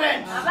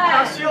assurance.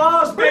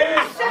 L'assurance bénie.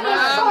 Blessed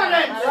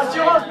assurance.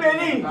 L'assurance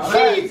bénie.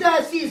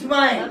 Jesus is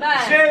mine.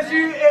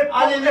 Jésus est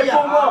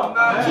pour moi.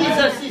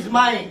 Jesus is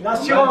mine.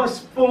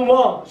 L'assurance pour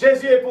moi.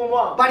 Jésus est pour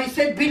moi. But he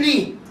said,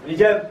 Billy, Il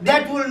dit,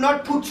 that will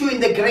not put you in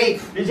the grave.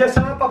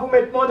 ça ne va pas vous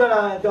mettre moi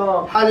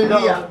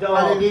Hallelujah.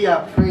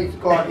 Hallelujah. Praise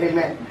God.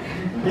 Amen.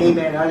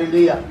 Amen.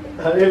 Hallelujah.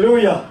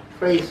 Alléluia.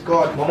 Praise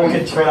God. Moment que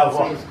tu vas la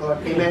voir. Praise God.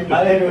 Amen.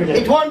 Alléluia.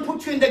 It won't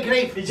put you in the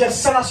grave. Il dit,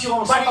 ça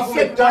l'assurance, ça But va he vous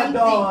said mettre one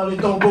dans le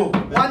tombeau.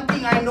 One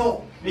thing I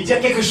know. Il dit,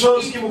 quelque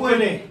chose qui vous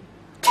connaît.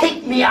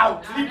 Take me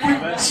out. Il peut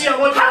tirer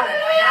votre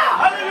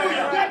Hallelujah.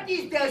 Alléluia. That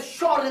is the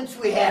assurance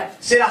we have.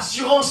 C'est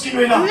l'assurance qui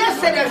nous est là.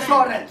 Blessed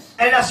assurance.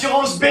 Et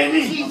l'assurance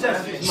bénie.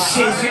 Jesus is mine.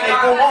 Jésus est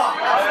pour moi.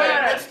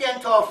 Let's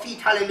stand to our feet.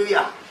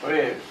 Hallelujah.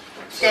 Oui.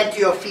 Stand to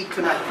your feet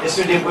tonight.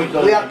 Laisse-nous débrouiller.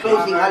 We are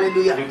closing.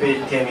 Hallelujah. Je peux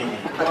terminer.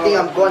 I think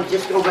I'm gone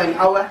just over an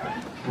hour.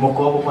 Mon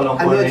corps vous parle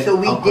I know it's a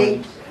weekday.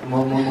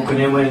 Mon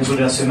connaît moi une jour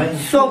de la semaine.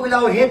 So with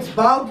our heads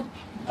bowed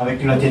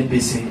Avec la tête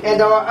baissée and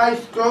our eyes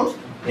closed.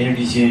 et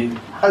les yeux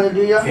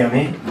Hallelujah.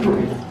 fermés.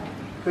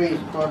 Praise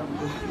God.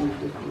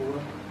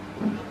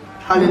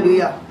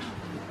 Hallelujah.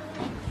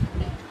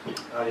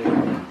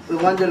 Alléluia. We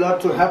want the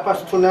Lord to help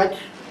us tonight.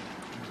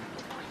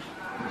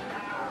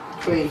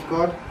 Praise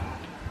God.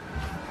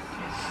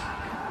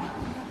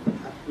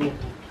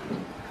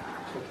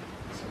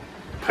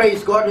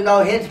 Praise God with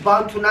our heads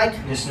bowed tonight.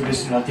 Laisse-nous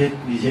baisser la tête,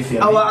 les yeux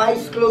fermés. Our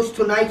eyes closed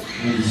tonight.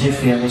 Les yeux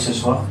fermés ce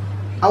soir.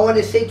 I want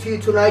to say to you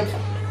tonight,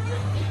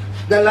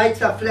 the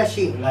lights are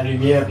flashing. La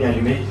lumière est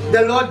allumée.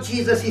 The Lord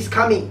Jesus is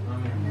coming.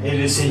 Et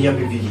le Seigneur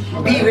est venu.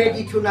 Be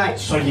ready tonight.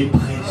 Soyez prêts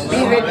ce Be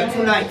soir. ready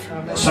tonight.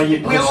 Soyez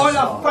We prêts ce all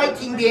soir. are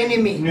fighting the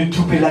enemy. Ne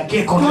trouvez la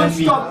guerre contre Don't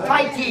l'ennemi. stop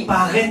fighting.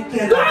 Arrêtez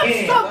la Don't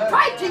guerre. stop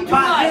fighting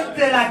tonight.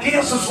 Arrêtez la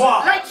guerre ce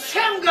soir. Like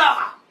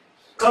Shamgar.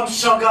 Comme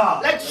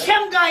Shamgar. Like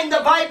Shamgar in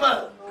the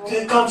Bible.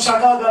 Comme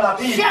Shamgar dans la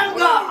Bible.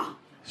 Shamgar.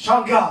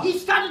 Shamgar. He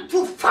started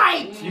to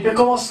fight. Il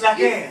commence la He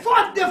guerre.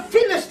 fought the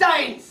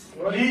Philistines.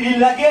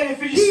 La guerre des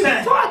He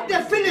Philistins. fought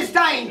the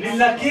Philistines.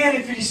 La guerre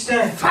des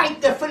Philistins. Fight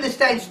the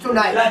Philistines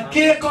tonight. La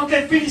guerre contre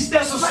les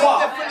Philistins ce Fight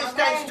soir. the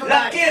Philistines La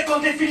tonight. guerre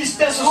contre les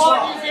Philistins ce God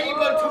soir. is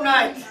able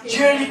tonight.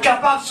 Dieu est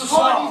capable ce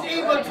soir. God is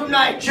able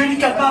tonight. Dieu est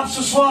capable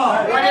ce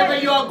soir. Whatever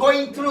you are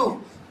going through,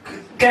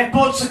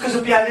 Qu'importe ce que je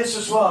peux aller ce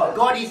soir.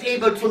 God is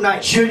able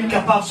tonight. Dieu est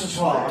capable ce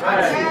soir.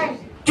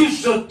 Tout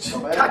saute.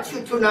 Touch you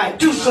tonight.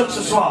 Tout saute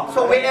ce soir.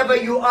 So wherever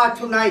you are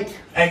tonight,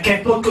 Et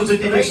qu'importe que je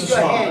te ce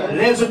soir.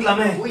 Lève la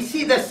main. we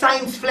see the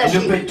signs Je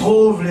flashing. peux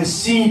trouver le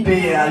signe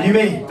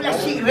allumé.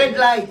 Flashing red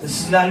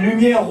lights. La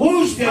lumière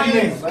rouge est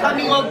allumée. Signs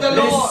coming of the Le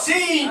Lord.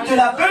 signe de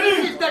la This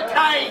venue. is the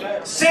time.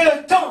 C'est le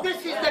temps.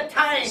 This is the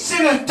time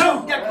C'est le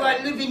temps that we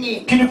are living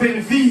in. que nous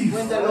pouvons vivre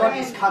When the Lord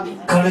is coming.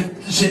 quand le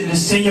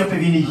Seigneur peut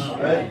venir.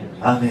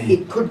 Amen.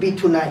 It could be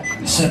tonight.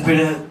 Ça peut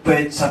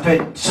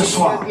être ce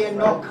soir. There will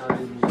be a knock.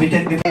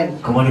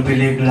 Peut-être comment nous pouvons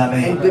lever la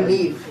main. And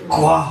believe.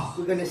 Croire.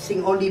 We're going to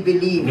sing only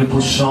believe. Nous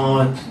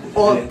poussons.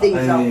 All things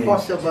are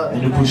possible.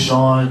 Nous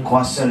poussons.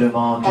 Croire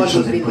seulement. Toute Only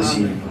chose est believe.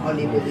 possible.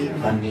 Only believe.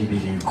 Only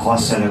believe. Croire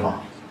seulement.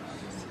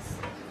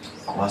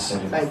 Croire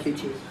seulement. Thank you,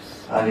 Jesus.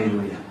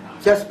 Alléluia.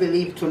 Just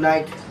believe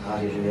tonight.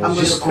 Alléluia. I'm going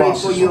Juste to pray croire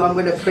for ce you. soir. I'm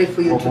going to pray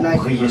for you Pour tonight.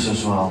 prier ce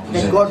soir. Pour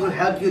That vous. God will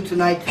help you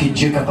tonight. Que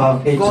Dieu est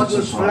capable d'aider God ce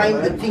will soir.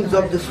 blind the things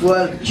of this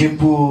world. Dieu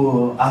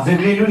pour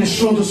aveugler les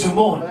choses de ce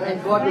monde. And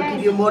God will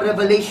give you more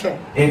revelation.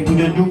 Et pour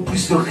donner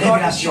plus de God will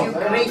révélation. give you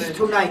grace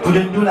tonight Pour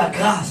donner la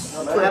grâce.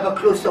 to have a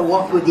closer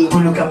walk with Him.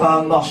 Pour nous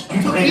capables de marcher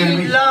plus To be près de in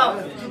lui. love.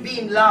 To be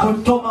in love. Pour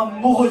tomber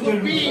amoureux de To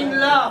be lui. in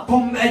love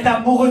Pour être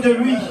amoureux de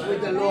lui.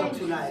 with the Lord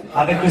tonight.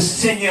 Avec le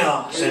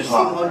Seigneur ce Sing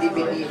soir. only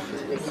believe.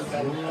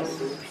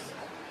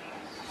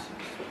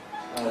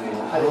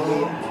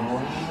 Hallelujah.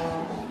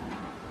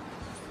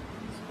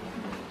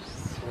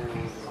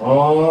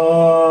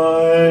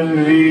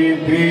 Only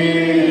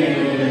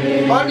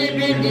believe. Only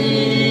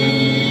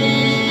believe.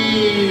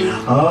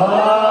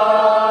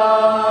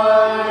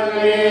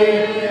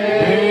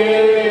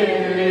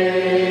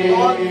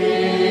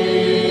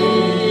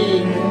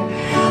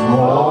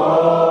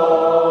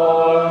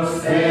 All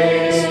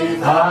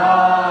things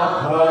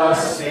are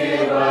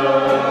possible.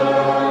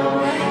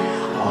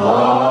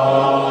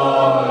 Only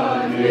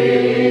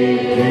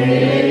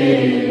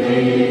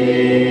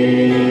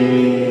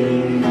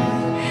believe.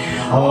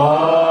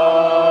 Only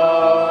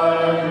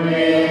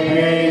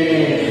believe.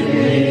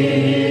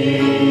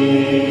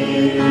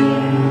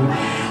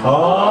 Only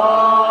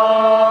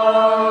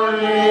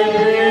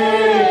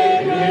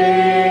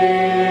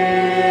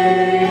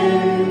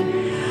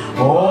believe.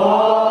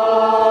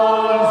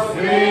 All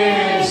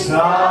things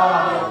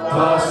are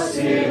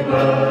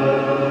possible.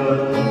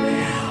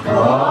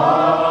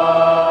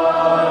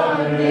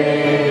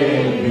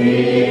 Only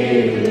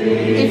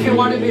believe. If you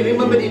want to be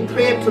remembered in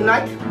prayer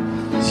tonight,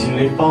 Si nous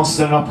les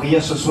pensons dans la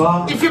prière ce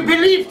soir, if you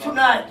believe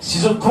tonight, si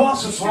je crois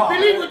ce soir,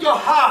 believe with your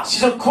heart si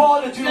je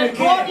crois de tout le that God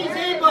cœur is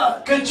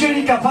able, que Dieu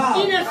est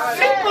capable, in a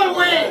simple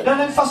way,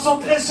 d'une façon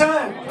très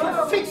simple, to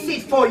fix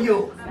it for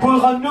you. pour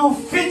nous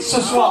fit ce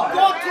For soir,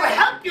 God to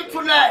help you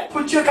tonight.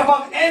 pour Dieu est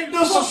capable d'aider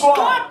ce For soir,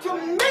 God to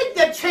make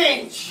the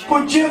change pour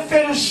Dieu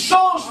faire le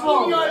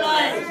changement in your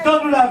life.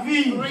 dans la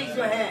vie. Raise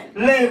your hand.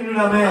 Lève-nous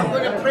la I'm main.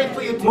 going to pray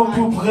for you Moi, tonight.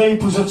 pour prier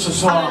pour eux ce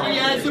soir.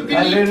 Hallelujah. As you believe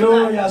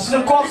Alléluia. tonight. Si je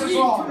crois ce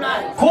soir,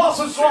 crois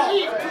ce soir,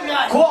 Believe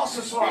tonight. crois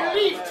ce soir,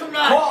 Believe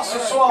tonight. crois ce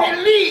soir,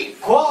 Believe.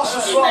 crois ce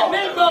In soir. the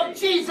name of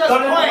Jesus Dans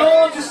le nom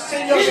Christ. du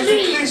Seigneur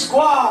Jésus-Christ,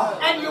 crois.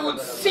 And you would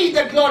see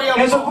the glory of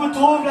Et je God. vous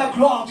trouve la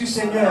gloire du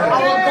Seigneur.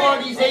 Our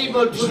God is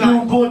able Nous,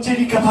 tonight. bon Dieu,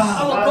 est Our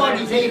capable. God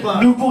is able.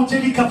 Nous, bon Dieu,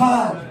 est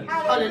capable.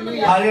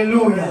 Hallelujah.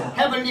 Alléluia.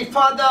 Heavenly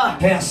Father,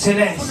 Père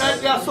Céleste,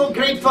 tonight we are so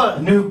grateful.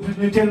 nous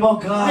tellement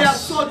We are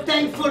grâce. so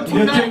thankful Nous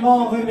tonight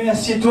tellement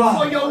remercier toi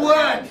for your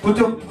word. pour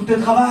ton We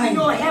travail.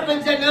 know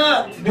heavens and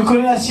earth Nous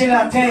connaissons le ciel et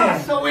la terre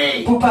pass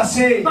away, pour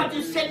passer. but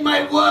you said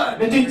my word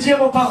Mais tu dis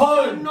vos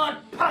paroles, will not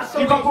pass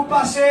il va away. pour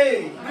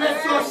passer.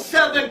 Bless your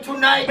servant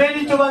tonight.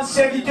 Bénis ton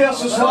serviteur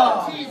ce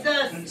soir. Lord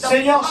Jesus, the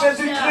Seigneur pastor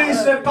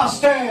Jésus-Christ, le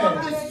pasteur of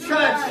this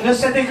church. de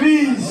cette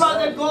église.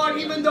 Father God,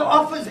 even the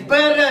office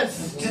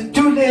bearers,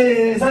 tous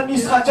les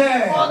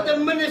administrateurs, all the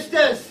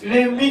ministers,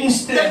 les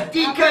ministères, the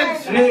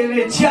deacons,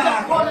 les the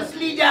diacres, chorus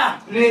leader,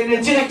 les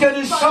directeurs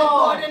de Father chant,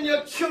 God, and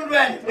your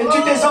children. et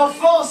tous tes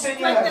enfants,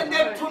 Seigneur. Strengthen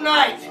them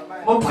tonight.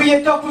 Mon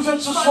prière pour eux ce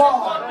Father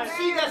soir, God,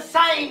 see the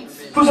signs.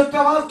 pour que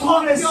tu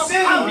trouves les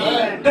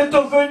signes de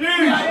ton We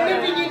venu. are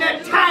living in a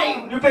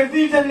time, Nous pouvons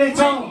vivre dans les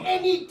temps,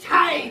 any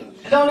time,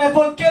 dans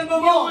n'importe quel you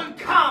moment, will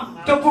come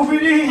tu peux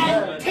venir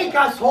and take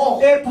us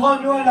home. et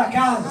prends-nous à la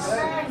case.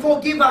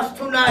 Forgive us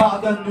tonight.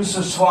 Pardonne-nous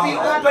ce soir. We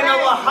open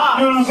our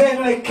hearts. Nous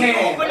ouvrons les We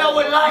cœurs. open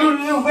our lives.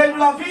 Nous ouvrons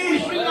la We vie.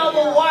 bring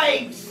our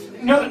wives.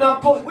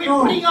 N'importe We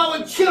nous, bring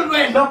our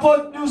children.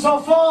 n'importe nos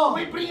enfants,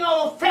 We bring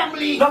our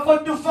family.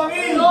 n'importe nos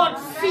familles. Lord,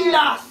 fill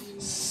us.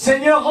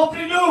 Seigneur,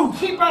 remplis-nous.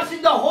 Keep us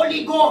in the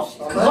Holy Ghost.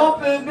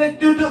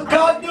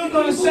 Garde-nous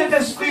dans le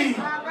Saint-Esprit.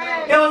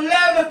 Et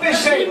enlève le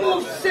péché.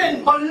 Remove sin.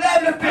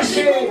 Enlève le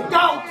péché. Remove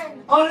doubt.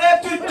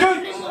 Enlève tout doute.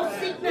 Remove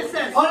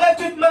sicknesses. Enlève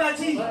toute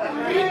maladie.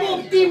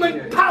 Remove demon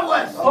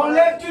powers.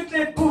 Enlève tous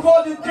les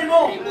pouvoirs du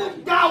démon.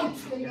 Remove doubt.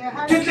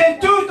 Toutes les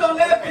doutes,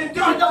 enlève les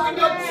doutes. Father, when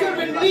your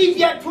children leave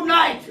here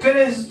tonight, Que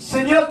les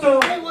Seigneur te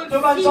they will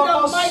see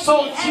enfants the mighty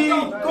sortis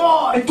hand of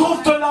God. et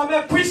trouve ton la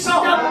main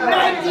puissante. The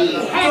mighty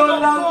hand Ton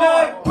of la main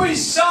God.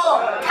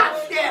 puissante.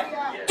 Touch them.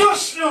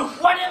 Touche-nous.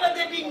 Whatever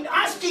they've been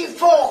asking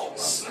for,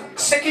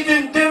 Ce qui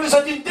nous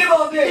a dit they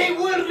demander,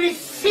 will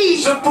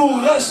receive. je pour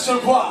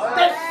recevoir.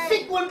 The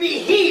sick will be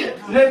healed.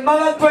 Les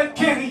malades peuvent être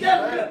guéris.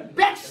 The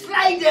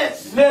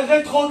backsliders Les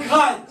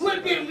rétrogrades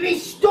will be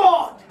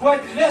restored. peuvent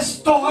être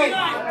restaurés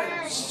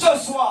ce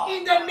soir.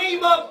 In the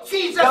name of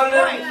Jesus Dans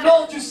Christ. le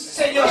nom du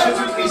Seigneur There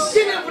will be Jésus-Christ.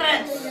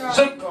 deliverance.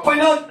 Je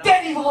prenais en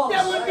délivrance.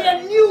 There will be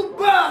a new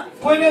birth.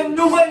 Prenez une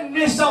nouvelle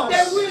naissance.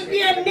 There will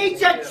be a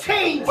nature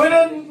change. Prenez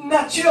une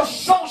nature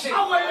changée.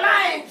 Our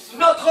lives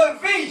Notre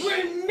vie.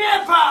 will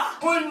never,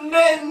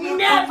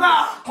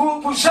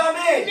 Pour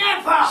jamais.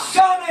 never,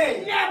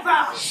 Jamais. never,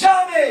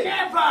 Jamais.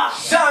 never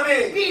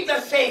Jamais. be the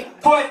same.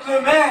 Pour être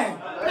le même.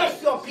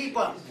 Bless your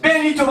people.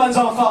 Bénis tous mes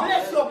enfants.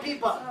 Bless your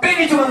people.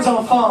 Bénis tous mes Go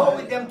enfants.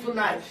 with them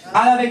tonight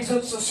Allez avec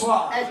eux ce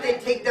soir. as they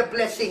take the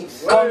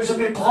blessings. Comme je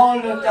vais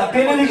prendre la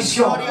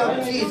bénédiction. Glory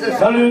of Jesus.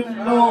 Dans le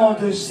nom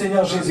du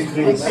Seigneur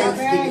Jésus-Christ.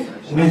 Thanksgiving.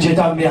 Mais Dieu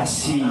te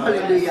remercie.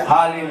 Hallelujah.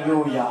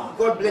 Alléluia.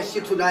 God bless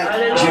you tonight.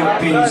 Dieu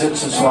bénisse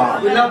ce soir.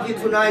 We love you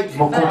tonight.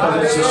 Mon content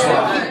de ce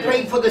soir. Keep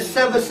praying for the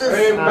services.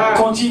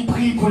 Continue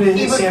prie pour les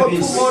Even for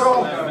services.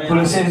 tomorrow. Pour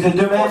le service de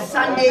demain. For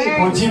Sunday.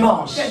 Pour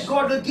dimanche. That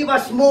God will give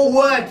us more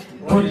word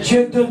Pour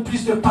Dieu donne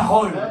plus de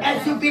paroles.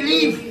 as you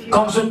believe,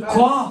 Quand je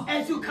crois,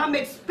 as you come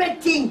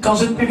expecting, quand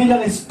je me mets dans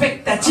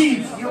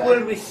l'expectative, you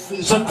will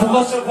receive. je peux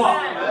recevoir.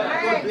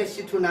 God bless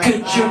you Que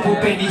tonight. Dieu vous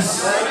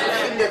bénisse.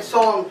 Sing that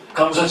song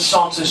Quand je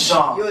chante ce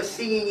chant, you were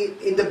singing it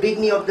in the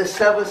beginning of the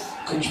service.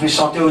 que je vais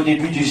chanter au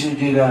début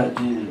de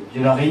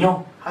la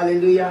réunion.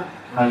 Hallelujah.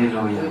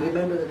 Alléluia. You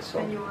remember that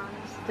song?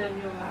 Turn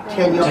your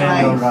Turn your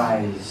eyes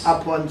eyes.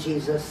 upon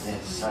Jesus.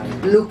 Yes,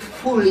 hallelujah. Look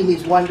full in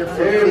his wonderful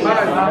face.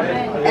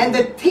 And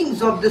the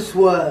things of this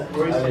world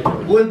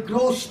will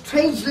grow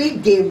strangely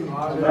dim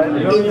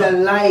in the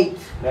light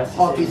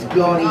of his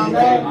glory and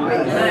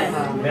grace.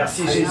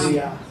 Merci Jésus.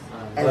 Hallelujah.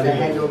 As I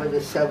hand over the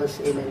service,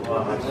 amen.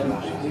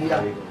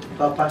 Hallelujah.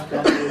 Papa,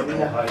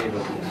 hallelujah.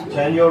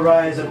 Turn your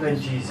eyes upon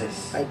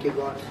Jesus. Thank you,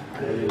 God.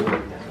 Hallelujah.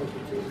 Thank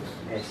you, Jesus.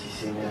 Merci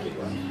Seigneur.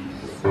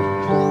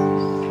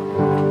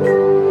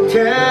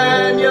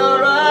 Turn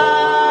your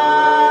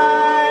eyes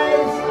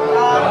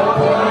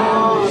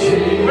upon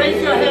Jesus.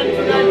 Raise your hand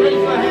tonight, raise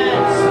your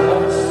hands.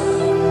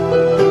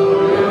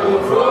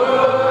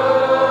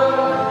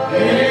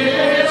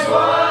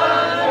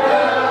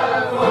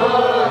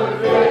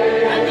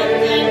 And the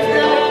things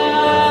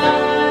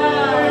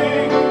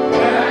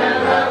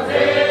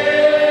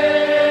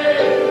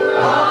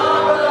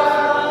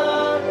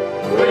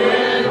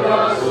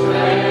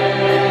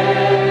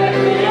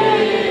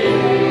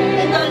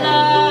in the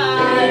night.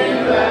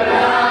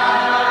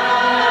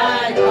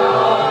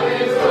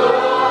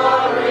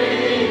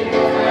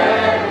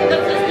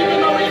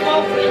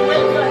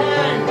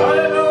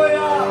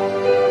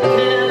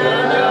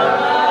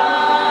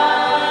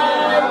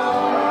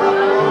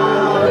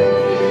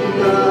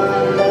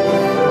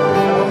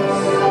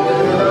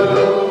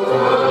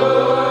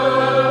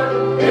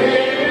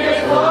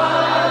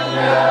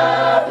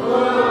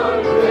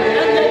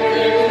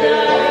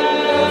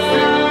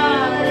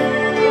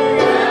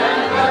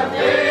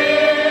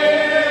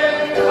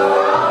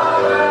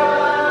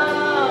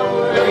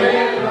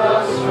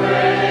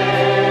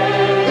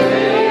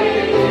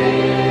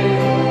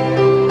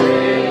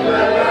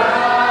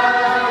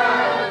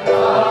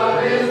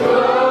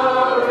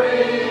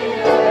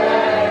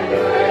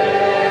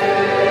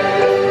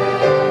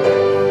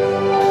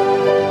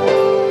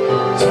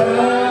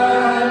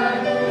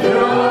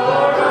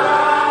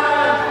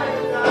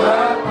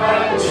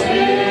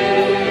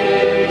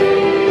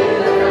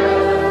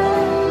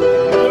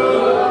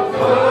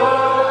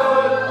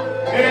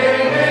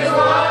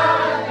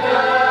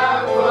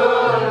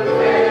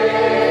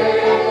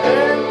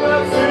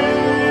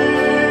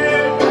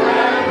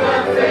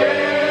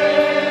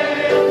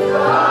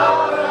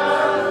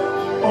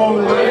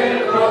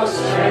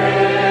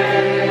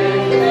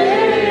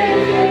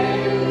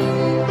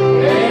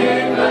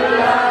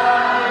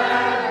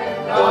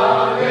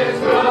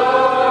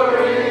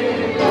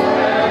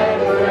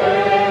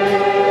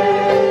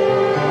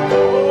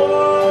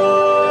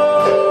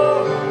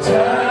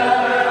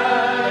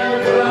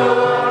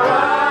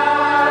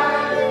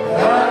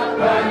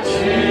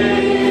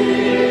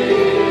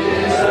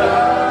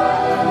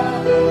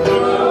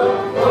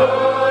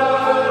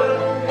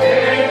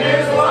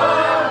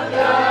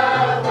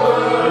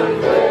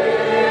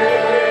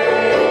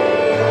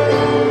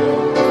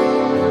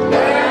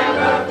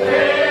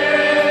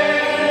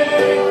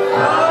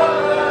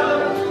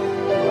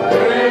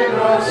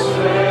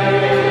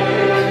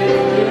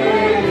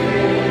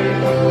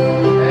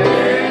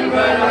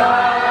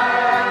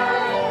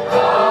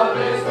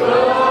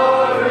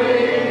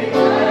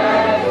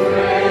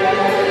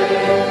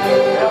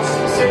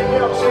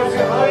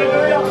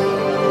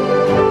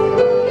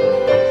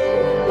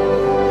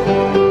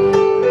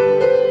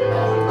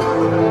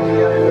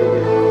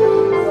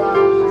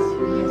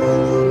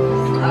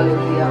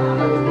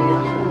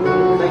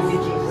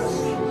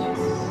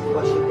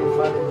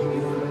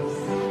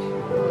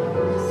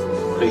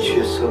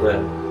 précieux Sauveur.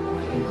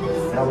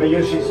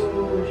 Merveilleux Jésus.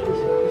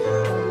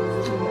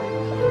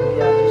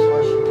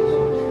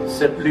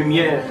 Cette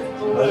lumière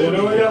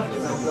Alléluia.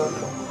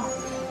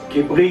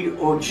 qui brille,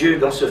 ô Dieu,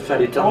 dans ce fin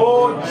des temps,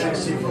 Oh,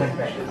 Jésus.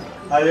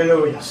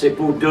 Alléluia. c'est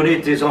pour donner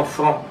tes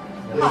enfants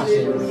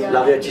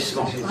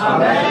l'avertissement.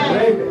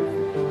 Amen.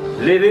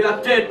 Levez la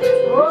tête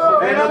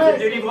vers notre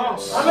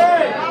délivrance.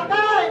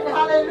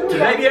 Amen.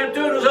 Très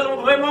bientôt, nous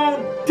allons vraiment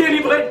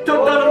délivrer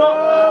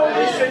totalement.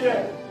 Oui,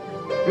 Seigneur.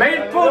 Mais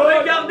il faut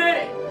regarder.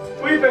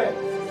 Oui, Père.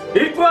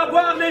 Il faut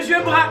avoir les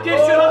yeux braqués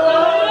sur la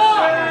parole,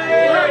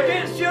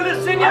 braqués sur le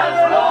Seigneur.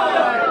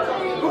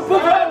 Nous pouvons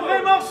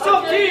vraiment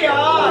sortir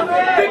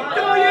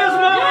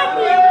victorieusement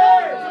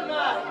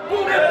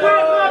pour ne pas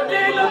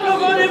rater notre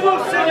rendez-vous,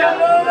 Seigneur.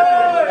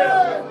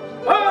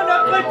 Oh,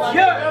 notre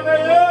Dieu,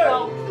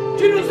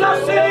 tu nous as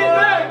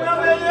célébrés.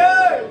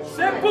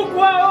 C'est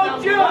pourquoi, oh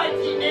Dieu,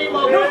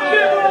 nous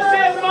devons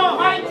seulement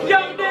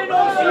garder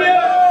nos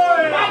yeux.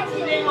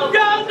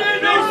 Garder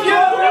nos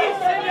yeux, oui,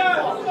 Seigneur.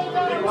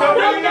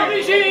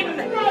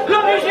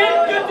 L'origine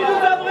que tu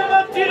nous as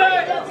vraiment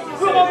tirée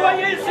pour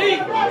envoyer ici.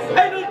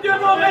 Et nous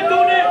devons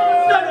retourner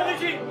dans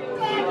l'origine.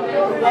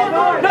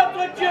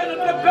 Notre Dieu,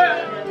 notre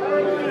Père,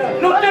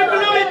 nous te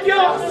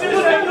glorifions,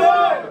 nous te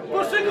louons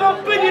pour ce grand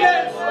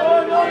privilège.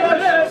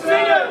 Le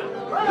Seigneur,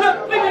 le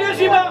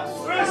privilège immense,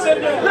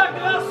 la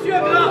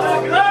gracieuse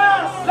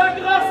grâce, la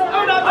grâce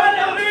en abondance.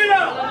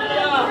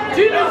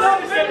 Tu nous as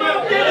vraiment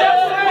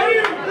déversé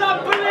la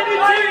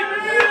plénitude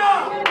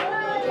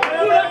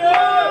pour la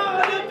gloire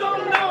de ton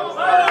nom.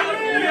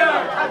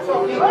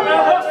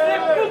 Oh,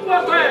 c'est pourquoi,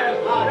 Père,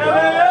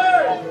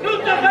 nous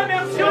te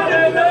remercions de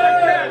tout notre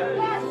cœur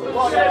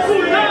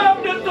pour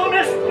l'œuvre de ton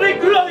esprit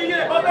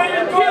glorieux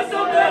qui est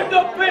en train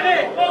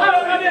d'opérer à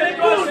travers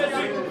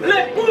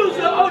l'épouse,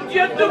 oh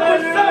Dieu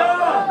Tout-Puissant,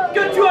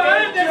 que tu as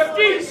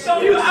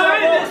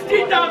investi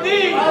ta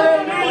vie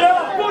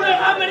pour le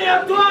ramener à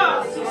toi,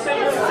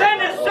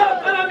 saine et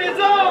sauve à la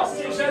maison.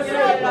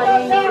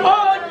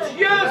 Oh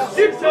Dieu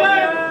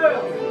suprême,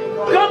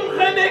 comme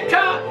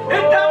Rebecca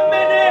est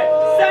amenée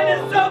saine et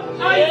sauve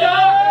à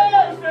Isaac,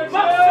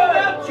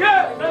 mon Dieu,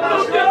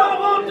 nous devons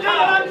rentrer à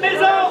la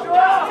maison,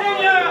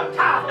 Seigneur,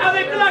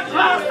 avec la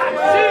grâce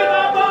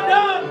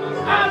surabondante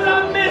à la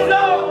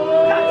maison.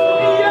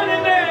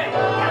 Bien-aimé,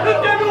 nous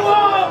te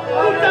louons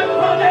pour ta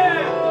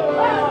grandeur,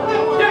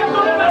 ta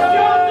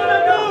compassion, ton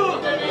amour,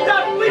 ta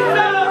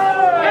puissance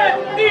est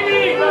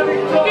finie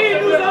qui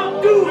nous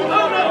entoure,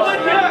 oh notre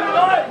Dieu.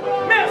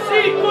 Merci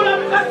pour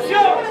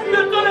l'attraction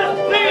de ton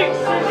esprit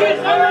qui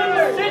ramène,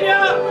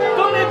 Seigneur,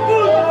 ton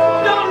épouse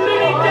dans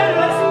l'unité de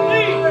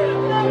l'esprit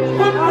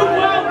pour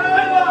pouvoir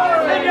vraiment,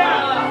 Seigneur,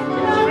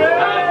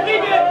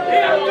 arriver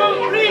et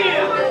accomplir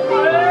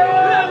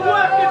la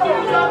voie que tu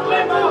nous as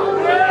vraiment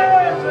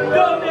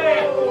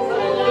donnée.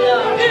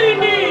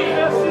 Unis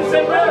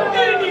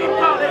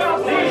par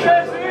l'esprit.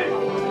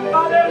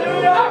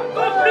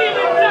 Accomplir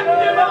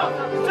exactement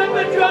ce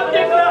que tu as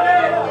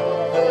déclaré.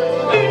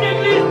 Une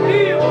église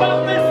pure,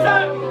 parfaite,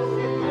 sainte.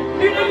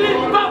 Une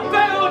église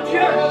parfaite, oh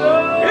Dieu.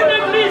 Une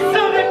église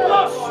sans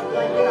reproche.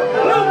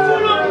 Nous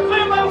voulons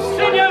vraiment,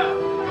 Seigneur,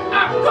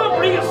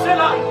 accomplir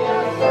cela.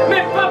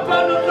 Mais pas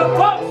par notre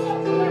force,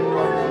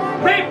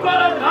 mais par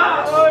la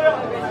grâce.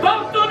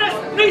 Par ton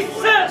Esprit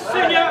Saint,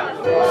 Seigneur.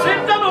 C'est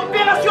une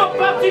opération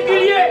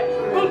particulière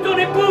pour ton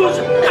épouse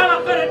à la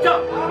fin du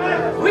temps.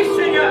 Oui,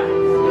 Seigneur.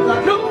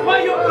 Nous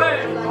croyons,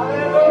 Père.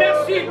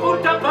 Merci pour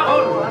ta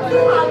parole.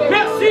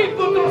 Merci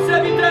pour ton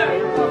serviteur.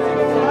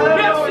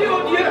 Merci,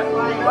 oh Dieu.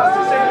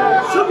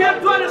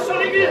 Souviens-toi de son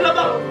église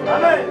là-bas.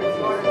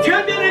 Dieu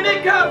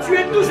bien-aimé, car tu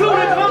es toujours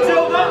le grand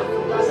Jéhovah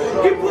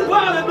qui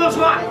pourvoit les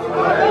besoins,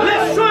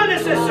 les soins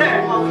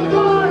nécessaires.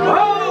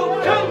 Oh,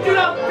 comme tu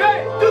l'as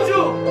fait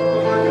toujours.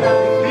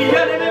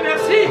 Bien-aimé,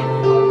 merci.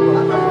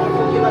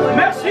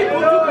 Merci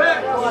pour tout,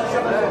 Père.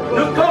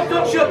 Nous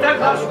comptons sur ta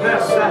grâce,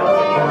 Père Saint.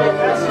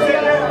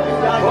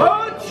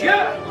 Oh Dieu.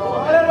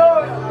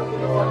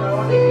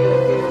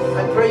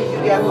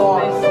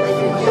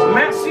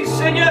 Merci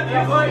Seigneur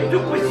vivant et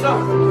tout-puissant.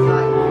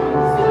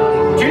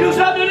 Tu nous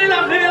as donné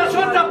la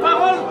révélation de ta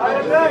parole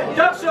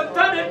dans ce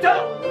temps de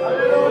temps.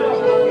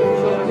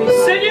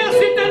 Seigneur,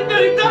 c'est un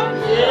véritable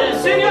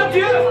Seigneur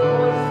Dieu.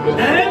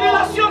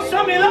 Révélation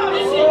sans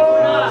mélange.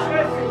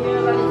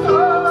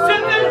 C'est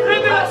une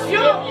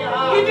révélation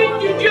qui vient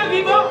du Dieu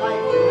vivant.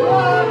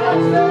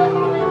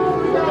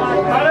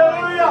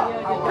 Alléluia.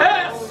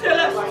 Père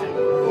céleste.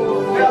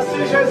 Merci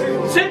Jésus.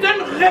 C'est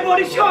une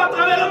révolution à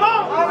travers le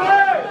monde.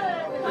 Amen.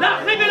 La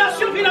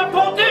révélation qu'il a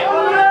portée.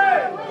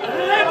 Amen.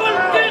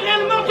 Révolter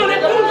réellement ton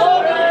épouse.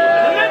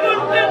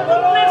 Révolter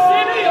toutes les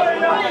cellules.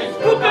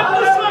 Pour que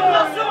nous soyons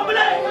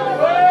rassemblés.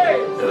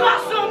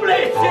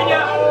 Rassemblés,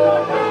 Seigneur.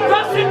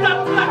 Par cette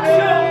attraction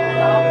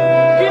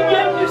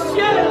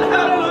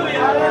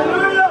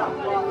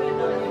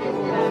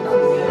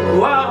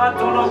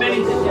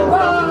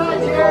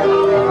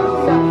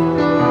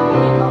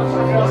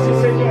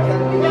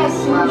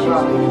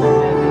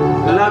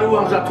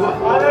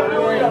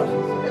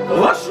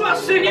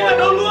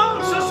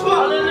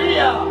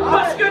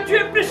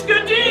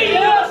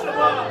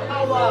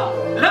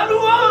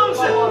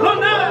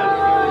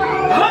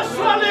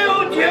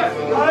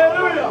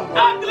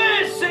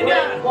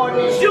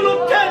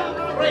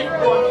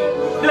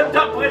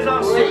ta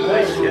présence est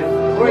précieuse.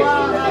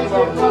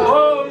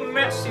 Oh,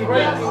 merci Dieu.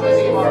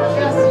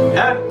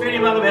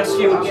 Infiniment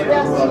merci au Dieu.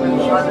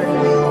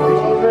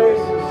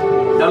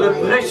 Dans le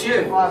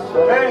précieux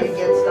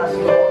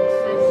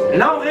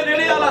nom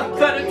révélé à la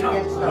fin du temps.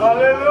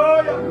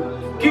 Alléluia.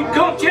 Qui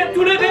contient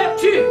toutes les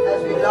vertus.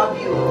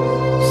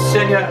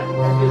 Seigneur,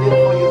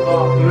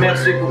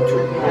 merci pour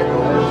tout.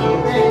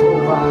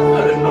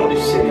 Dans le nom du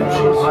Seigneur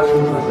Jésus.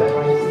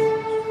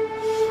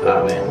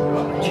 Amen.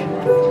 Gloire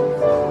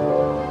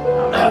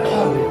à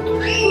Dieu.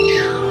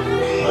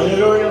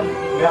 Alléluia.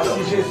 Merci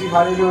Jésus.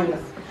 Alléluia.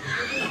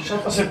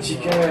 Chante ce petit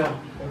cœur.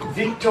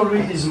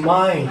 Victory is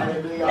mine.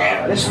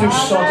 Laisse-nous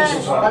chanter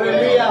ce soir.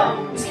 Alléluia.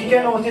 Est-ce qu'il y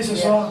a quelqu'un qui a ôté ce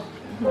soir?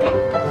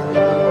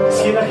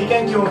 Est-ce qu'il y en a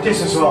quelqu'un qui a ôté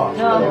ce soir?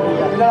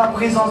 Dans la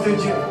présence de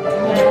Dieu.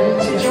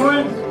 Si tu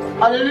veux,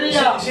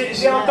 Alléluia.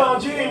 j'ai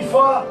entendu une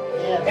fois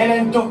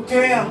un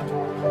docteur,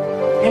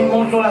 il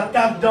monte sur la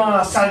table dans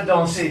la salle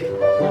danser.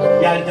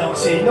 Il a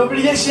dansé.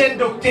 N'oubliez c'est un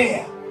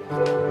docteur.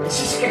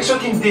 Si c'est quelque chose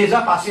qui m'est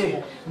déjà passé,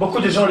 beaucoup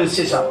de gens le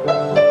savent ça.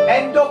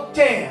 Un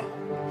docteur,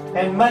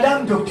 une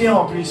madame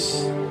docteur en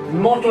plus,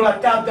 monte sur la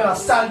table dans la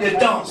salle de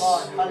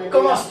danse.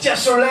 Commence à tirer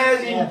sur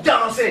l'aise, il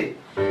dansait.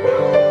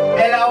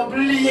 Elle a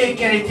oublié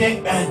qu'elle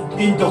était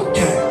une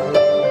docteur.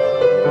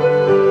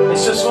 Et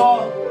ce soir,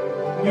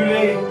 nous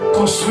allons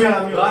construire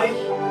la muraille.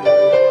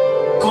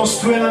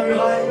 Construire la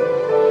muraille.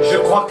 Je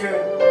crois que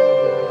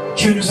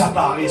Dieu nous a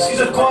parlé. Est-ce que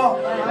vous êtes croyants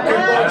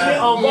que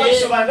Dieu envoie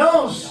sur un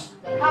ange?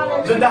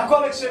 Vous êtes d'accord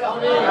avec cela?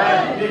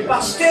 Les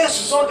pasteurs,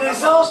 ce sont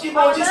des anges qui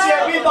vont dire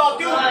servir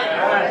partout.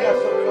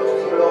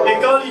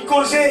 Et quand ils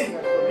causaient,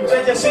 ils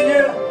disaient dire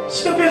Seigneur,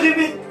 si tu peux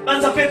rêver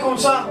un affaire comme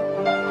ça,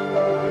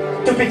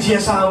 tu peux dire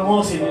ça à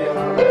moi, Seigneur.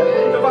 Tu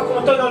n'es pas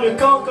content dans le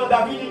camp quand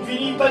David est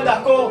venu, pas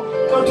d'accord,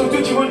 quand tout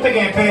le monde peut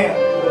un père.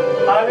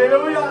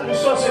 Alléluia, nous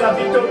sommes sur la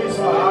victoire.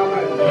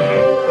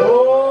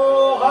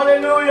 Oh,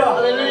 alléluia.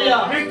 Alléluia.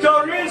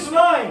 Victory is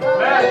mine.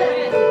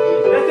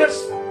 Let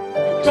us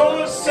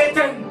total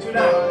Satan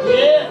tonight.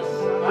 Yes.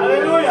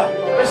 Alléluia.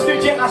 Laisse-nous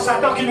dire à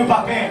Satan qu'il nous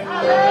pas peur.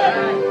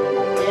 Yes.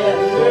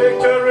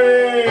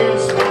 Victory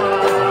is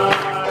mine.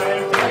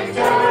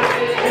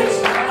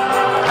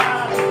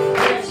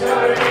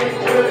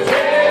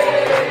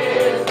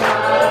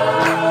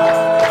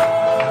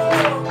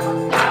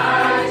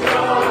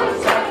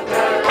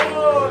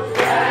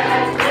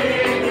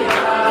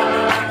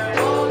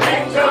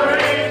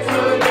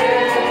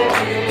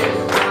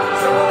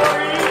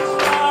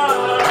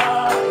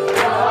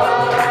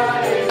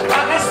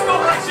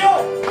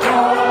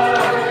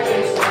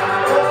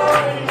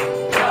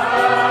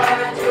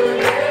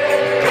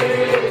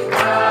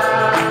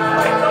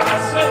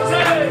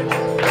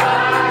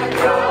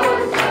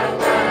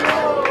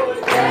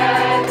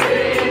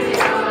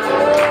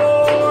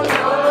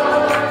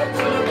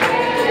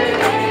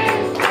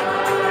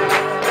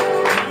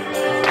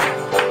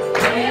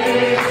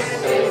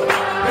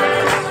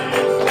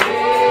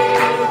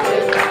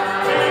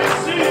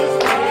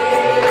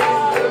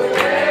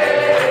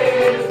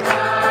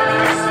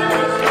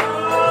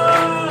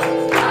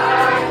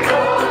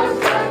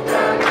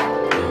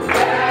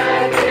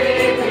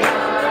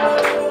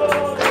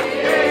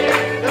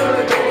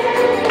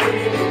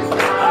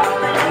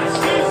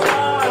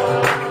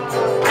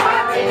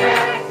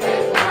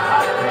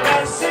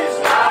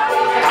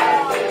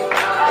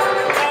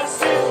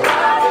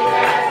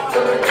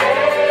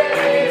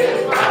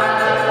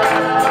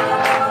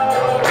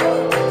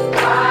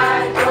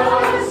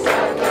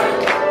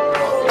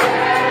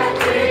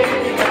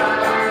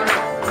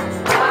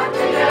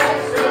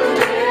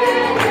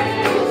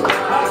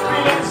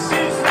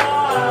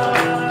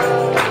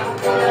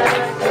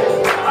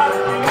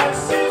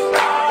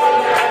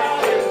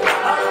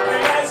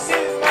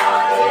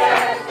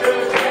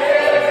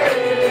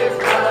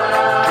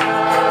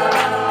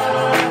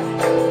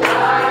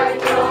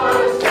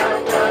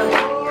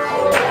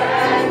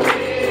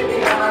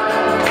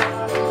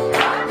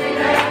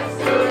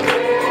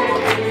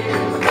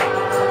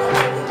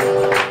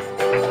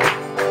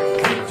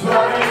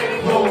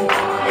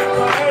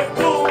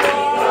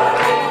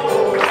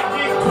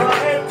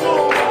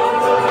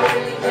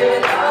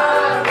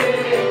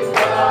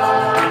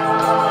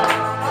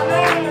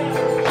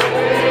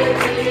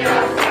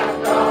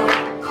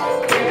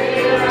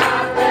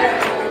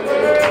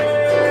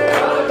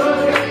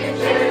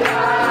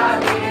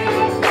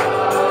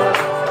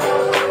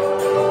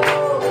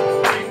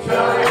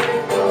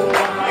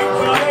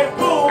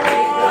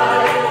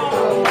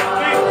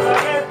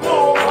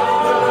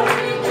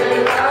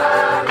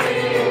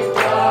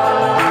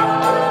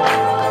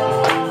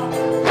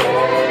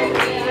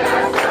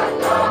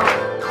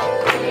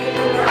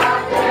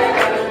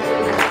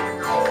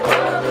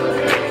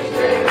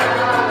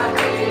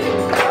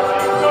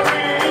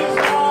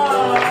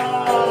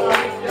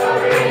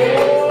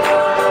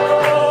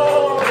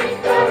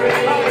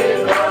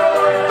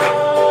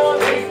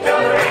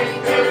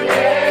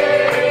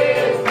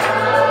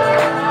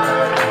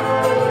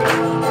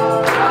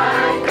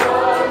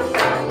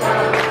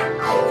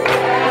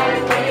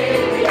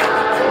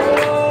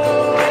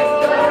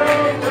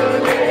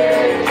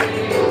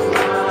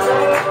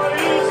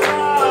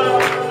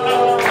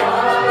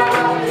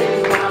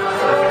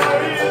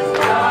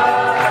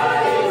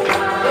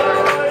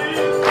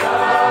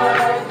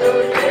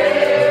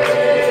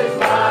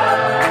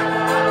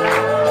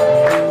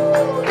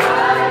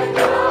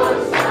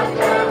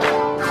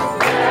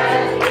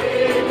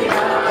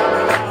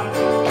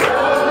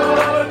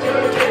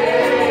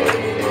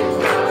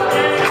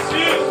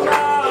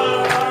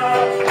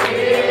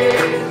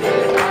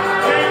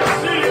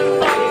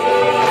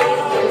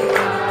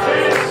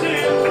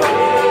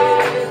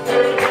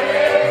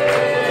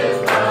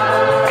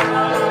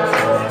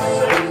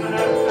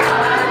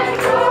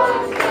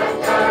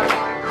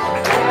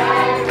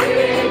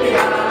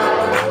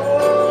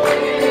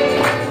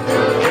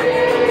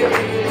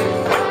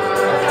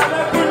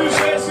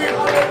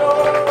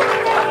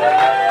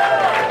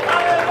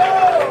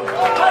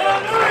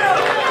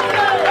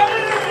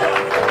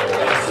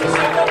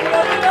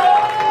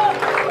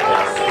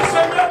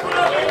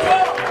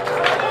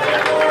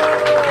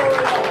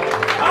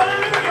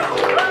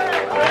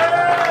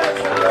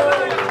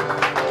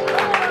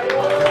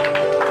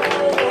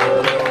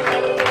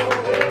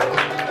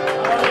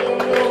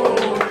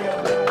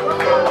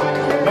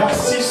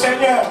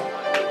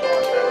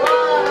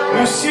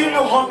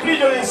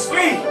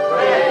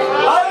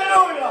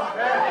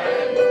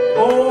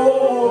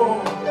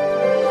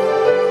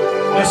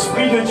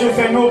 L'Esprit de Dieu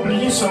fait nous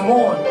oublier ce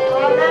monde.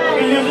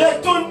 Il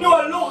retourne-nous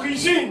à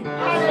l'origine.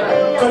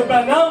 Que le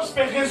banane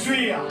peut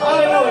réjouir.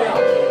 Alléluia.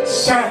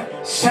 Saint,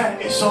 Saint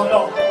est son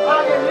nom.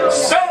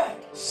 Saint,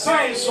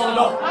 Saint est son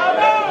nom.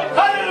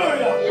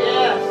 Alléluia.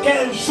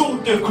 Quel jour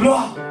de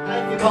gloire.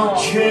 Quand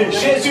Dieu,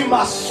 Jésus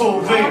m'a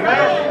sauvé.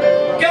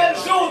 Quel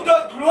jour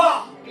de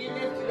gloire.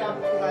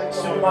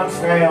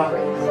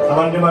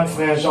 Avant de demander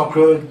frère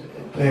Jean-Claude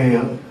de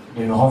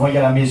nous renvoyer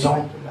à la maison.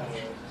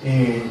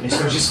 Et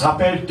laissez-moi juste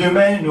rappeler,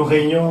 demain, nos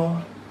réunions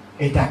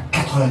est à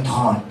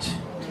 4h30.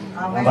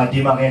 On va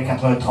démarrer à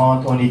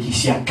 4h30, on est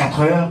ici à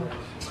 4h.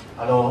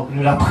 Alors,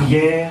 nous la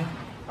prière,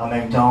 en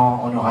même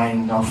temps, on aura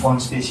une offrande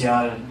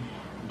spéciale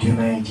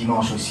demain et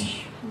dimanche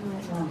aussi.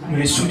 Nous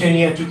les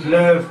soutenir toute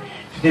l'œuvre,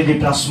 tous les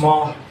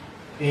déplacements.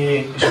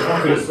 Et je crois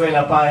que le frère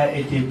n'a pas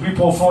été plus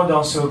profond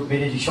dans cette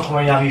bénédiction,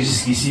 comment il arrive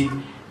jusqu'ici.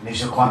 Mais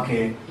je crois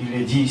qu'il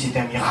le dit, c'est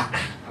un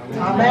miracle.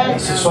 Amen. Et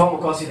ce soir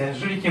encore, c'est un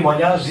joli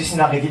témoignage. Ici, on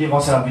a arrêté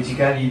devant sa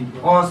verticale. Il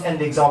prend un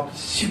exemple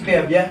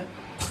super bien.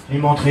 Il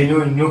montre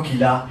nous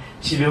qu'il a.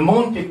 Si le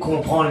monde peut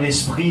comprendre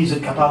l'esprit, vous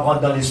êtes capable de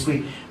rentrer dans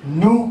l'esprit.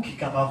 Nous qui sommes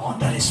capables de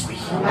rentrer dans l'esprit.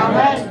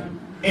 Amen.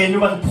 Et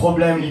nous, un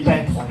problème, il n'y a pas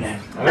de problème.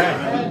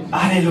 Amen.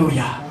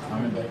 Alléluia.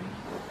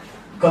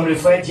 Comme le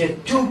frère dit,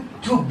 too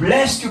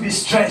blessed to be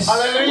stressed.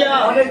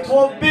 Alléluia. On est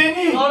trop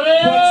bénis pour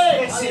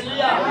être stressé.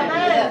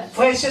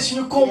 Frère, si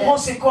nous comprenons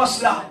c'est quoi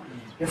cela.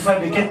 Le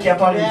frère Beckett qui a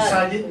parlé de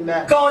ça, dit,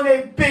 quand on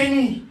est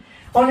béni,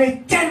 on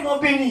est tellement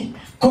béni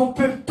qu'on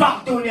peut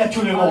pardonner à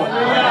tout le monde,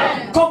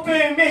 qu'on peut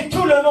aimer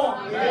tout le monde.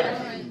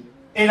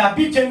 Et la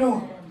Bible de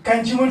nous, quand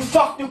il dit une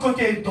force du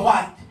côté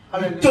droite,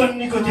 il donne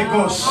du côté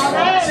gauche.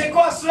 C'est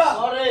quoi cela?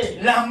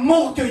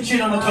 L'amour de Dieu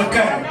dans notre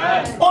cœur.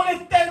 On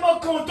est tellement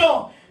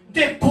content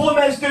des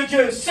promesses de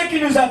Dieu, ce qui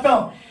nous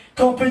attend,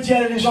 qu'on peut dire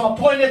à les gens,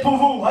 prenez pour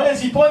vous,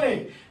 allez-y,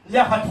 prenez. Il n'y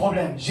a pas de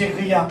problème, j'ai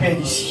rien à perdre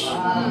ici.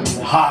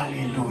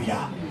 Alléluia.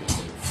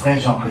 Frère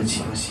Jean-Claude,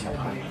 si possible.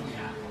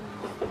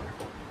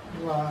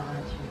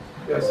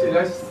 Père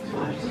Céleste,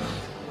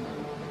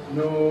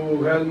 nous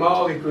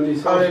réellement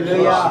reconnaissons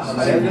Alléluia.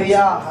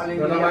 Alléluia.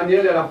 dans la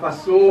manière et la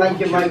façon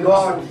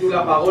dont la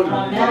parole.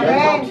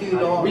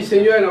 Oui,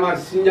 Seigneur, il y a un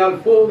signal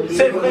faux.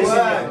 C'est vrai,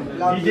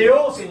 Seigneur. Vidéo,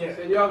 Seigneur.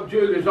 Seigneur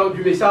Dieu, le genre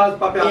du message,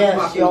 pas perdu.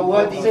 C'est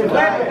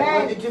vrai.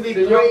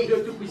 Seigneur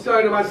Dieu Tout-Puissant,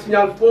 il y a un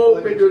signal faux,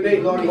 peut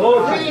donner.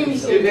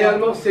 Et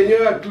réellement,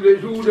 Seigneur, tous les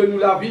jours de nous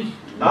la vie.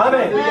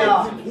 Amen.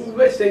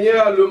 Trouvez,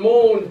 Seigneur, le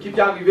monde qui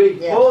peut arriver.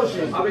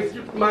 Avec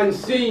toute ma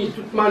signe,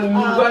 toute ma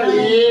nouvelle.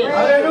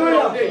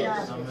 Alléluia.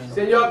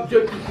 Seigneur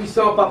Dieu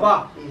Tout-Puissant,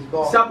 Papa.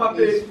 Ça, Papa,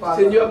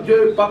 Seigneur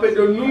Dieu, Papa,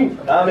 de nous,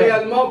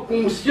 réellement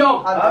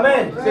conscients.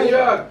 Amen.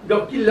 Seigneur,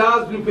 dans qui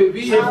l'âge nous peut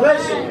vivre. C'est vrai,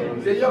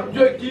 Seigneur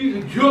Dieu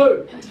qui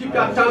peut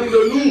attendre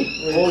de nous.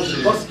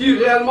 Parce qu'il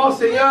réellement,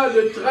 Seigneur,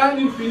 le train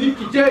d'une finie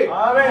quitter.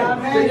 Amen.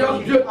 Seigneur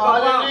Dieu,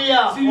 Papa,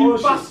 si nous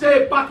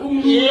passons pas trop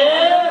nous.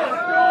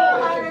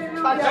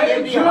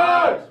 Et Dieu,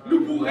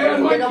 nous pourrons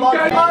réellement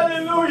quitter.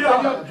 Alléluia.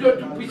 Seigneur Dieu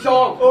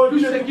Tout-Puissant, tout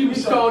ce qui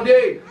nous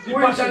tendait, il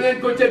passe à l'un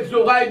côté des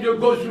oreilles, de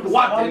gauche ou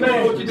droite, et de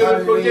l'autre de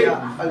l'autre côté,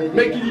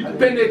 mais qu'il y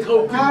pénètre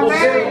au plus profond.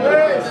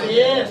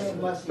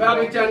 Père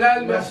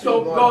éternel, merci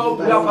encore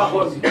pour la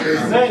parole.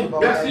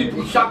 Merci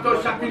pour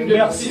chacune de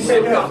nous qui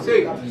s'est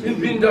placé une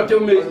vigne dans ta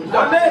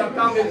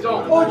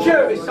maison. Oh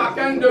Dieu, et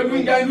chacun de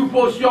nous gagne une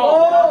portion.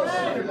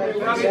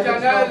 Père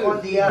éternel,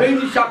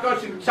 bénis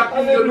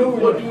chacune de nous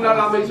pour retourner à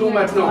la maison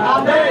maintenant.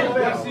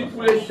 Merci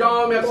pour les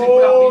chants, merci pour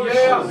la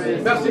prière,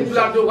 merci pour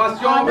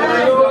l'adoration,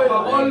 merci pour la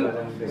parole.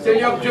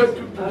 Seigneur Dieu,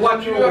 toute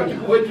voiture qui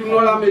pourrait tourner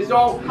à la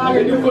maison,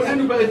 et nous connaissons,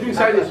 nous connaissons une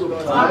seule des autres.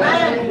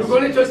 Nous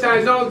connaissons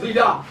Saint-Jean,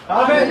 là.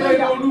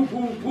 Aidons-nous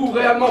pour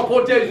réellement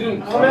protéger nous. Et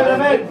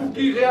pour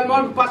qu'il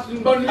réellement nous passe une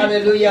bonne nuit.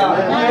 Alléluia.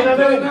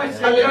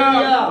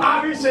 Seigneur.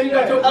 Ah oui,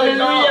 Seigneur, te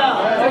présent.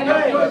 Seigneur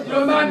Dieu,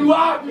 demain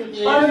noir,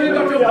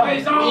 Seigneur, te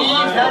présent.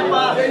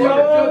 Seigneur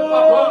Dieu,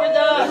 Papa,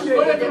 je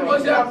voulais te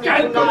poser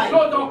quelque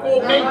chose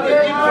encore.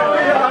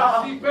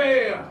 Merci,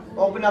 Père.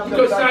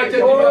 Que ça a été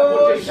dit ma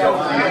protection.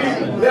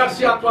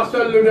 Merci à toi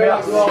seul l'honneur et la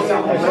gloire.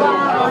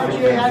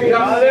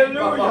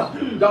 Alléluia.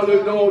 Dans le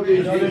nom de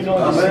Jésus.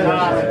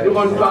 Nous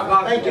rendons ta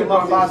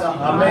grâce.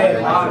 Amen.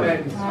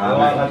 Amen.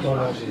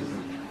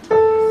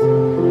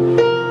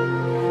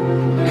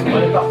 On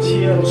est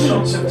parti, on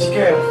chante ce petit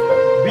cœur.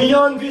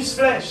 Beyond this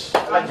flesh,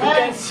 like you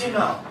can see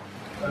now.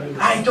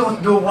 I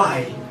don't know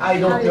why, I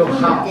don't know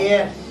how.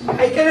 I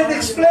cannot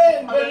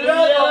explain the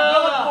love of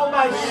God for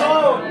my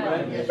soul.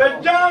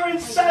 But down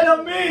inside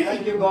of me,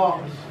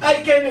 I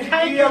can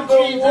hear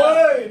the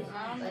word.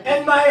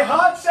 And my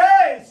heart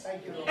says,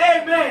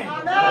 Amen.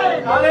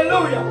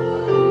 Alléluia.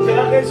 C'est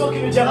la raison qui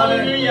nous dit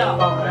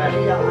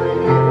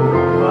Amen.